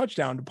in the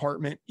touchdown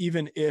department,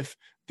 even if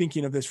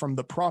thinking of this from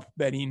the prop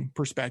betting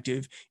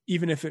perspective,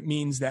 even if it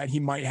means that he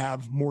might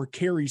have more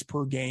carries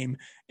per game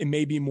and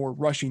maybe more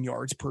rushing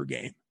yards per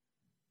game.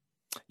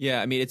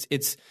 Yeah, I mean,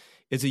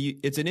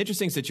 it's an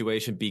interesting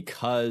situation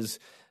because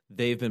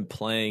they've been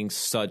playing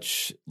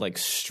such like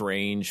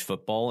strange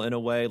football in a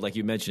way. Like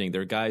you mentioning,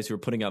 there are guys who are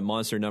putting up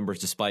monster numbers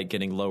despite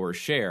getting lower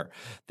share.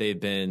 They've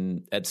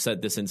been at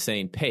this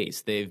insane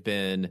pace. They've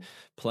been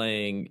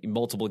playing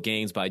multiple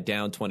games by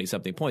down 20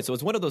 something points. So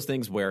it's one of those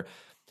things where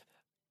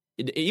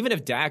even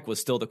if Dak was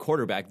still the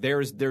quarterback,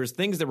 there's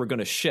things that were going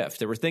to shift.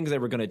 There were things that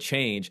were going to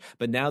change.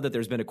 But now that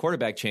there's been a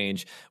quarterback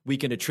change, we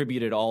can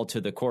attribute it all to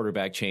the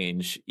quarterback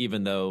change,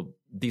 even though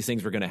these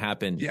things were going to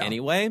happen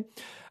anyway.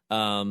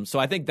 So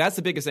I think that's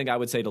the biggest thing I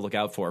would say to look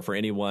out for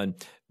anyone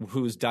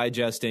who's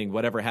digesting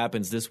whatever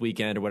happens this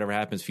weekend or whatever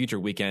happens future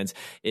weekends,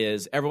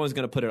 is everyone's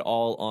going to put it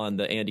all on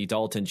the Andy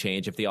Dalton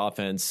change if the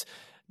offense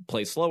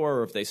plays slower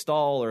or if they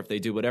stall or if they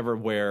do whatever,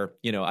 where,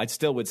 I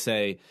still would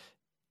say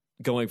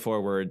going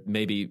forward,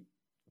 maybe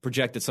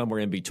project it somewhere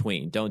in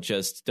between. Don't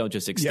just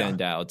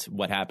extend out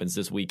what happens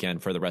this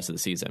weekend for the rest of the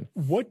season.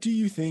 What do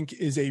you think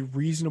is a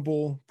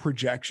reasonable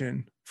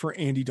projection for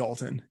Andy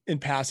Dalton in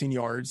passing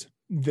yards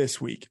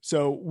this week?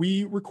 So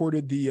we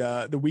recorded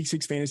the week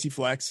 6 fantasy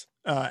flex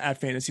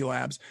at Fantasy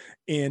Labs.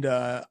 And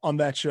on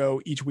that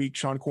show each week,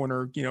 Sean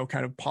Corner,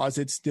 kind of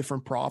posits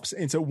different props.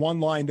 And so one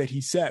line that he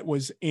set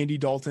was Andy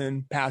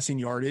Dalton passing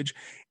yardage.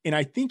 And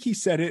I think he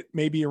set it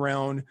maybe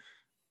around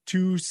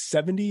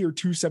 270 or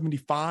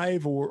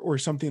 275 or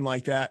something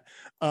like that.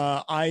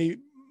 I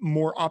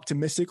more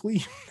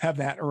optimistically have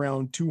that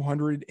around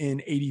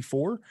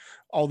 284.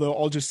 Although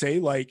I'll just say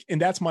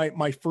and that's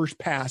my first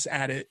pass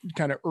at it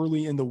kind of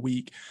early in the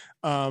week.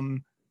 I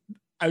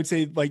would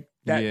say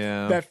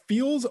that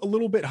feels a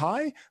little bit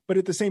high, but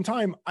at the same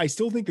time, I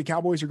still think the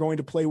Cowboys are going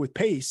to play with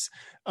pace.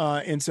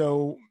 And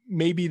so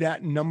maybe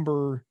that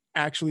number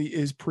actually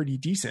is pretty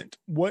decent.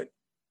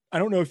 I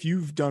don't know if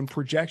you've done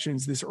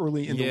projections this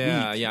early in the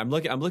week. Yeah. I'm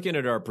looking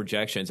at our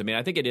projections. I mean,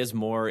 I think it is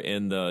more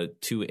in the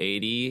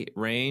 280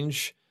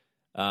 range.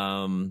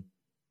 I mean,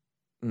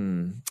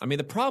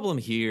 the problem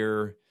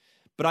here,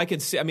 but I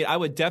could see, I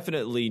would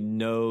definitely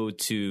know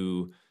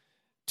to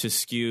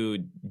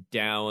skew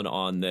down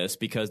on this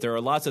because there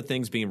are lots of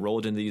things being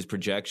rolled into these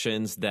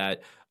projections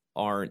that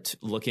aren't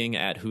looking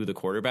at who the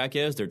quarterback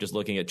is. They're just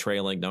looking at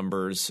trailing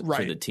numbers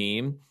for the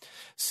team.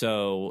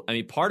 So,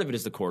 part of it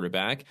is the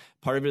quarterback.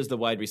 Part of it is the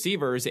wide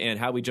receivers, and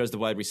how we judge the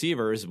wide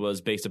receivers was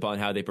based upon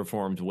how they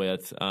performed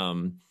with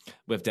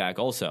Dak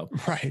also.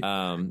 Right.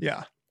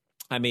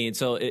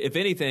 So if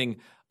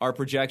anything, our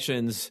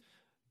projections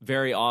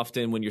very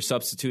often when you're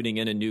substituting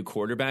in a new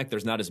quarterback,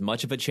 there's not as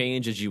much of a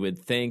change as you would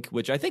think,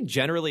 which I think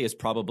generally is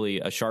probably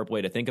a sharp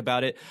way to think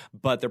about it.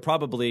 But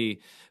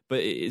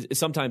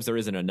sometimes there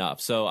isn't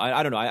enough. So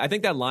I don't know. I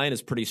think that line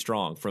is pretty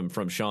strong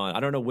from Sean. I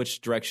don't know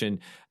which direction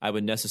I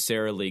would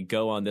necessarily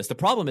go on this. The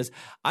problem is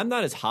I'm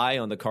not as high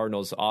on the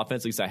Cardinals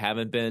offense, at least I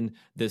haven't been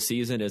this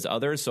season, as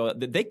others. So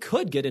they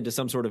could get into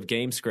some sort of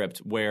game script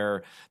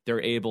where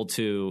they're able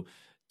to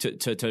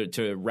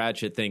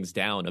ratchet things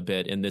down a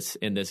bit in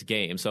this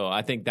game. So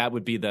I think that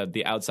would be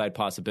the outside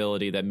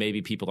possibility that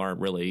maybe people aren't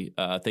really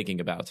thinking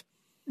about.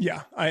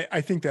 Yeah,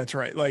 I think that's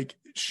right. Like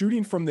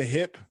shooting from the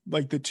hip,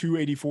 like the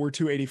 284,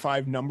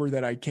 285 number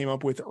that I came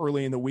up with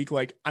early in the week,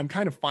 like I'm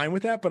kind of fine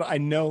with that, but I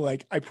know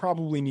like I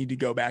probably need to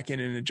go back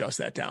in and adjust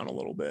that down a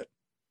little bit.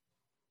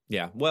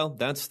 Yeah, well,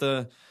 that's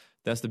the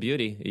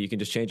beauty. You can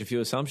just change a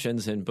few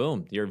assumptions and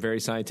boom, your very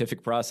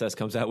scientific process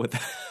comes out with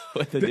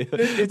the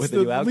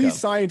new outcome. Least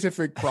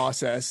scientific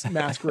process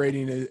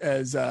masquerading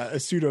as a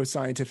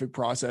pseudo-scientific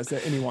process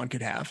that anyone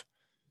could have.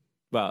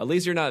 Well, at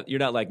least you're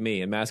not like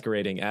me and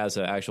masquerading as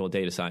an actual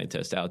data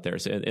scientist out there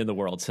in the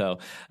world. So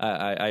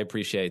I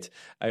appreciate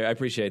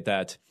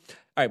that. All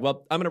right,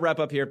 well, I'm going to wrap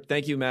up here.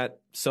 Thank you, Matt,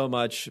 so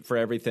much for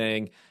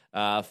everything.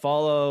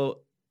 Follow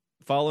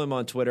him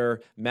on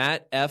Twitter,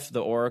 Matt F.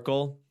 the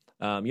Oracle.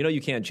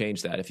 You can't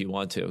change that if you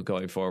want to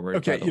going forward.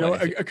 Okay,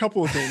 a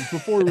couple of things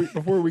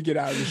before we get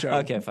out of the show.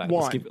 Okay, fine.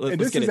 One,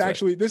 this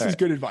is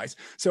good advice.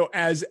 So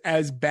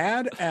as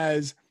bad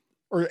as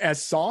or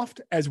as soft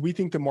as we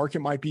think the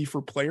market might be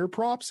for player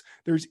props,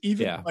 there's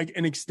even like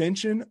an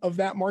extension of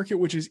that market,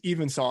 which is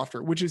even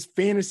softer, which is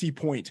fantasy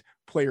point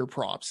player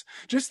props.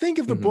 Just think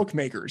of the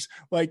bookmakers.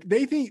 Like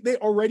they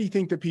already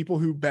think that people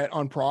who bet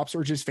on props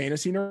are just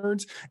fantasy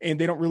nerds and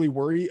they don't really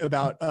worry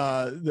about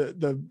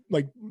the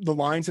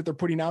lines that they're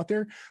putting out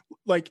there.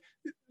 Like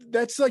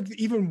that's like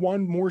even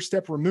one more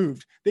step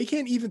removed. They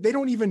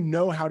don't even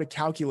know how to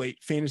calculate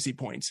fantasy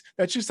points.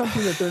 That's just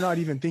something that they're not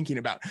even thinking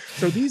about.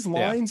 So these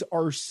lines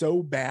are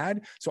so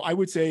bad. So I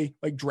would say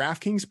like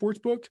DraftKings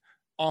Sportsbook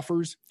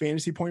offers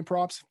fantasy point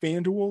props.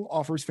 FanDuel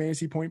offers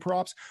fantasy point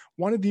props.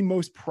 One of the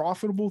most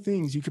profitable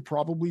things you could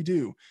probably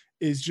do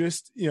is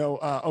just,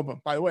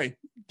 by the way,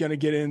 going to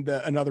get in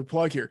another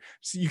plug here.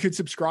 So you could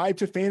subscribe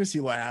to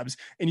Fantasy Labs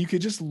and you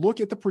could just look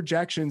at the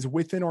projections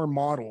within our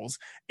models.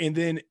 And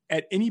then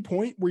at any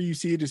point where you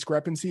see a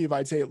discrepancy of,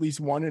 I'd say at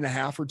least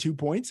 1.5 or 2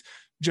 points,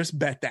 just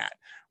bet that,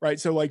 right?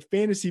 So like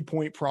fantasy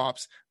point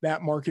props,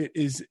 that market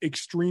is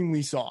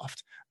extremely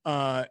soft.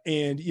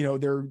 And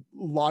there are a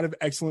lot of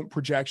excellent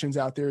projections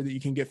out there that you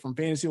can get from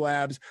Fantasy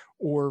Labs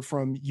or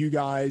from you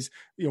guys,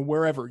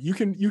 wherever you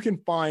can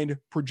find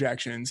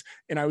projections.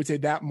 And I would say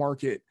that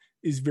market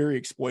is very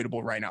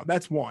exploitable right now.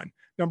 That's one.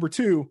 Number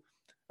two,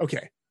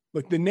 okay,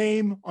 look, the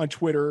name on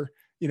Twitter,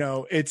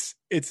 it's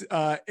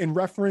in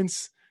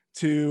reference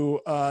to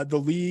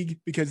the league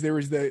because there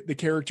was the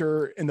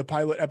character in the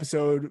pilot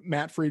episode,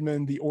 Matt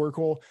Friedman, the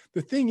Oracle.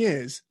 The thing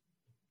is,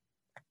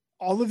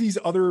 all of these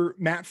other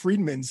Matt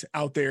Friedmans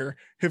out there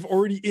have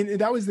already,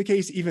 and that was the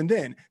case even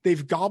then,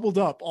 they've gobbled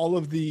up all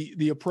of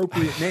the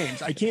appropriate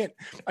names. I can't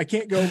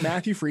go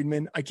Matthew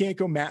Friedman. I can't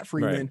go Matt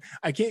Friedman. Right.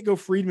 I can't go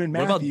Friedman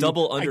Matthew. What about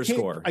double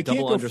underscore? I can't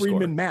go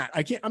Friedman Matt.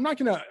 I'm not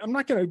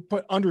gonna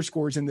put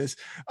underscores in this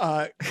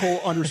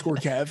Cole underscore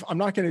Kev. I'm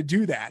not gonna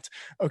do that.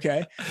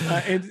 Okay.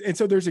 And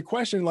so there's a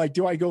question like,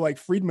 do I go like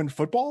Friedman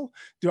football?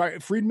 Do I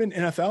Friedman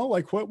NFL?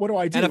 Like what do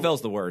I do? NFL's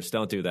the worst.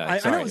 Don't do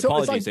that. Sorry.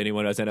 Apologies to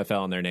anyone who has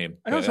NFL in their name.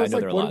 I know. So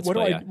it's like,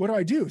 what do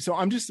I do? So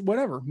I'm just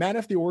whatever. Matt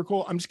F. the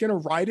Oracle. I'm just going to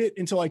ride it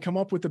until I come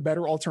up with a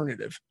better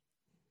alternative.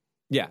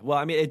 Yeah. Well,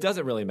 I mean, it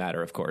doesn't really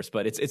matter, of course,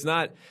 but it's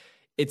not.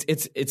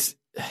 It's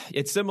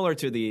similar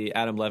to the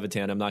Adam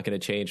Levitan. I'm not going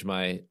to change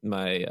my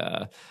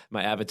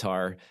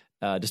avatar.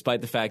 Despite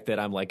the fact that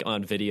I'm like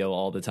on video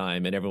all the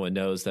time and everyone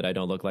knows that I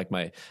don't look like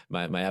my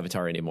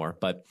avatar anymore.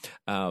 But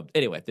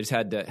anyway, just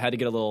had to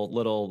get a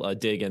little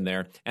dig in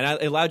there, and I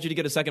allowed you to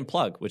get a second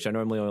plug, which I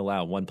normally only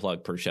allow one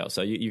plug per show.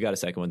 So you got a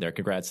second one there.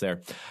 Congrats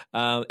there.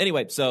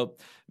 Anyway, so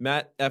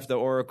Matt F. the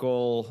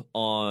Oracle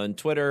on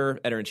Twitter,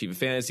 editor-in-chief of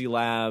Fantasy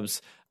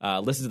Labs.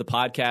 Listen to the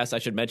podcast. I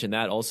should mention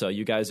that also.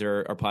 You guys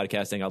are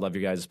podcasting. I love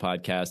your guys'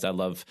 podcast. I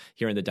love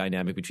hearing the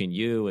dynamic between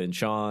you and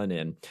Sean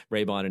and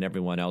Raybon and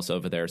everyone else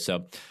over there.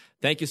 So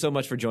thank you so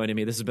much for joining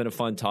me. This has been a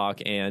fun talk,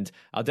 and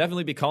I'll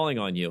definitely be calling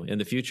on you in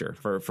the future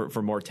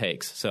for more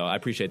takes. So I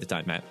appreciate the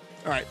time, Matt.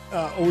 All right.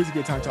 Always a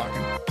good time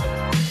talking.